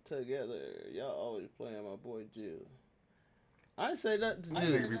together. Y'all always playing my boy Jill. I ain't say nothing to This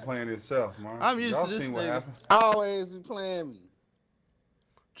Jill. nigga be playing himself, man. I'm used Y'all to this seen what nigga. happened? Always be playing me.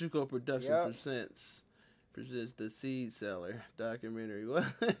 Juco Production Yep. presents the Seed Seller documentary. What?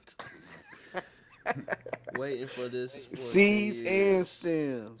 Waiting for this. for Seeds 10 and years.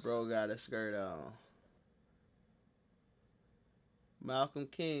 stems. Bro got a skirt on. Malcolm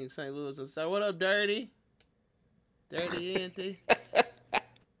King, St. Louis. So what up, Dirty? Dirty ENT.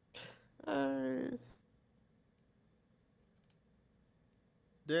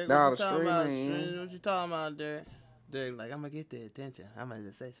 Derek, Nah, what you the talking about? streaming. What you talking about, Derek? Derek, like, I'm gonna get the attention. I'm gonna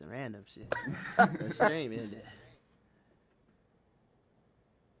just say some random shit. The stream in there.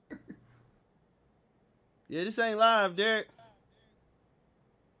 Yeah, this ain't live, Derek.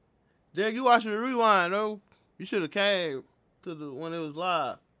 Derek, you watching the rewind, though. You should have came to the when it was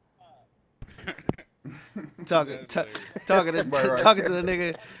live. talking to the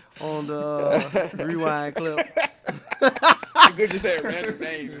nigga on the rewind clip. You could just say a random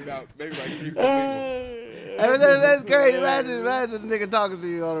name about maybe like 3-4 people. Hey, that's crazy. Imagine the nigga talking to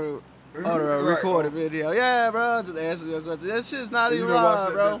you on Oh, the recorded video. Yeah, bro. Just answer your question. That shit's not even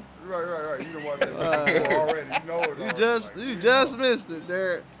live, bro. Right. You done watched that already. You know it. You just missed it,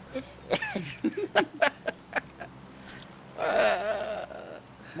 Derek.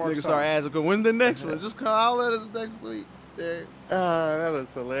 Nigga start asking, when's the next one? Just call at us next week, Derek. That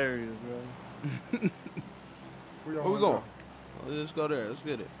was hilarious, bro. Where we going? Let's go there. Let's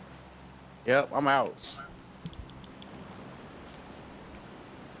get it. Yep, I'm out.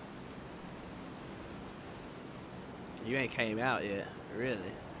 You ain't came out yet, really.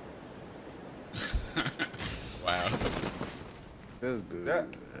 Wow. This dude.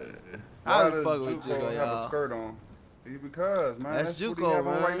 Why does does Juco Juco have a skirt on? Because, man, that's what he have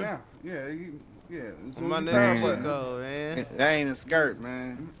on right now. Yeah, My name Juco, man. That ain't a skirt,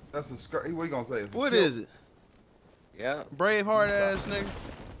 man. That's a skirt. What you gonna say? What is it? Yeah. Braveheart ass nigga.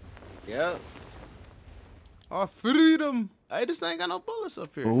 Yep. Oh, freedom. Hey, this thing got no bullets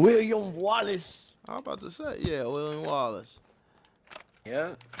up here. William Wallace. I was about to say, yeah, William Wallace.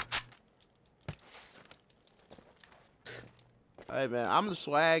 Yep. Hey, man, I'm the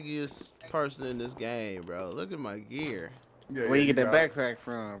swaggiest person in this game, bro. Look at my gear. Yeah, Where you get that backpack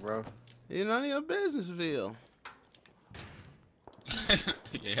from, bro? You none of your businessville. Yeah,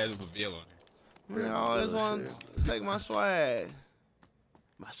 it has a Paville on it. I always want to take my swag.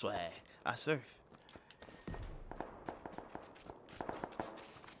 My swag. I surf.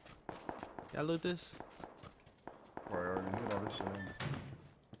 Y'all loot this?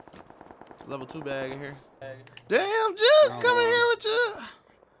 Level 2 bag in here. Damn, Juke, come in here with your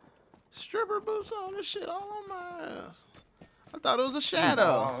stripper boots on and shit all on my ass. I thought it was a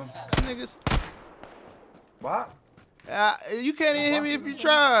shadow. Niggas. What? You can't even hit me if you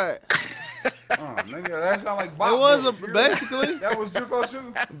tried. Nigga, that sound like bot. It was basically. That was Juco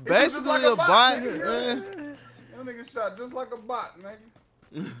shooting. Basically like a bot, man. That nigga shot just like a bot, nigga.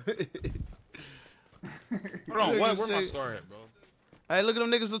 Hold on, where's my scar at, bro? Hey, look at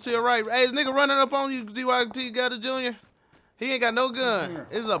them niggas to your right. Hey, this nigga running up on you, DYT Gutter Jr. He ain't got no gun.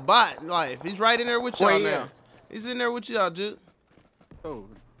 It's a bot life. He's right in there with y'all now. He's in there with y'all, Juke. Oh.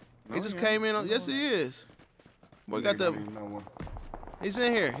 He just came in on. Yes, he is. Boy, got them. He's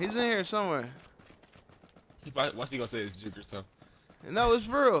in here. He's in here somewhere. What's he gonna say? It's Juke or something? No, it's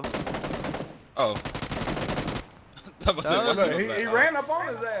for real. Oh. He ran up on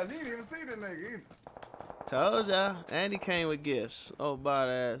his ass. He didn't even see the nigga either. Told y'all. And he came with gifts. Oh, bot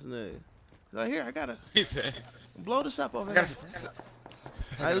ass nigga. He's like, here, I gotta. He said, blow this up over here.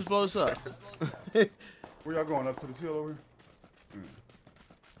 Alright, let's blow this up. Where y'all going? Up to this hill over here?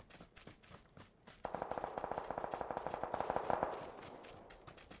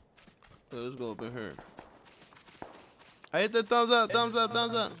 Let's go up in here. I hit the thumbs up, thumbs up,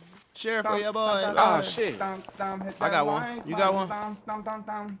 thumbs up. Share for your boy. Oh, shit. I got one. You got one?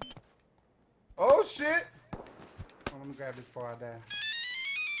 Oh, shit. Oh, let me grab this before I die.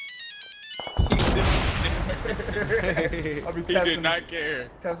 He did not care.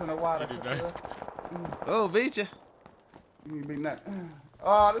 Testing the water. Oh, beat you. You ain't beating that.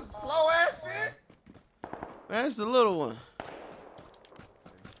 Oh, this slow ass shit. Man, it's the little one.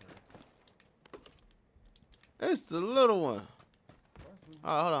 It's the little one.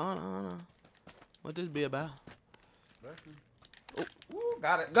 Oh, hold on. What this be about? Oh. Ooh,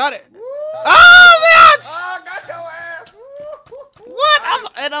 got it. Got it. Woo. Oh, bitch! Oh, got your ass. Woo. What?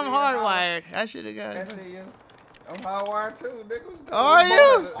 I'm hardwired. I should have got it. I see you. I'm hardwired too, nigga. Are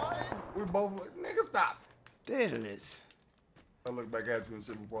you? We both nigga, stop. Damn it. I look back at you and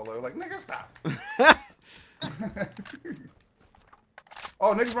shit before I like, nigga, stop.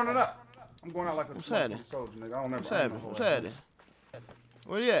 Oh, niggas running up. I'm going out like a soldier, nigga. I don't remember. What's happening? What's happening?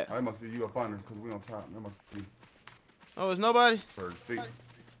 Where you at? Oh, it must be you up under, because we on top. That must be. Oh, it's nobody? 30 feet.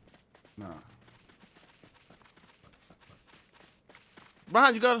 Nah.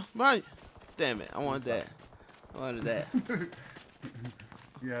 Behind you, got behind you. Damn it. I wanted that. I wanted that.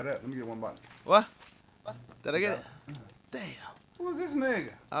 Yeah, that. Let me get one bottle. What? Did I get it? Damn. Who's this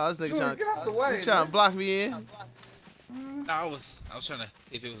nigga? Oh, this nigga trying get out the way. He trying to block me in. No, I was trying to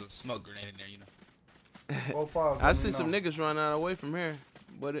see if it was a smoke grenade in there, you know. I see some niggas running out away from here,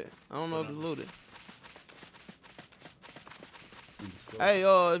 but I don't know if it's looted. Hey,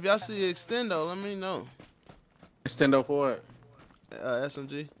 if y'all see Extendo, let me know. Extendo for what?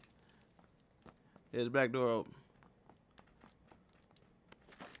 SMG. Yeah, the back door open.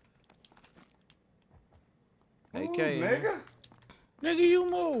 Move, AK. nigga. Nigga, you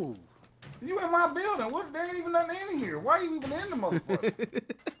move. You in my building. What? There ain't even nothing in here. Why are you even in the motherfucker?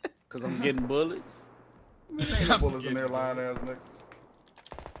 Cause I'm getting bullets. There ain't no bullets in there, lying ass nigga.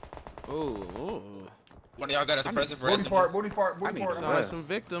 Oh. One of y'all got a suppressor for booty SMG? part. I need some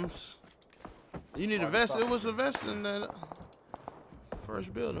victims. You need a vest. It was a vest in that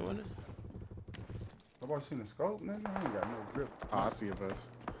first building, wasn't it? Nobody seen the scope, nigga? I ain't got no grip. Oh, I see a vest.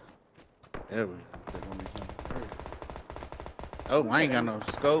 There we Oh, I ain't got no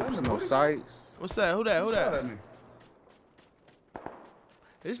scopes, no sights. What's that? Who that? Who Shot that? at me.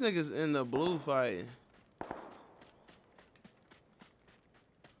 This nigga's in the blue fighting.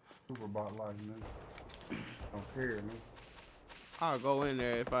 Super bot life, nigga. Don't care, man. I'll go in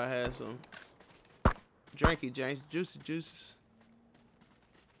there if I had some drinky janks, juicy juices.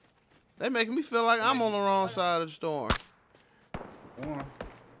 They making me feel like I'm on the wrong side of the storm. One.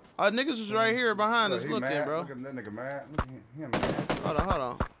 Niggas is right here behind us He looking, mad. bro. Look at that nigga mad. Look at him mad. Hold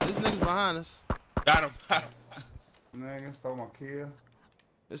on. This nigga's behind us. Got him. Nigga stole my kill.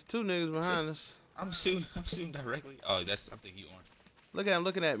 There's two niggas behind us. I'm shooting directly. Oh, I'm thinking he orange. Look at him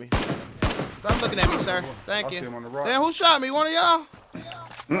looking at me. Stop looking at me, sir. Thank I see you. him on the rock. Damn, who shot me? One of y'all? I ain't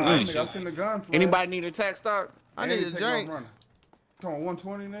Nigga, I shooting. seen the gun. Anybody need a tax stock? I need a drink. Come on,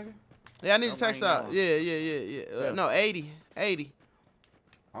 120, nigga. Yeah, I need to Nobody text out. knows. Yeah. No, 80.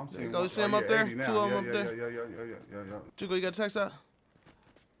 I'm seeing Go see him up there? 80 now. Two of them up Yeah, there? Yeah. Jugo, you got a text out?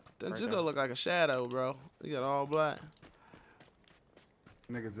 That Right Jugo there. look like a shadow, bro. He got all black.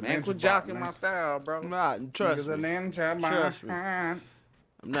 Niggas a Man, ninja quit bot, jocking man. my style, bro. I'm not. Trust Niggas a me. ninja bot. Trust me. I'm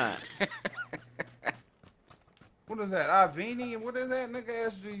not. What is that? Ivini? What is that, nigga?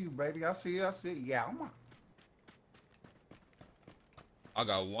 SGU, baby. I see. Yeah, I'm on. I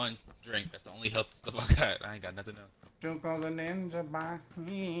got one drink. That's the only health stuff I got. I ain't got nothing else. Junko's a ninja bot.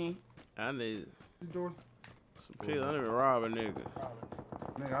 I need Door. some pills. I need to rob a nigga.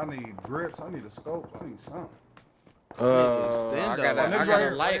 Nigga, I need grips. I need a scope. I need something. Stand I got up. a, niggas I right got here,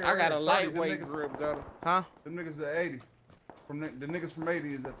 a light. right here, I got a right here. 30, lightweight them niggas- grip, gutter. Huh? Them niggas at 80. The niggas from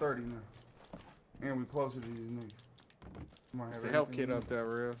 80 is at 30 now. And we closer to these niggas. Might have It's a help everything kit we up there,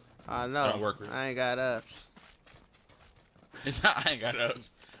 real. I know. Don't work with it. I ain't got ups. It's not, I ain't got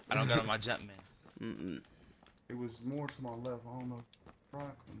ups. I don't got on my jump man. Mm-mm. It was more to my left. I don't know. Right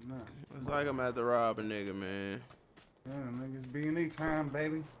or not. It's like I'm at the rob a nigga, man. Yeah, niggas B&E time,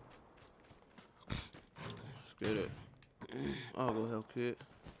 baby. Let's get it. I'll go help kid.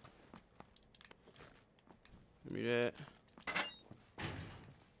 Give me that.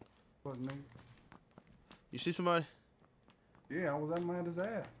 Fuck, nigga. You see somebody? Yeah, I was at his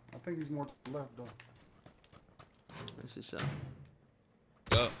ass. I think he's more to the left, though. Let's see something.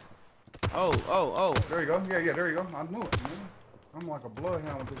 Go. Oh. There you go. Yeah, there you go. I knew it, man. I'm like a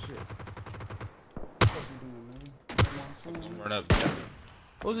bloodhound with this shit. What you doing, man? I'm run up.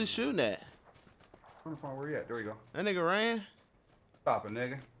 Who's he shooting at? Trying to find where he at. There you go. That nigga ran? Stop it,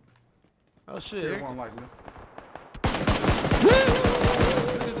 nigga. Oh shit. Here one like me. Look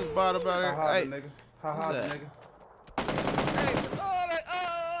at this bottle about here. Ha-ha, Hey, nigga. Ha-ha, who's that? nigga. Hey,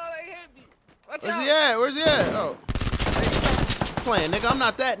 they hit me. Watch where's out. he at? Where's he at? Oh. Playing, nigga. I'm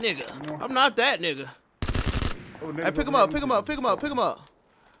not that nigga. I'm not that nigga. Oh, Hey, niggas pick him over up, here. pick him up.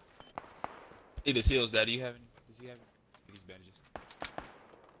 Need the seals, Dad. Do you have any? Does he have any? These bandages.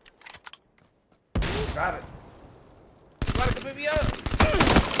 Got it. Somebody come pick me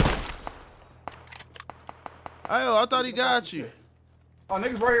up. Ayo, I thought he got you. Oh,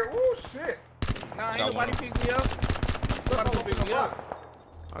 niggas right here. Ooh, shit. Nah, ain't Got nobody one. pick me up. Somebody come pick me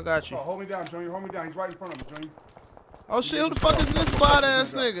up. I got you. Oh, hold me down, Junior. Hold me down. He's right in front of me, Junior. Oh shit, who the fuck is this spot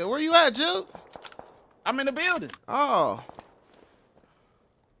ass nigga? Where you at, Juke? I'm in the building. Oh.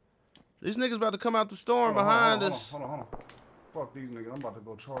 These niggas about to come out the storm behind us. Hold on. Fuck these niggas. I'm about to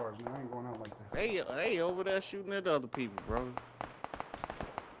go charge, man. I ain't going out like that. They over there shooting at other people, bro.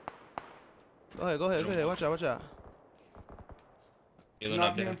 Go ahead. Watch out. Healing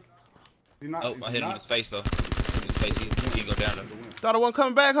up there. He's not. Oh, he's I hit him in not. his face though. In his face, he didn't go down though. Thought I wasn't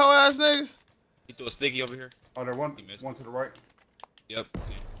coming back, hoe ass nigga. He threw a sticky over here. Oh, there one. He missed. One to the right. Yep.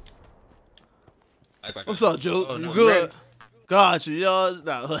 See him. Act like What's up, Juke? Oh, You no, good? ready? Got you, y'all.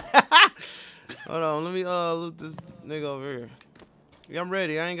 No. Hold on, let me loot this nigga over here. Yeah, I'm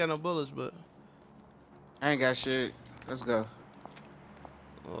ready. I ain't got no bullets, but I ain't got shit. Let's go.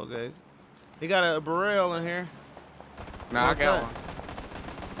 okay. He got a barrel in here. Nah, I Like got that. one.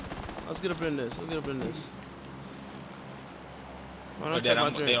 Let's get up in this. Why Oh, don't Dad, take my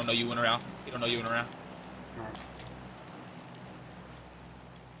they drink? don't know you went around. He don't know you went around. Alright.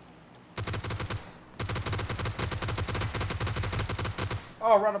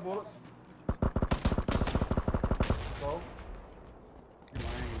 Oh, run the bullets. So, my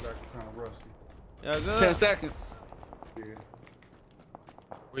aim is actually kind of rusty. Yeah, good. 10 seconds. Yeah.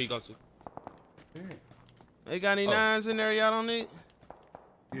 Where you go to? Yeah. They got any Oh. nines in there y'all don't need?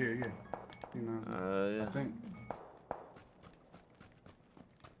 Yeah. You know. Yeah. I think.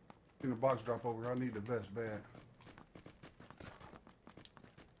 In the box drop over here. I need the vest bad.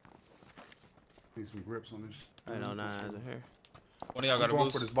 Need some grips on this. Ain't no nines in here. One of y'all I'm got a going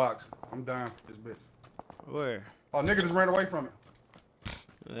boost. for this box. I'm dying for this bitch. Where? Oh, nigga just ran away from it.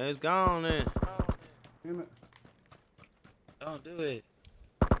 It's gone then. Damn it. Don't do it.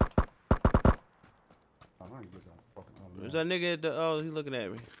 Oh, I ain't get that fucking There's that nigga at the. Oh, he looking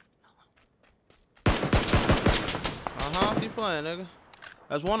at me. Keep playing, nigga.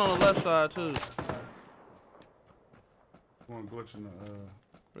 There's one on the left side too. One glitch in the.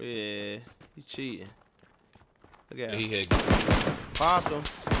 Yeah, he cheating. Look at Yeah, he him. hit. Popped him.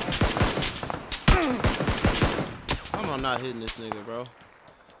 I'm not hitting this nigga, bro.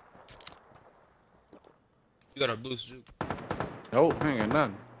 You got a boost, Juke. Nope, I ain't got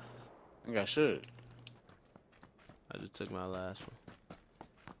nothing. I got shit. I just took my last one.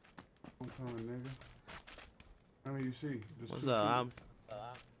 I'm coming, nigga. How many you see? Just What's two up? feet.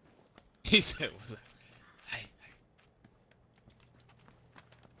 He said, "What's up?" Hey.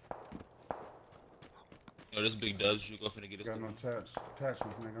 Yo, this big dubs, Juke. Go finna get us. Got no attachments,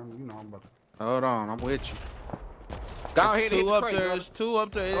 nigga. You know I'm about to. Hold on, I'm with you. Go ahead, There's two up there. There's two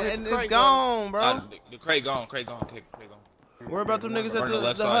up there, and it's gone, bro. Nah, the crate gone. Crate gone. Crate gone. Worry about them niggas at Burn the the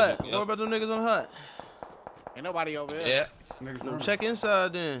left hut. side, yep. Worry about them niggas on the hut. Ain't nobody over there. Yeah. Niggas No, running. check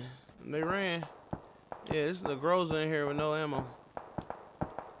inside then. They ran. Yeah, this is the Groza in here with no ammo.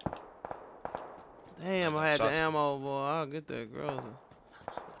 Damn, I had the Shots. ammo, boy. I'll get that Groza.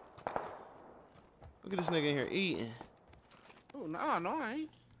 Look at this nigga in here eating. Oh, no, I ain't.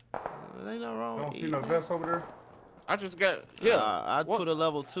 There ain't nothing wrong Don't with see eating. no vest over there. I just got, yeah. I What? put a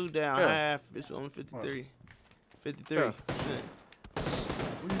level 2 down Yeah. half. It's on 53. 53%.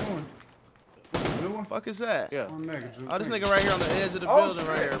 What you doing? New one? Fuck is that? Yeah. One nigga, Drew. Oh, this Thank nigga you. right here on the edge of the Oh, building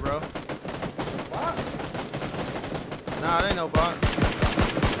right shit. here, bro. What? Nah, it ain't no bot.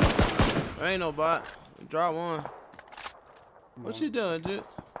 There ain't no bot. Drop one. What you doing, dude?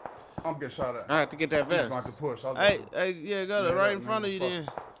 I'm getting shot at. I have to get that I'm just vest. like to push. Hey, yeah, got it Yeah, right that in front of nigga you fuck. then.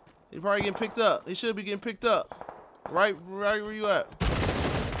 He probably getting picked up. He should be getting picked up. Right where you at.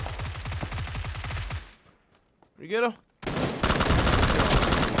 You get him?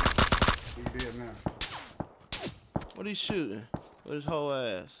 He dead now. What he shooting? With his whole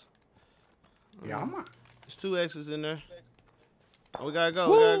ass. Yeah, I'm not. There's 2 X's in there. Oh, we gotta go.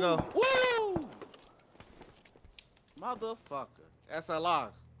 We gotta go. Woo! Motherfucker. SLR.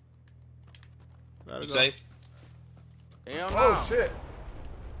 Gotta You go. safe? Hell no. Oh shit.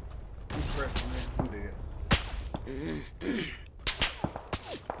 I'm stressing, nigga. I'm dead.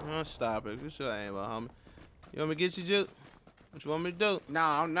 Oh, stop it. This shit ain't about homie. You want me to get you, Juke? What you want me to do? No,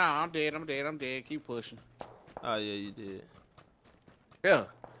 I'm dead. I'm dead. Keep pushing. Oh, yeah, you did. Yeah.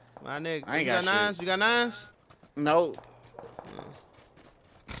 My nigga. I ain't You got shit. 9s? You got 9s? No.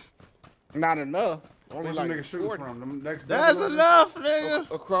 Not enough. Only Where's like the nigga shooting 40. from? Them next That's building over enough,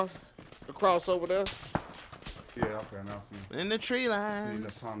 nigga. Across over there. there? Yeah, okay, now I see. In the tree Need lines.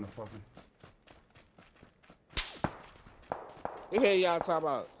 enough time to fucking. What the hell y'all talking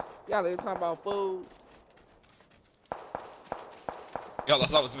about? Y'all ain't talking about food. Yo, let's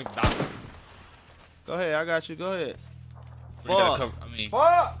start with some McDonald's. Go ahead, I got you. Go ahead. We gotta Fuck. cover. I mean,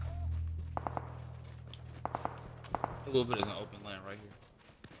 Fuck! we'll put this in open land right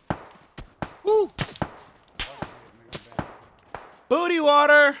here. Woo! Booty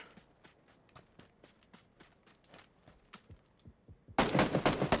water.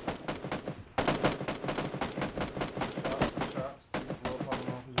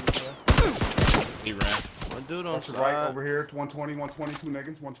 He ran. One dude on That's the the right side. over here. 120, 122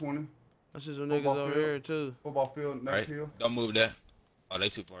 niggas, 120. That's just some niggas Football over field. here, too. Football field, next Right. hill. Don't move that. Oh, they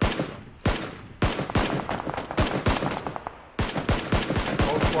too far.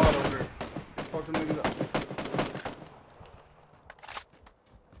 Whole squad over there. Fuck them niggas up.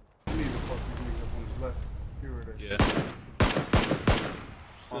 You need to fuck these niggas up on his left. Here it is. Yeah. Oh,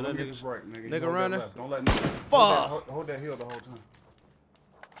 Still let that me get this nigga. right, nigga. You nigga hold that running. left. Don't let nigga. Fuck. Hold that hill the whole time.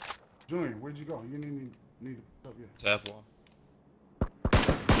 Junior, where'd you go? You need to up yet. Taff wall.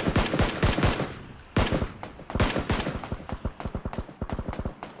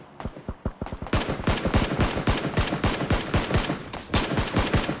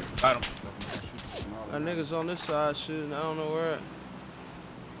 Got him. That niggas on this side shooting. I don't know where at.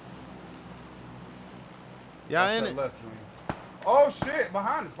 Y'all Watch in that it? left, Junior. Oh shit!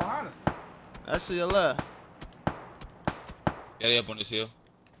 Behind us! Behind us! That's to your left. Yeah, they up on this hill.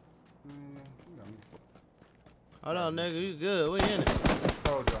 Hold on, nigga. You good. We in it.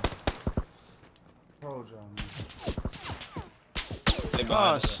 Told y'all. Told y'all, man. They Oh,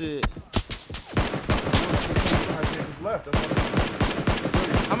 behind us. shit. I take his left. That's what I'm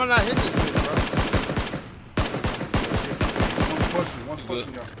saying. How am I not hitting this nigga, bro? One's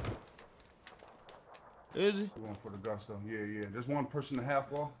pushing, y'all. Is he? Going for the gusto. Yeah. There's one person in the half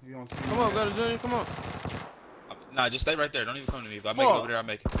wall. You don't see Come on, go to Junior. Come on. Nah, just stay right there. Don't even come to me. If I make it over there, I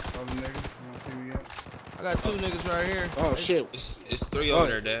make it. Other nigga, you don't see me yet? I got 2 niggas right here. Oh shit. It's 3 over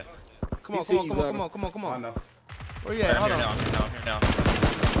there, Dad. Come on. I know. Where you at? I'm Hold here on. now. I'm here now.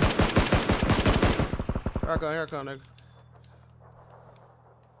 Here I come, nigga.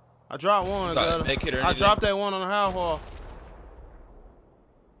 I dropped one, brother. I dropped that one on the half wall.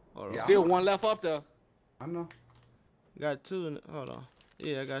 Hold on. Still one left up there. I know. Got 2. Hold on.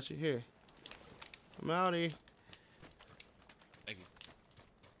 Yeah, I got you here. I'm out here. Thank you.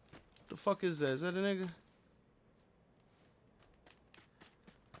 The fuck is that? Is that a nigga?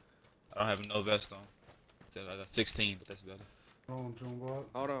 I don't have no vest on. I got 16, but that's better. Hold on, June Bud.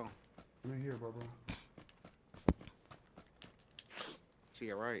 Hold on. Let me hear, bro. See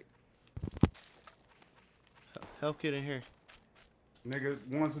it right. Health kit in here. Nigga,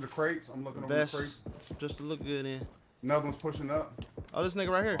 one's in the crates. I'm looking over the crates. Just to look good in. Another one's pushing up. Oh, this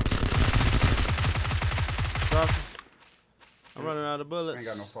nigga right here. Drop him. I'm running out of bullets. I ain't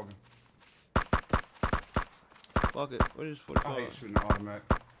got no fucking. Fuck it. What is 45? I hate shooting automatic.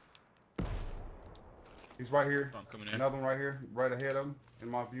 He's right here. I'm coming in. Another one right here, right ahead of him, in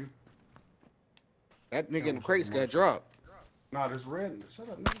my view. That nigga in the crates got dropped. Nah, there's red. Shut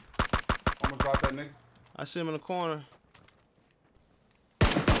up, nigga. Almost dropped that nigga. I see him in the corner.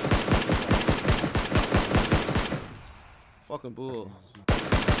 Fucking bull.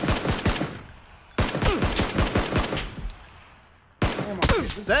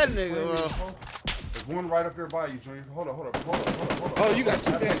 That nigga, bro. There's one right up there by you, Junior. Hold up. Oh, you got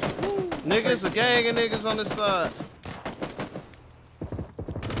 2 damage. Niggas, a gang of niggas on this side.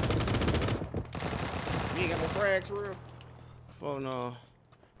 You ain't got no frags, real? Oh no.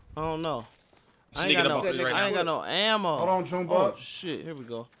 I don't know. I Sneaking ain't up on me right now. got no ammo. Hold on, June Oh Bud. shit, here we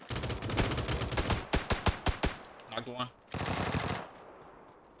go. Knocked one.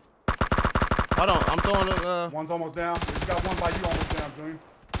 Hold on, I'm throwing the One's almost down. You got one by you almost down, Junior.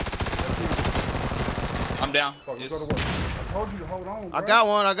 I'm down. Fuck, let's go to work. I told you to hold on, bro. I got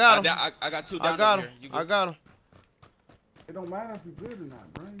one, I got him. I got 2 down I got over him. here. I got him. It don't matter if you're good or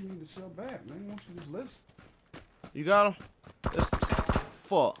not, bro. You need to sell back, man. Why don't you just listen? You got him? That's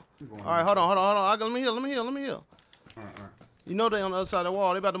fuck. Alright, hold on. Let me heal. Alright. You know they on the other side of the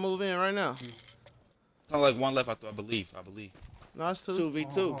wall. They about to move in right now. It's only like 1 left, I believe. No, it's 2.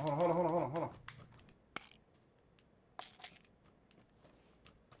 2v2. Hold on.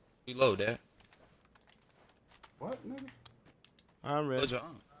 Reload that. What, nigga? I'm ready. Put your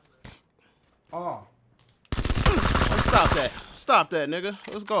arm. Oh. Stop that, nigga.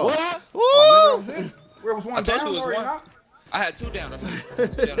 Let's go. What? Woo! Oh, nigga, that was it. Where was one I told down you it was or one. not? I had 2 down. This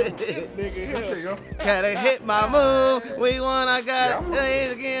nigga here. There you go. Gotta hit my move. We won, I got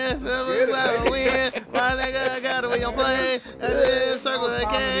it again. Win. My nigga, I got it when you play. And then circle the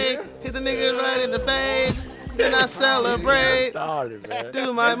cake. Hit the niggas right in the face. Then I celebrate.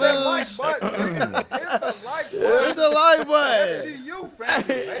 Do my moves. Hit the like button. Hit the like button. SGU,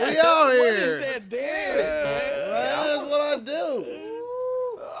 family. We out here. That dead. That's what I do.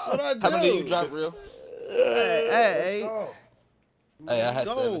 That's what I do. How many you drop, real? Hey. Hey, I had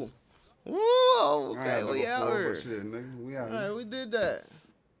 7. Woo, okay, we out here. Shit, nigga. We out All right, here. we did that.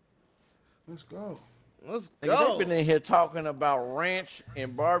 Let's go. Let's Nigga, go. they been in here talking about ranch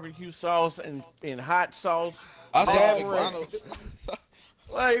and barbecue sauce and hot sauce. I saw Already. McDonald's.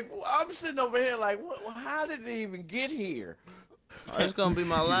 Like, I'm sitting over here like, what? How did it even get here? All right, it's gonna be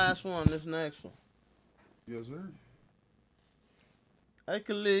my last one. This next one. Yes, sir. Hey,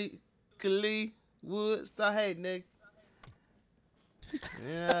 Khalid Woods, stop hating, nigga. You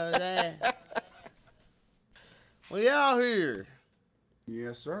know what I'm saying? We out here.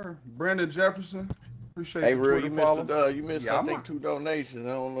 Yes, sir. Brandon Jefferson. Appreciate Hey, your real, Twitter you follow. missed, Yeah, I think 2 donations. I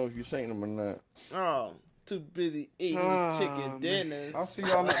don't know if you seen them or not. Oh, too busy eating chicken dinners. I'll see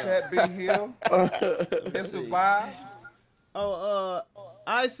you on the chat, B Hill. It's a vibe. Oh,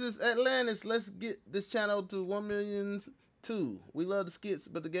 ISIS Atlantis, let's get this channel to 1 million too. We love the skits,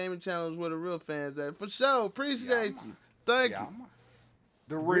 but the gaming channel is where the real fans at. For sure. Appreciate you. Thank you. Man.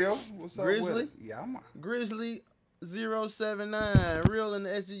 The real. What's up Grizzly? with it? Yeah, man. Grizzly 079. Real in the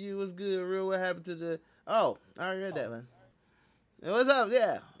SGU was good. Real, what happened to the... Oh, I already read that one. Hey, what's up?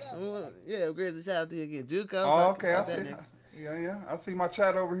 Yeah. Yeah, Grizzly, shout out to you again. Juco. Oh, okay. I see. Yeah. I see my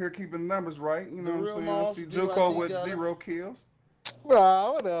chat over here keeping the numbers right. You know what I'm saying? I see Juco with 0 kills.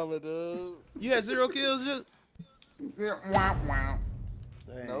 Nah, whatever, dude. You had 0 kills, Juke? Yeah, wow.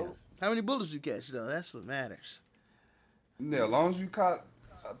 No. How many bullets you catch, though? That's what matters. Yeah, as long as you caught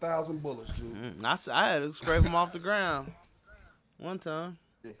 1,000 bullets, Juke. I had to scrape them off the ground one time.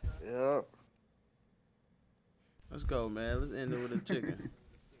 Yep. Let's go, man. Let's end it with a chicken.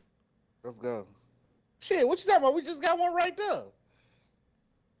 Let's go. Shit, what you talking about? We just got one right there.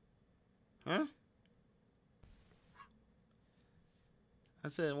 Huh? I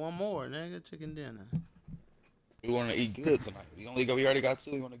said one more, nigga. Chicken dinner. We want to eat good tonight. We already got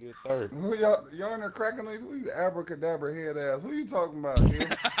 2. We want to get a 3rd. Who y'all in there cracking? Who you abracadabra head ass? Who you talking about here?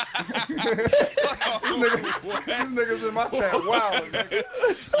 These niggas in my chat wild.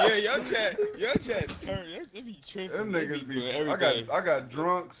 Yeah, your chat turn. They be tripping. Them niggas doing be. everything. I got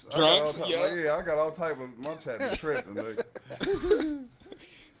drunks. Drunks, yeah. I got all type of my chat be tripping. Nigga.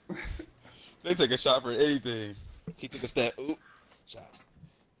 They take a shot for anything. He took a step. Oop. Shot.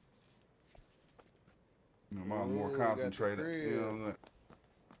 You know, mine more concentrated. You know what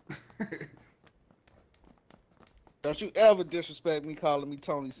I'm saying? Don't you ever disrespect me calling me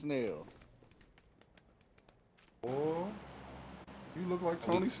Tony Snell. Boy, you look like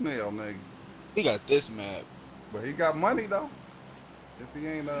Tony Snell, nigga. He got this map. But he got money though. If he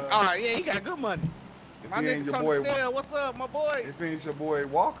ain't Oh yeah, he got good money. if My he ain't nigga your Tony boy, Snell, what's up, my boy? if he ain't your boy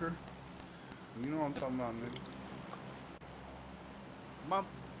Walker, you know what I'm talking about, nigga.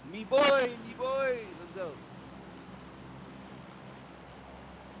 Me boy. Let's go.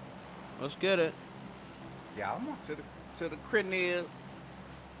 Let's get it. Yeah, I'm on. To the crib.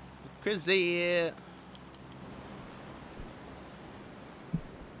 Crazy.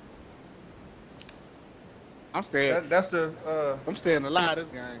 I'm staying. That's the I'm staying alive this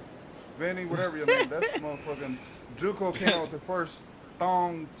game. Vinny, whatever your name. That's motherfucking Juco came out with the first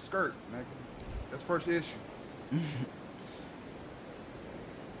thong skirt, nigga. That's first issue.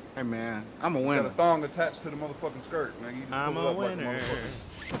 Hey man, I'm a Got a winner. thong attached to the motherfucking skirt, nigga. You just I'm pull it a up like a winner.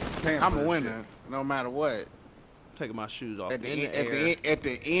 motherfucking pamper I'm a and winner, shit. no matter what. Taking my shoes off. At the, in end, the at, air. at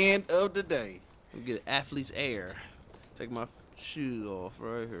the end of the day. Get athlete's air. Take my shoes off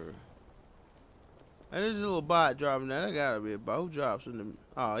right here. Hey, there's a little bot dropping there. That gotta be a bot. Who drops in the...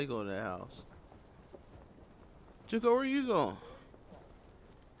 Oh, he going to that house. Chico, where you going?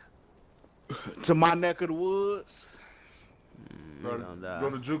 To my neck of the woods. Go to Go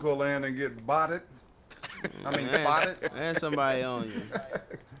to Juco land and get botted. I mean, spotted. And somebody on you.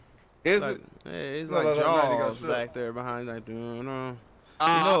 Is Like, it? hey, it's No, like no, no, man, you got Jaws shook. back there behind, like, dun, dun.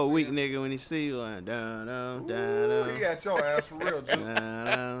 Oh, You know I a see weak it. nigga when he see you, like, dun, dun, dun, Ooh, dun. he got your ass for real, Juke. Dun,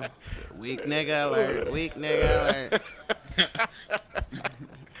 dun. Weak nigga alert. Weak nigga alert.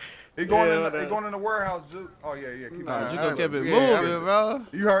 He going in the warehouse, Juke. Oh yeah. Keep Oh, going. Juco kept it Yeah, moving, bro.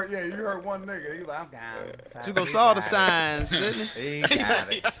 You heard one nigga. He was like, I'm down. Juco saw the signs, didn't he? He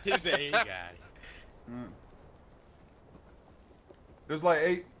got it. He said he got it. There's like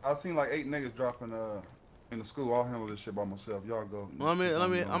 8. I've seen like 8 niggas dropping in the school. I'll handle this shit by myself. Y'all go. Well, I'm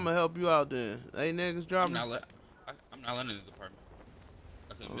gonna help you out then. Hey, niggas I'm dropping. not letting the department.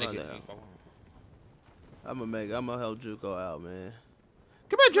 I couldn't make it. If I want. I'm gonna help Juco out, man.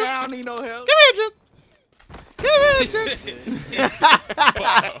 Come here, Juke. I don't need no help. Come here, Juke. Come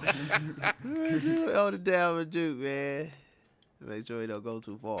here, Juke. Hold it down with Juke, man. Make sure he don't go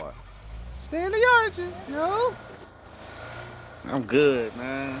too far. Stay in the yard, Juke. No. I'm good,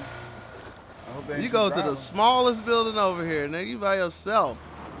 man. I hope they ain't You keep go to the driving. smallest building over here, nigga. You by yourself.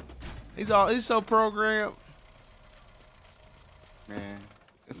 He's so programmed. Man,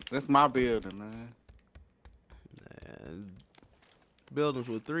 that's my building, man. And buildings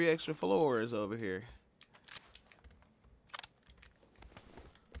with 3 extra floors over here.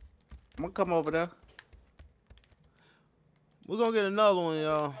 I'm gonna come over there. We're gonna get another one,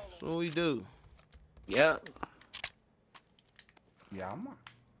 y'all. That's what we do. Yep. Yeah, I'm on.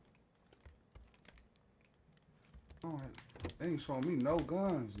 Oh, they ain't showing me no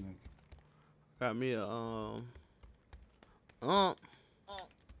guns, nigga. Got me a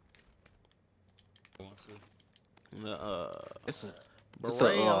It's a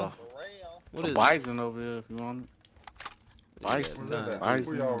Beryl. What a is it? bison over here if you want it. Bison. Yeah, Where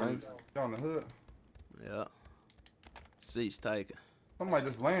Bison. y'all, Bison. y'all in the hood? Yeah. Seats taken. Somebody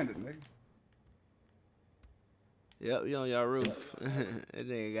just landed, nigga. Yep, you on your roof. That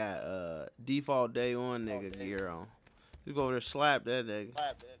nigga got default day 1 nigga gear on. You go over there slap that nigga.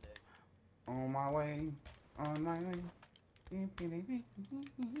 On my way, on my way.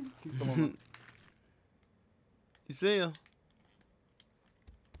 Keep going. You see him?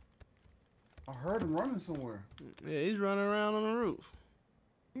 I heard him running somewhere. Yeah, he's running around on the roof.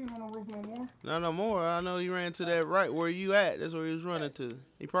 He ain't on the roof no more. Not no more. I know he ran to that right where you at. That's where he was running to.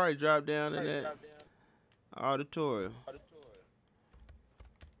 He probably dropped down in that auditorium.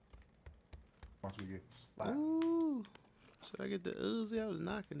 Watch me get splat. Ooh. Should I get the Uzi? I was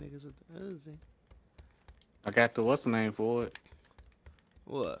knocking niggas with the Uzi. I got the what's the name for it?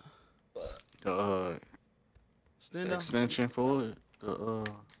 What? The Stendo? extension for it. The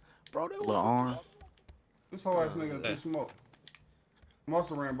Bro, they little arm. This whole ass nigga threw smoke.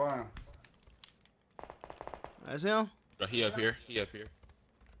 Muscle ran by him. That's him? Bro, he up here. He up here.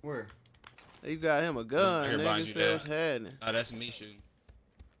 Where? You got him a gun. Here Nigga behind you said there. what's happening. Nah, that's me shooting.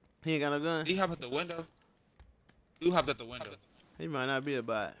 He ain't got no gun? He hopped out the window. Dude hopped out the window. He might not be a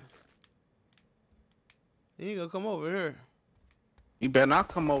bot. He ain't gonna come over here. You better not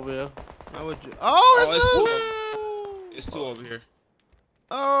come over here. Not with you. Oh, it's that's two. It's two over here.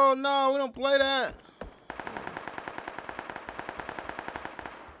 Oh, no, we don't play that.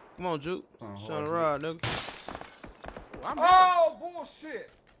 Come on, Juke. Shine the rod, nigga. Oh,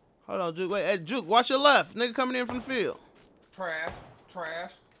 bullshit. Hold on, Juke. Wait, hey, Juke, watch your left. Nigga coming in from the field. Trash.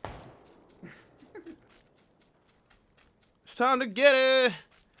 It's time to get it.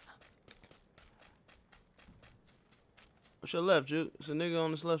 What's your left, Juke? It's a nigga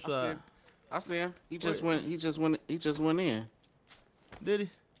on this left side. I see him. He just went in. Did he?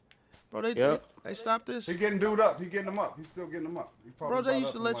 Bro, they stopped this. He getting dude up. He getting him up. He's still getting him up. Bro, they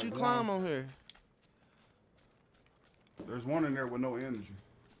used to let you climb on here. There's one in there with no energy.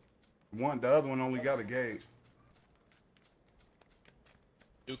 The other one only got a gauge.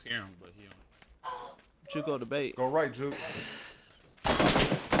 Duke hear him, but he don't. Juke on the bait. Go right, Juke. Oh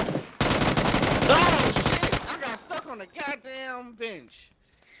shit! I got stuck on the goddamn bench.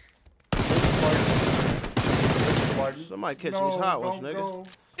 Somebody catch these hot ones, nigga. Go.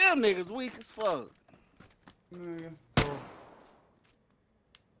 Them niggas weak as fuck. Nigga,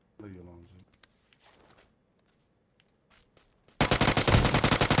 leave you alone, Juke.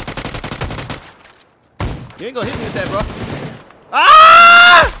 You ain't gonna hit me with that, bro.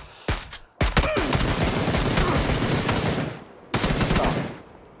 Ah!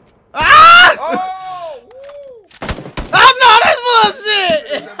 Ah! Oh! Woo! Oh no, that's bullshit!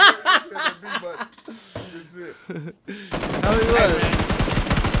 How he was?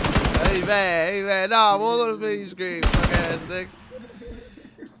 Hey man, nah, boy, go to me screen, fuck ass nigga.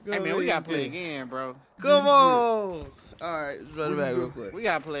 Hey man, we gotta play again, bro. Come on! Alright, let's run it back real quick. We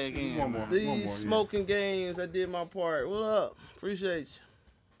gotta play again. One more. These smoking games, I did my part. What up? Appreciate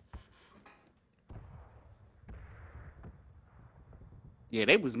you. Yeah,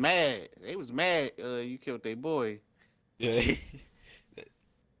 they was mad. You killed their boy. Yeah. It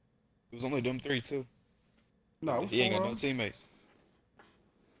was only them three, too. No, he ain't got no teammates.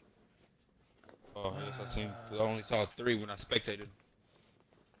 Oh, I guess I seen. I only saw three when I spectated.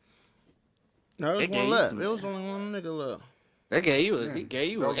 No, there was one left. There was only one nigga left. He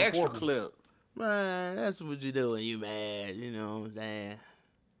gave you an extra clip. Man, that's what you do when you mad. You know what I'm saying?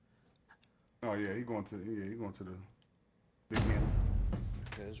 Oh yeah, he going to the big game.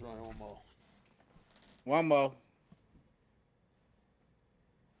 Okay, let's run one more. One more.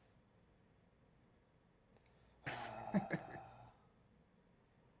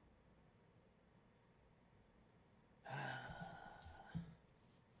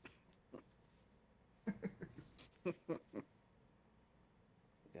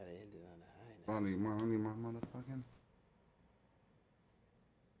 Gotta end it on a high note. I need my motherfucking.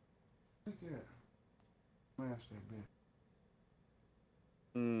 Yeah. Smash that bitch.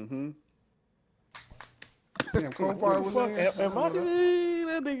 Mm-hmm. Damn, Coldfire was in here. Am I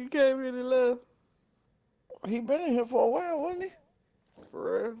that nigga came in and left? He been in here for a while, wasn't he?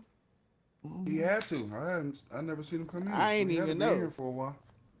 For real? He had to. I never seen him come in. I ain't he had even to be know. in here for a while.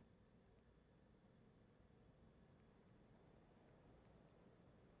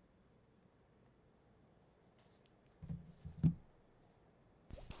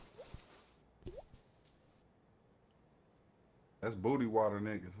 That's booty water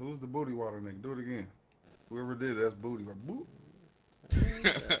niggas. Who's the booty water nigga? Do it again. Whoever did it, that's booty water. Boop.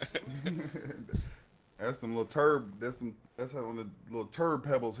 That's them little turb. That's how when the little turb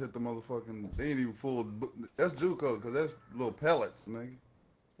pebbles hit the motherfucking. They ain't even full. That's JUCO, cause that's little pellets, nigga.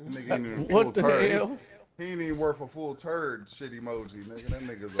 That nigga ain't even full What the turd. hell? He ain't even worth a full turd shit emoji, nigga. That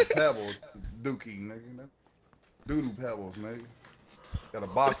nigga's a pebble dookie, nigga. That doodoo pebbles, nigga. Got a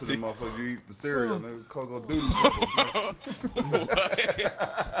box of them motherfuckers you eat for cereal, nigga. Cocoa doodoo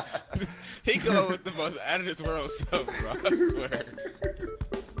pebbles. He go with the most out of this world stuff, bro. I swear.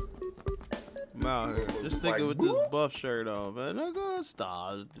 I'm out here. Just sticking with this buff shirt on, man. Nigga,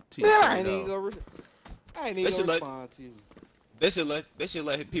 stop. Yeah, I ain't even gonna respond to you. They should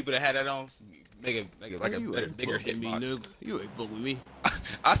let people that had that on make it like a bigger me, hitbox. nigga. You ain't fucking me.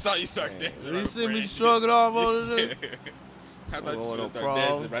 I saw you start dancing. You see me shrugging off on this? I thought you were gonna start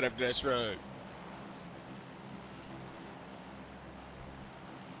dancing right after that shrug.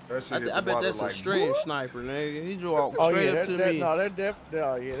 That shit hit I the bet water that's a like, stream whoop. sniper, nigga. He walked Oh straight yeah, up to me. No, that's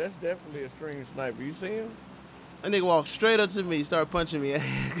definitely a stream sniper. You see him? That nigga walked straight up to me, started punching me.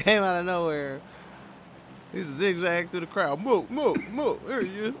 Came out of nowhere. He's a zigzag through the crowd. Move. Here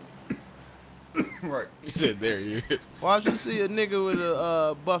he is. Right. He said, there he is. Why should you see a nigga with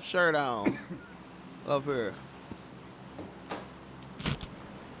a buff shirt on up here?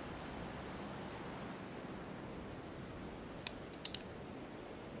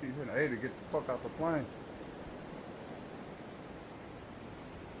 He's hitting A to get the fuck out the plane.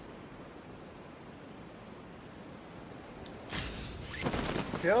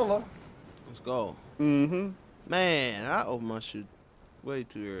 Killer. Let's go. Mm-hmm. Man, I opened my shit way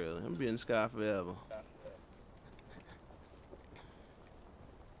too early. I'm be in the sky forever.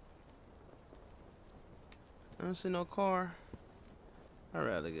 I don't see no car. I'd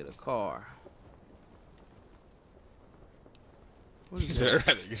rather get a car. What He is said, that? I'd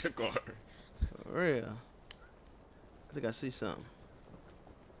rather get a car. For real. I think I see something.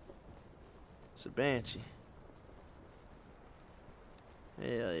 It's a Banshee.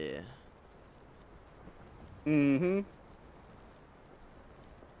 Hell yeah. Mm-hmm.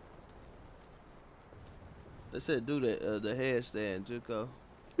 They said do the headstand, Juco.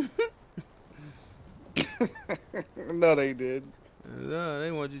 No, they didn't. No, they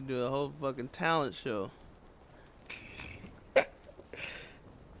want you to do a whole fucking talent show.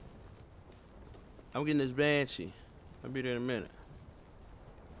 I'm getting this Banshee. I'll be there in a minute.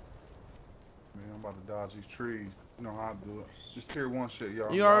 Man, I'm about to dodge these trees. You know how I do it. Just tier 1 shit,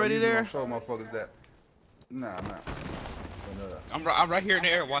 y'all. You already there? Show motherfuckers that. Nah. But, I'm right here in the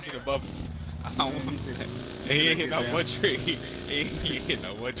air watching above him. I don't want he ain't hit no one tree. He ain't hit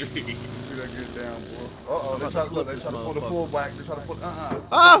no one tree. you see that get down, boy. Uh-oh, they try to pull the full back. They try to put,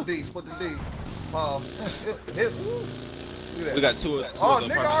 Oh! Split the D. Pause. Hit. Do that. We got two of the nigga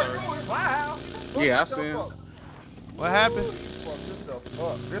partners already already. Wow. Yeah, I see him. What happened? Fuck yourself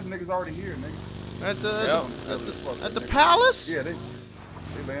up. There's niggas already here, nigga. At the palace? Yeah, they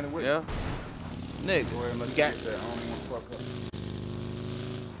landed with Yeah. Nigga. Go ahead and let you get that. I don't even want to fuck up.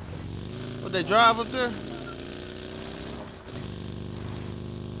 What, they drive up there?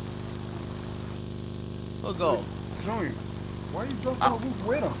 We'll go. Junior, why you jumping on the roof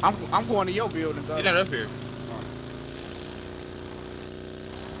with him? I'm going to your building, though. He's not up here.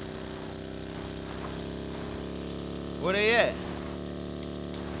 Where they at?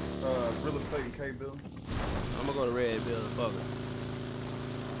 Real estate and K building. I'm gonna go to Red Building. Fuck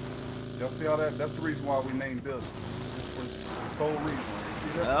it. Y'all see all that? That's the reason why we named buildings. For the sole reason.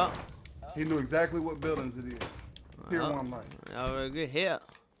 You see that? Yeah. He knew exactly what buildings it is. Tier 1 like. Y'all good here.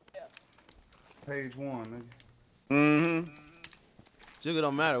 Page 1, nigga. Mm-hmm. Sugar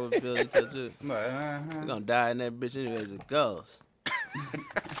don't matter what building you do. Nah, We're gonna die in that bitch anyway as it goes.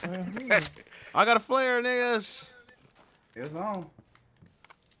 I got a flare, niggas. It's on.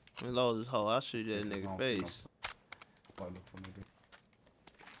 Let me load this hole. I'll shoot that nigga face.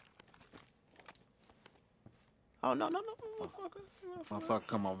 Oh, no, motherfucker. Motherfucker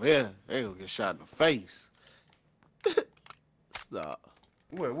come over here. They gonna get shot in the face. Stop.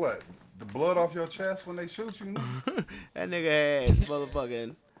 Wait, what? The blood off your chest when they shoot you? That nigga had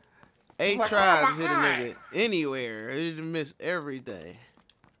motherfucking 8 like, tries oh to hit a nigga anywhere. He just missed everything.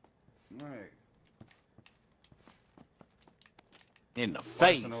 Right. In the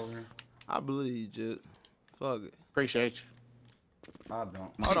face. I believe you, Juke. Fuck it. Appreciate you. I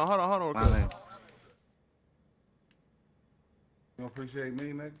don't. Hold on. My name. You don't appreciate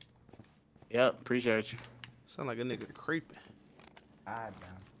me, nigga? Yep, appreciate you. Sound like a nigga creeping. I don't.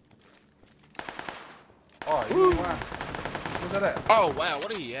 Oh, you know why? What's that at? Oh, wow. What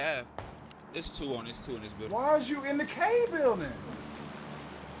do he have? It's two in this building. Why is you in the K building?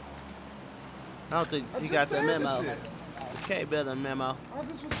 I don't think he got that memo. The K building memo. I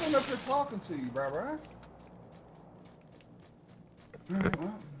just was sitting up here talking to you, bro, right?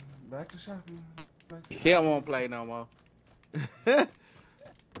 Well, back to shopping. He don't want to play no more. Maybe.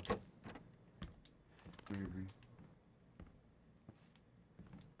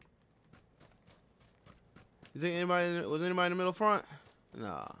 You think was anybody in the middle front?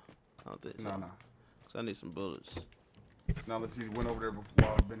 Nah, I don't think so. Nah. Cause I need some bullets. Now let's see. You went over there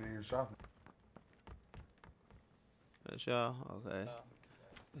before I've been in here shopping. That's y'all? Okay.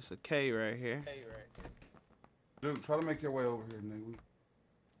 It's a K right here. Dude, try to make your way over here, nigga.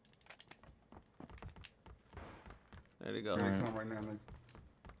 There they go. Here they come right now, nigga.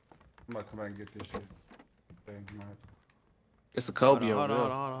 I'm about to come back and get this shit. Okay, I'm gonna have to- It's a Kobe Hold over there.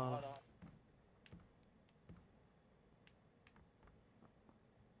 on.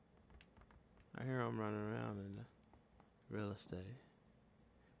 I hear him running around in the real estate.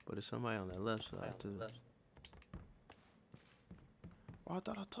 But there's somebody on that left side too. Oh, I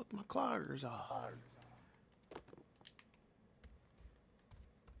thought I took my cloggers off.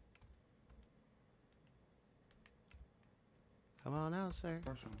 Come on out, sir.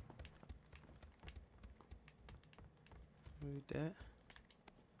 Read that.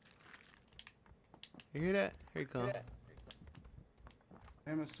 You hear that? Here he comes.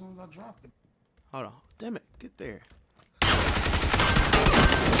 Damn, as soon as I dropped it. Hold on. Damn it. Get there.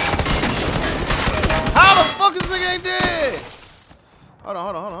 How the fuck is this nigga ain't dead? Hold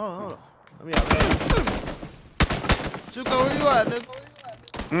on. Let me out. Juco, where you at, nigga?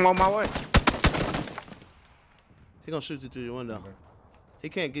 I'm on my way. He gonna shoot you through the window. He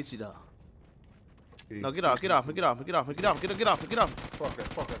can't get you though. No, get off. Get off. Fuck that.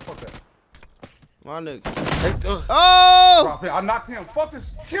 My nigga. Hey, Oh! Drop it. I knocked him. Fuck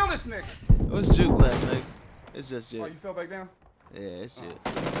this. Kill this nigga. It's juke left, nigga. It's just juke. Oh, you fell back down? Yeah, it's juke.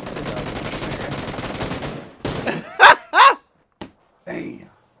 Damn.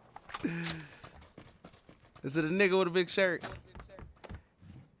 Is it a nigga with a big shirt?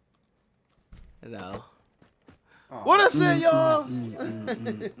 No. Oh. What I said, y'all? Good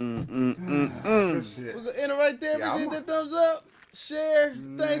shit. We're gonna end it right there. Yeah, Hit that thumbs up, share.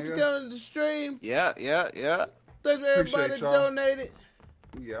 Thanks for Nigga. coming to the stream. Yeah. Thanks for everybody that y'all. donated.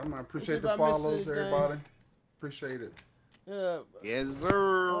 Yeah, I appreciate See if the I missed follows, anything. everybody. Appreciate it. Yeah. Yes,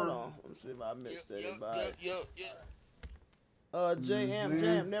 sir. Hold on. Let's see if I missed anybody.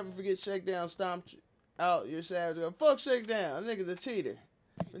 Jam, never forget Shakedown stomped out your savage. Fuck Shakedown. That nigga's a cheater.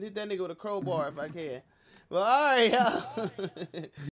 I hit that nigga with a crowbar if I can. Well, all right, y'all.